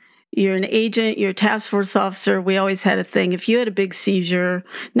Minnesota, you're an agent, you're a task force officer. We always had a thing. If you had a big seizure,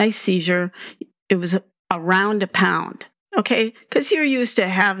 nice seizure, it was around a pound. Okay, because you're used to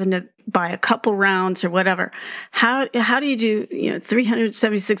having to buy a couple rounds or whatever. How do you do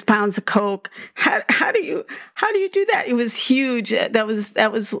 376 pounds of coke? How do you do that? It was huge. That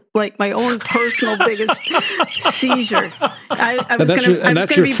was like my own personal biggest seizure.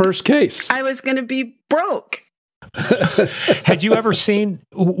 That's your first case. I was going to be broke. Had you ever seen,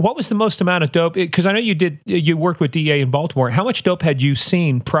 what was the most amount of dope? Because I know you worked with DEA in Baltimore. How much dope had you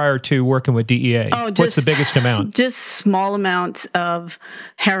seen prior to working with DEA? What's the biggest amount? Just small amounts of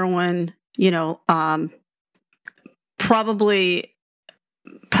heroin, probably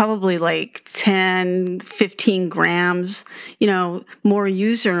like 10, 15 grams, more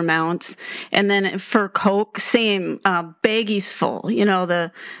user amounts. And then for coke, same, baggies full,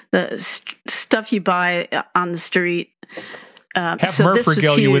 the stuff you buy on the street. Have Murph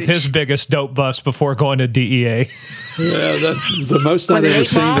regale you with his biggest dope bust before going to DEA. Yeah, that's the most I'd ever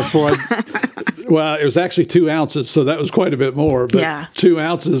seen before. Well, it was actually 2 ounces, so that was quite a bit more. But yeah. 2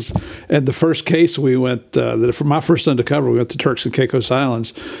 ounces. And the first case we went, for my first undercover, we went to Turks and Caicos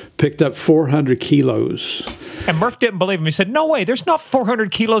Islands, picked up 400 kilos. And Murph didn't believe him. He said, no way, there's not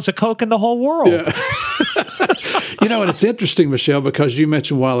 400 kilos of coke in the whole world. Yeah. And it's interesting, Michelle, because you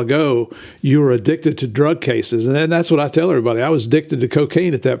mentioned a while ago you were addicted to drug cases. And that's what I tell everybody. I was addicted to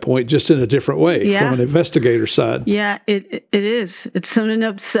cocaine at that point, just in a different way, from an investigator side. Yeah, it is. It's an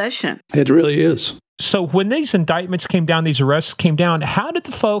obsession. It really is. So when these indictments came down, these arrests came down, how did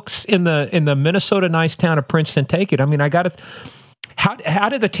the folks in the Minnesota nice town of Princeton take it? I mean, how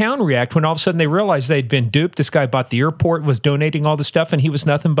did the town react when all of a sudden they realized they'd been duped? This guy bought the airport, was donating all the stuff, and he was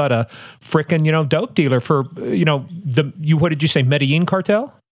nothing but a frickin', dope dealer for, what did you say, Medellin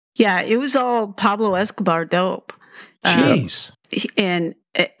cartel? Yeah, it was all Pablo Escobar dope. Jeez. And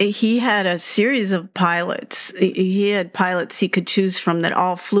he had a series of pilots. He had pilots he could choose from that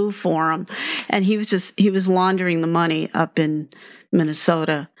all flew for him. And he was laundering the money up in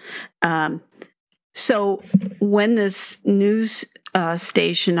Minnesota. So when this news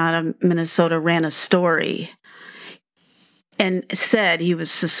station out of Minnesota ran a story and said he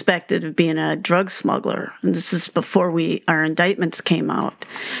was suspected of being a drug smuggler, and this is before our indictments came out,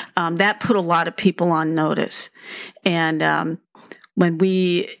 that put a lot of people on notice. And when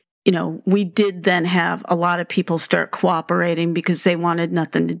we did then have a lot of people start cooperating because they wanted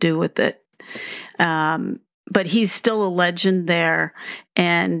nothing to do with it. But he's still a legend there.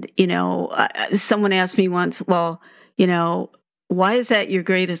 And, someone asked me once, well, why is that your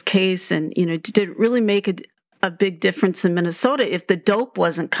greatest case? And, did it really make a big difference in Minnesota if the dope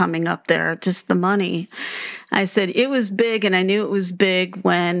wasn't coming up there, just the money? I said, it was big. And I knew it was big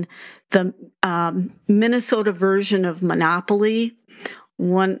when the Minnesota version of Monopoly,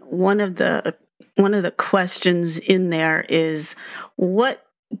 one of the questions in there is, what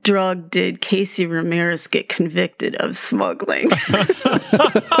drug did Casey Ramirez get convicted of smuggling? So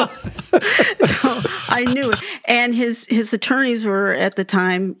I knew it. And his attorneys were at the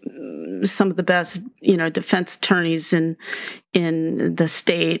time some of the best, defense attorneys in the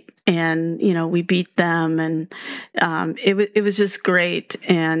state. And, we beat them, and it was just great.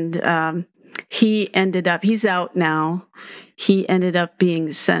 And he's out now. He ended up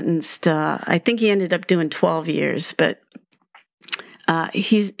being sentenced. I think he ended up doing 12 years, but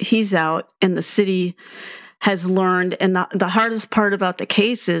he's out, and the city has learned. And the hardest part about the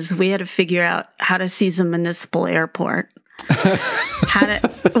case is we had to figure out how to seize a municipal airport.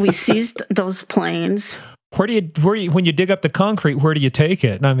 We seized those planes. Where do you when you dig up the concrete, where do you take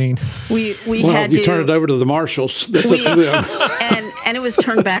it? I mean, we had to turn it over to the marshals. That's up to them. and it was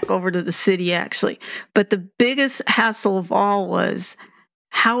turned back over to the city, actually. But the biggest hassle of all was,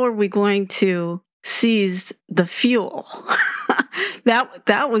 how are we going to seize the fuel?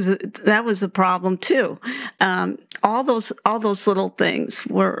 that was a problem too. All those little things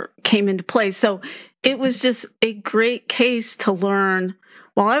came into play. So it was just a great case to learn.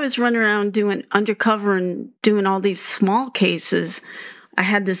 While I was running around doing undercover and doing all these small cases, I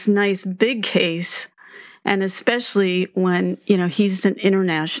had this nice big case. And especially when, he's an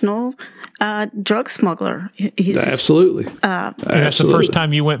international drug smuggler. Absolutely. That's the first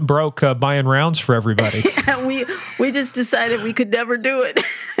time you went broke buying rounds for everybody. we just decided we could never do it.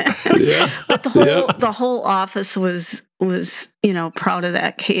 Yeah. But the whole office was proud of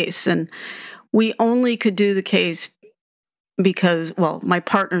that case. And we only could do the case because, my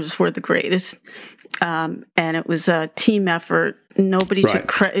partners were the greatest. And it was a team effort. Nobody took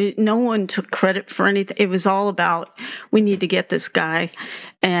credit. No one took credit for anything. It was all about, we need to get this guy.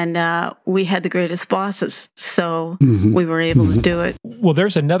 And we had the greatest bosses. So we were able to do it. Well,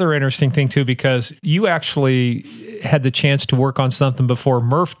 there's another interesting thing, too, because you actually had the chance to work on something before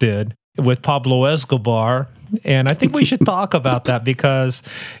Murph did with Pablo Escobar. And I think we should talk about that because,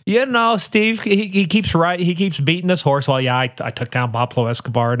 Steve, he keeps beating this horse. Well, yeah, I took down Pablo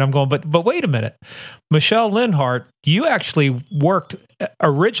Escobar, and I'm going, but wait a minute. Michele Leonhart, you actually worked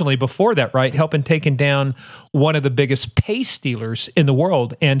originally before that, right? Helping taking down one of the biggest paste dealers in the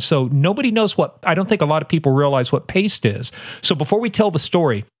world. And so nobody knows I don't think a lot of people realize what paste is. So before we tell the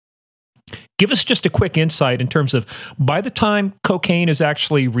story, give us just a quick insight in terms of, by the time cocaine is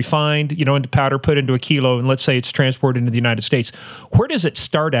actually refined, into powder, put into a kilo, and let's say it's transported into the United States, where does it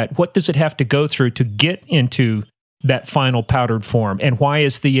start at? What does it have to go through to get into that final powdered form? And why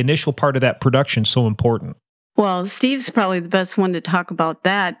is the initial part of that production so important? Well, Steve's probably the best one to talk about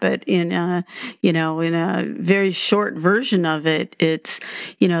that, but in a very short version of it, it's,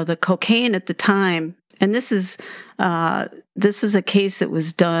 the cocaine at the time. And this is a case that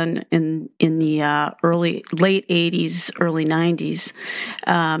was done in the late 80s, early 90s.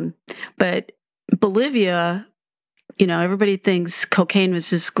 But Bolivia, everybody thinks cocaine was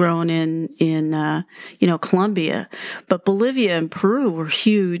just grown in Colombia, but Bolivia and Peru were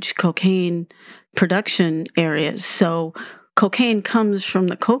huge cocaine production areas. So cocaine comes from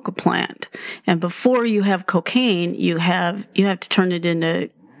the coca plant, and before you have cocaine, you have to turn it into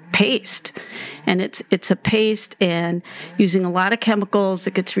paste, and it's a paste, and using a lot of chemicals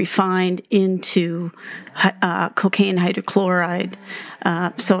that gets refined into cocaine hydrochloride.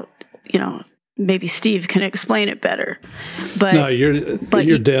 So maybe Steve can explain it better. But no,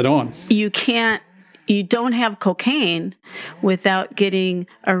 you're dead on. You don't have cocaine without getting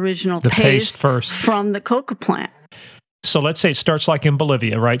original paste first from the coca plant. So let's say it starts like in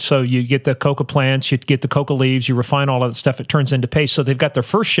Bolivia, right? So you get the coca plants, you get the coca leaves, you refine all of that stuff, it turns into paste. So they've got their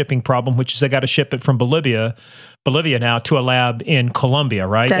first shipping problem, which is they got to ship it from Bolivia now to a lab in Colombia,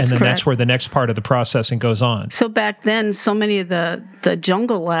 right? That's correct. That's where the next part of the processing goes on. So back then, so many of the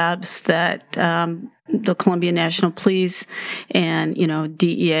jungle labs that the Colombian National Police and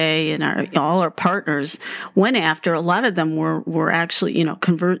DEA and all our partners went after, a lot of them were actually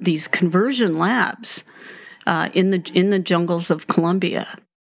these conversion labs. In the jungles of Colombia.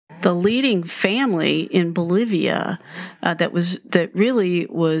 The leading family in Bolivia that really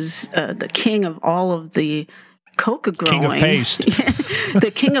was the king of all of the coca growing. King of paste.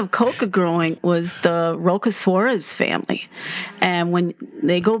 The king of coca growing was the Roca Suarez family. And when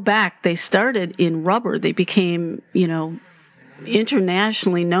they go back, they started in rubber. They became,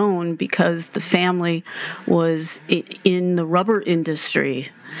 internationally known because the family was in the rubber industry.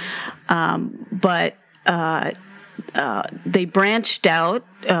 But they branched out.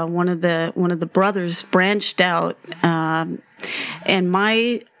 One of the brothers branched out, and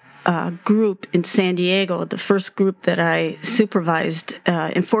my group in San Diego, the first group that I supervised,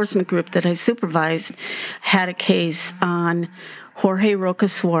 enforcement group that I supervised, had a case on Jorge Roca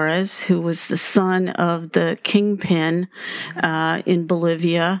Suarez, who was the son of the kingpin in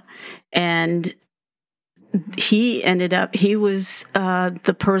Bolivia, and he was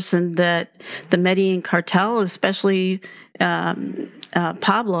the person that the Medellin cartel, especially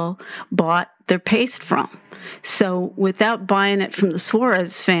Pablo, bought their paste from. So without buying it from the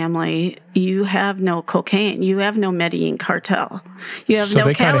Suarez family, you have no cocaine. You have no Medellin cartel. You have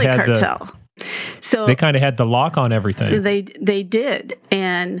no Cali cartel. So they kind of had the lock on everything. They did.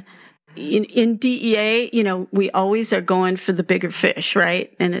 And in DEA, we always are going for the bigger fish,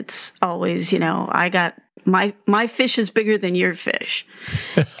 right? And it's always, I got my fish is bigger than your fish.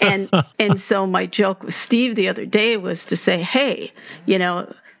 And so my joke with Steve the other day was to say, hey,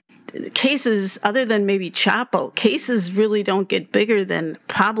 cases other than maybe Chapo, cases really don't get bigger than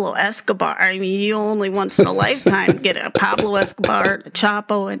Pablo Escobar. I mean, you only once in a lifetime get a Pablo Escobar, a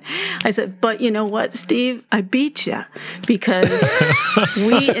Chapo. And I said, but you know what, Steve? I beat you because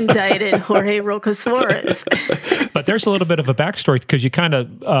we indicted Jorge Roca Suarez. But there's a little bit of a backstory because you kind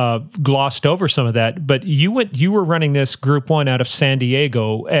of glossed over some of that. But you were running this Group 1 out of San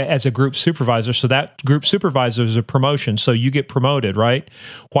Diego as a group supervisor. So that group supervisor is a promotion. So you get promoted, right?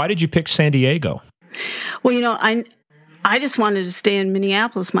 Why did you pick San Diego? Well, I just wanted to stay in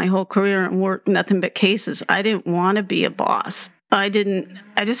Minneapolis my whole career and work nothing but cases. I didn't want to be a boss. I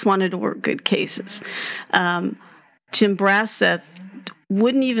just wanted to work good cases. Jim Brasseth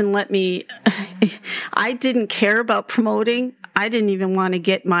wouldn't even let me. I didn't care about promoting. I didn't even want to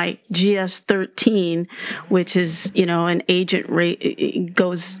get my GS-13, which is, an agent rate. It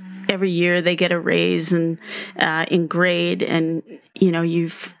goes every year. They get a raise and in grade, and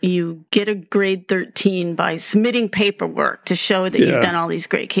you get a grade 13 by submitting paperwork to show that you've done all these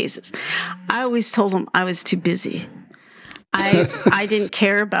great cases. I always told them I was too busy. I didn't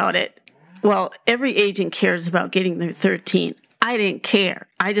care about it. Well, every agent cares about getting their 13. I didn't care.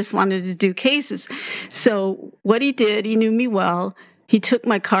 I just wanted to do cases. So what he did, he knew me well. He took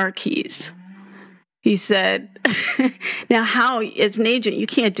my car keys. He said, now how, as an agent, you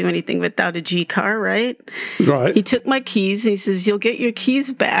can't do anything without a G car, right? Right. He took my keys and he says, you'll get your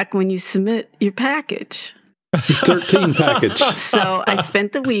keys back when you submit your package. 13 package. So I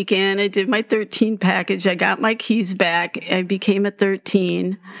spent the weekend. I did my 13 package. I got my keys back. I became a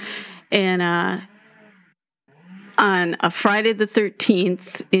 13. And on a Friday the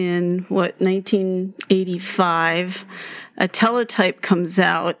 13th in 1985, a teletype comes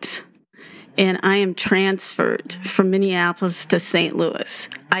out and I am transferred from Minneapolis to St. Louis.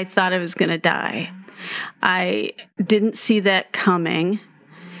 I thought I was going to die. I didn't see that coming.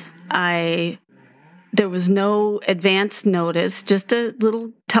 There was no advance notice, just a little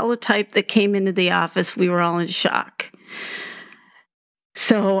teletype that came into the office. We were all in shock.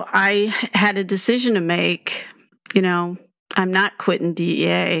 So I had a decision to make. I'm not quitting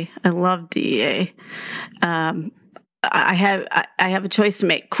DEA. I love DEA. I have a choice to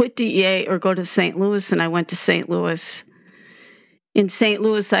make: quit DEA or go to St. Louis. And I went to St. Louis. In St.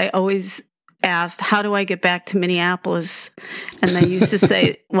 Louis, I always asked, how do I get back to Minneapolis? And they used to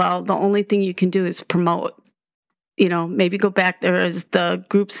say, well, the only thing you can do is promote. Maybe go back there as the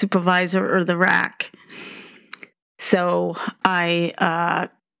group supervisor or the rack. So I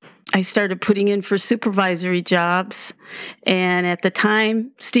started putting in for supervisory jobs. And at the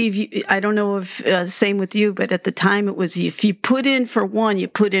time, Steve, I don't know if same with you, but at the time it was, if you put in for one, you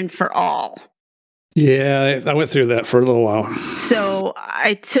put in for all. Yeah, I went through that for a little while. So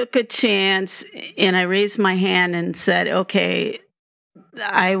I took a chance and I raised my hand and said, okay,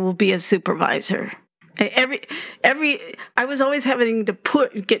 I will be a supervisor. I was always having to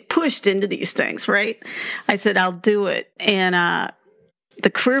get pushed into these things, right? I said, I'll do it. And the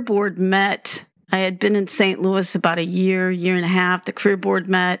career board met. I had been in St. Louis about a year and a half. The career board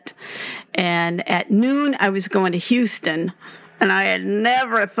met. And at noon, I was going to Houston. And I had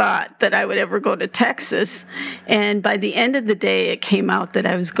never thought that I would ever go to Texas. And by the end of the day, it came out that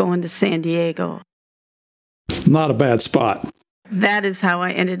I was going to San Diego. Not a bad spot. That is how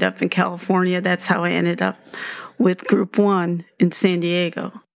I ended up in California. That's how I ended up with Group 1 in San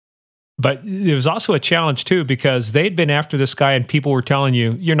Diego. But it was also a challenge, too, because they'd been after this guy and people were telling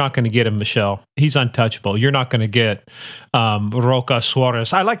you, you're not going to get him, Michele. He's untouchable. You're not going to get Roca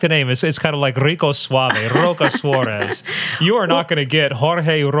Suarez. I like the name. It's kind of like Rico Suave, Roca Suarez. You are not going to get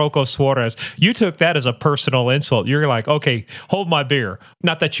Jorge Roca Suarez. You took that as a personal insult. You're like, okay, hold my beer.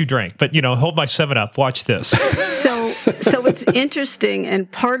 Not that you drank, but, hold my 7-Up. Watch this. So it's interesting.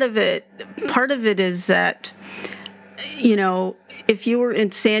 And part of it is that, if you were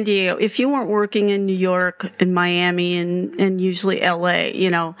in San Diego, if you weren't working in New York and Miami and usually LA,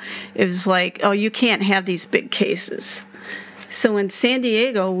 it was like, oh, you can't have these big cases. So in San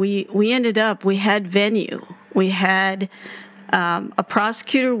Diego, we had venue. We had a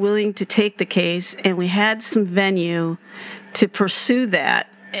prosecutor willing to take the case, and we had some venue to pursue that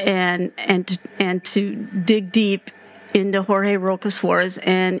and to dig deep into Jorge Roca Suarez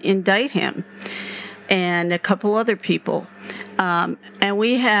and indict him. And a couple other people. And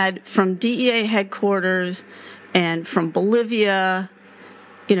we had from DEA headquarters and from Bolivia,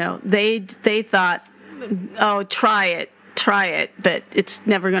 they thought, oh, try it, but it's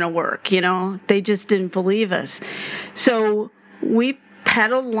never going to work. They just didn't believe us. So we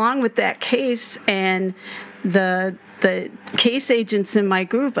paddled along with that case, and the case agents in my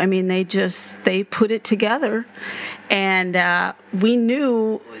group, I mean, they put it together, and we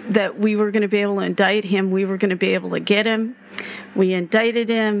knew that we were going to be able to indict him. We were going to be able to get him. We indicted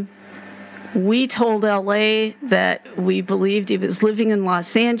him. We told LA that we believed he was living in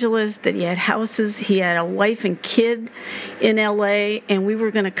Los Angeles, that he had houses, he had a wife and kid in LA, and we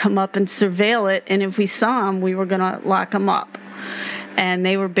were going to come up and surveil it, and if we saw him, we were going to lock him up. And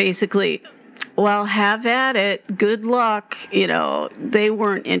they were basically, well, have at it. Good luck. They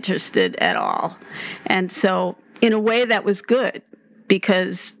weren't interested at all. And so in a way that was good,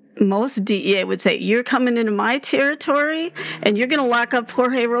 because most DEA would say, you're coming into my territory and you're going to lock up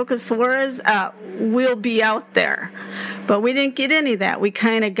Jorge Roca Suarez. We'll be out there. But we didn't get any of that. We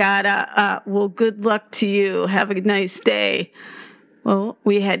kind of got well, good luck to you. Have a nice day. Well,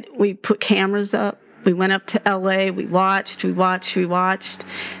 we put cameras up. We went up to LA. We watched.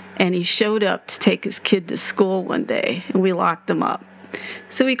 And he showed up to take his kid to school one day, and we locked him up.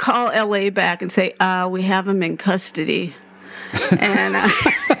 So we call LA back and say, we have him in custody. And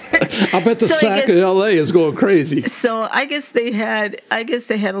I bet the SAC in LA is going crazy. So I guess they had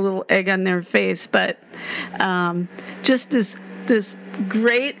a little egg on their face, but just this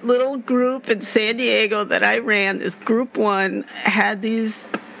great little group in San Diego that I ran, this group one, had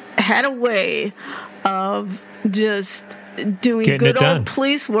a way of just doing getting good old done.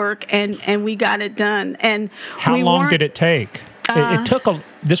 Police work, and we got it done. And how long did it take? It took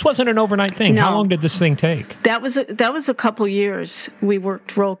this wasn't an overnight thing. No. How long did this thing take? That was a couple years. We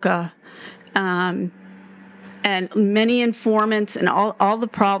worked Roca, and many informants, and all the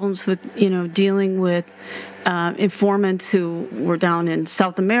problems with dealing with informants who were down in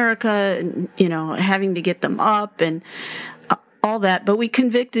South America, and having to get them up and all that. But we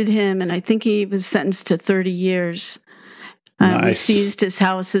convicted him, and I think he was sentenced to 30 years. Nice. We seized his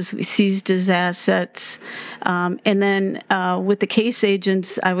houses, we seized his assets. And then with the case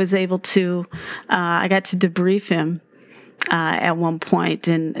agents, I was able to, I got to debrief him at one point.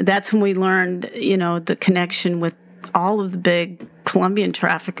 And that's when we learned, the connection with all of the big Colombian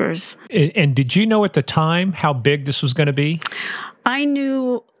traffickers. And did you know at the time how big this was going to be? I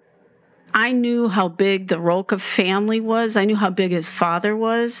knew how big the Roca family was. I knew how big his father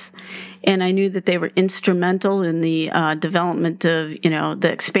was. And I knew that they were instrumental in the development of, the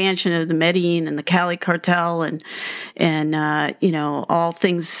expansion of the Medellin and the Cali cartel and all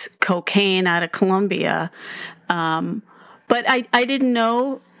things cocaine out of Colombia. But I didn't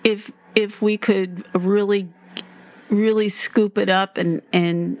know if we could really scoop it up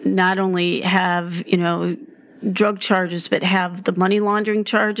and not only have, drug charges, but have the money laundering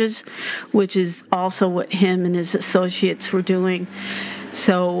charges, which is also what him and his associates were doing.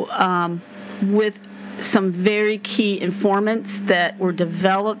 So with some very key informants that were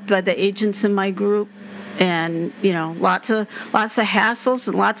developed by the agents in my group, and lots of hassles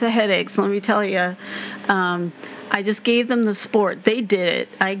and lots of headaches, let me tell you. I just gave them the support. They did it.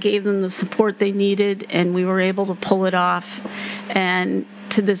 I gave them the support they needed, and we were able to pull it off. And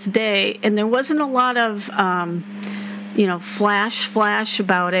to this day, and there wasn't a lot of flash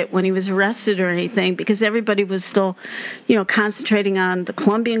about it when he was arrested or anything, because everybody was still concentrating on the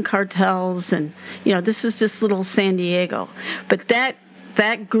Colombian cartels, and this was just little San Diego. But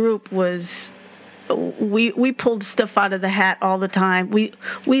that group was, we pulled stuff out of the hat all the time. We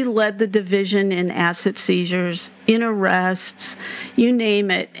led the division in asset seizures, in arrests, you name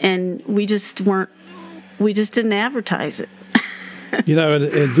it, and we just didn't advertise it.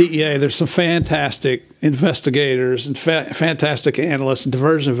 In DEA, there's some fantastic investigators and fantastic analysts and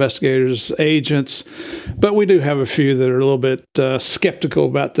diversion investigators, agents, but we do have a few that are a little bit skeptical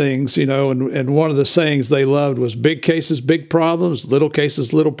about things, and one of the sayings they loved was big cases, big problems, little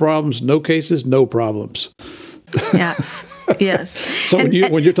cases, little problems, no cases, no problems. Yes. Yes. So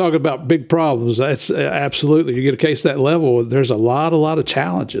when you're talking about big problems, that's absolutely, you get a case that level, there's a lot of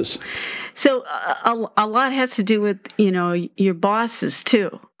challenges. So a lot has to do with, your bosses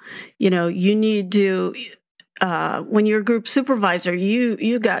too. You need to, when you're a group supervisor,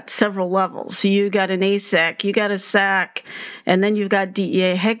 you got several levels. You got an ASAC, you got a SAC, and then you've got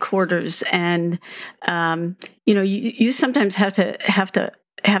DEA headquarters. And, you sometimes have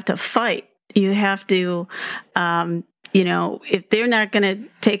to fight. You have to, if they're not going to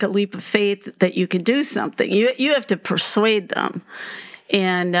take a leap of faith that you can do something, you have to persuade them.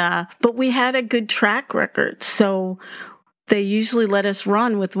 And but we had a good track record, so they usually let us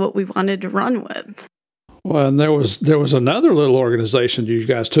run with what we wanted to run with. Well, and there was another little organization you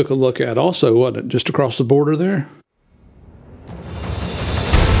guys took a look at also, wasn't it? Just across the border there?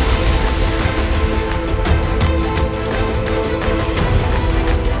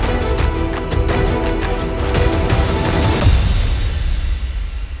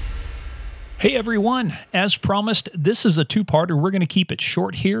 Hey everyone, as promised, this is a two-parter. We're going to keep it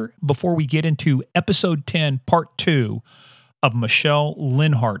short here before we get into episode 10, part 2 of Michele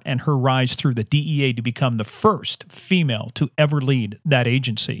Leonhart and her rise through the DEA to become the first female to ever lead that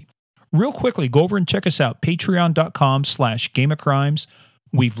agency. Real quickly, go over and check us out, patreon.com/gameofcrimes.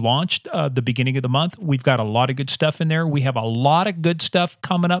 We've launched the beginning of the month. We've got a lot of good stuff in there. We have a lot of good stuff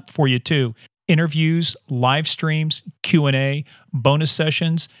coming up for you too. Interviews, live streams, Q&A, bonus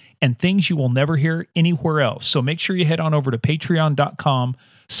sessions, and things you will never hear anywhere else. So make sure you head on over to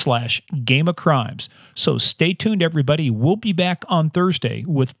patreon.com/gameofcrimes. So stay tuned, everybody. We'll be back on Thursday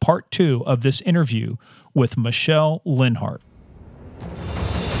with part 2 of this interview with Michele Leonhart.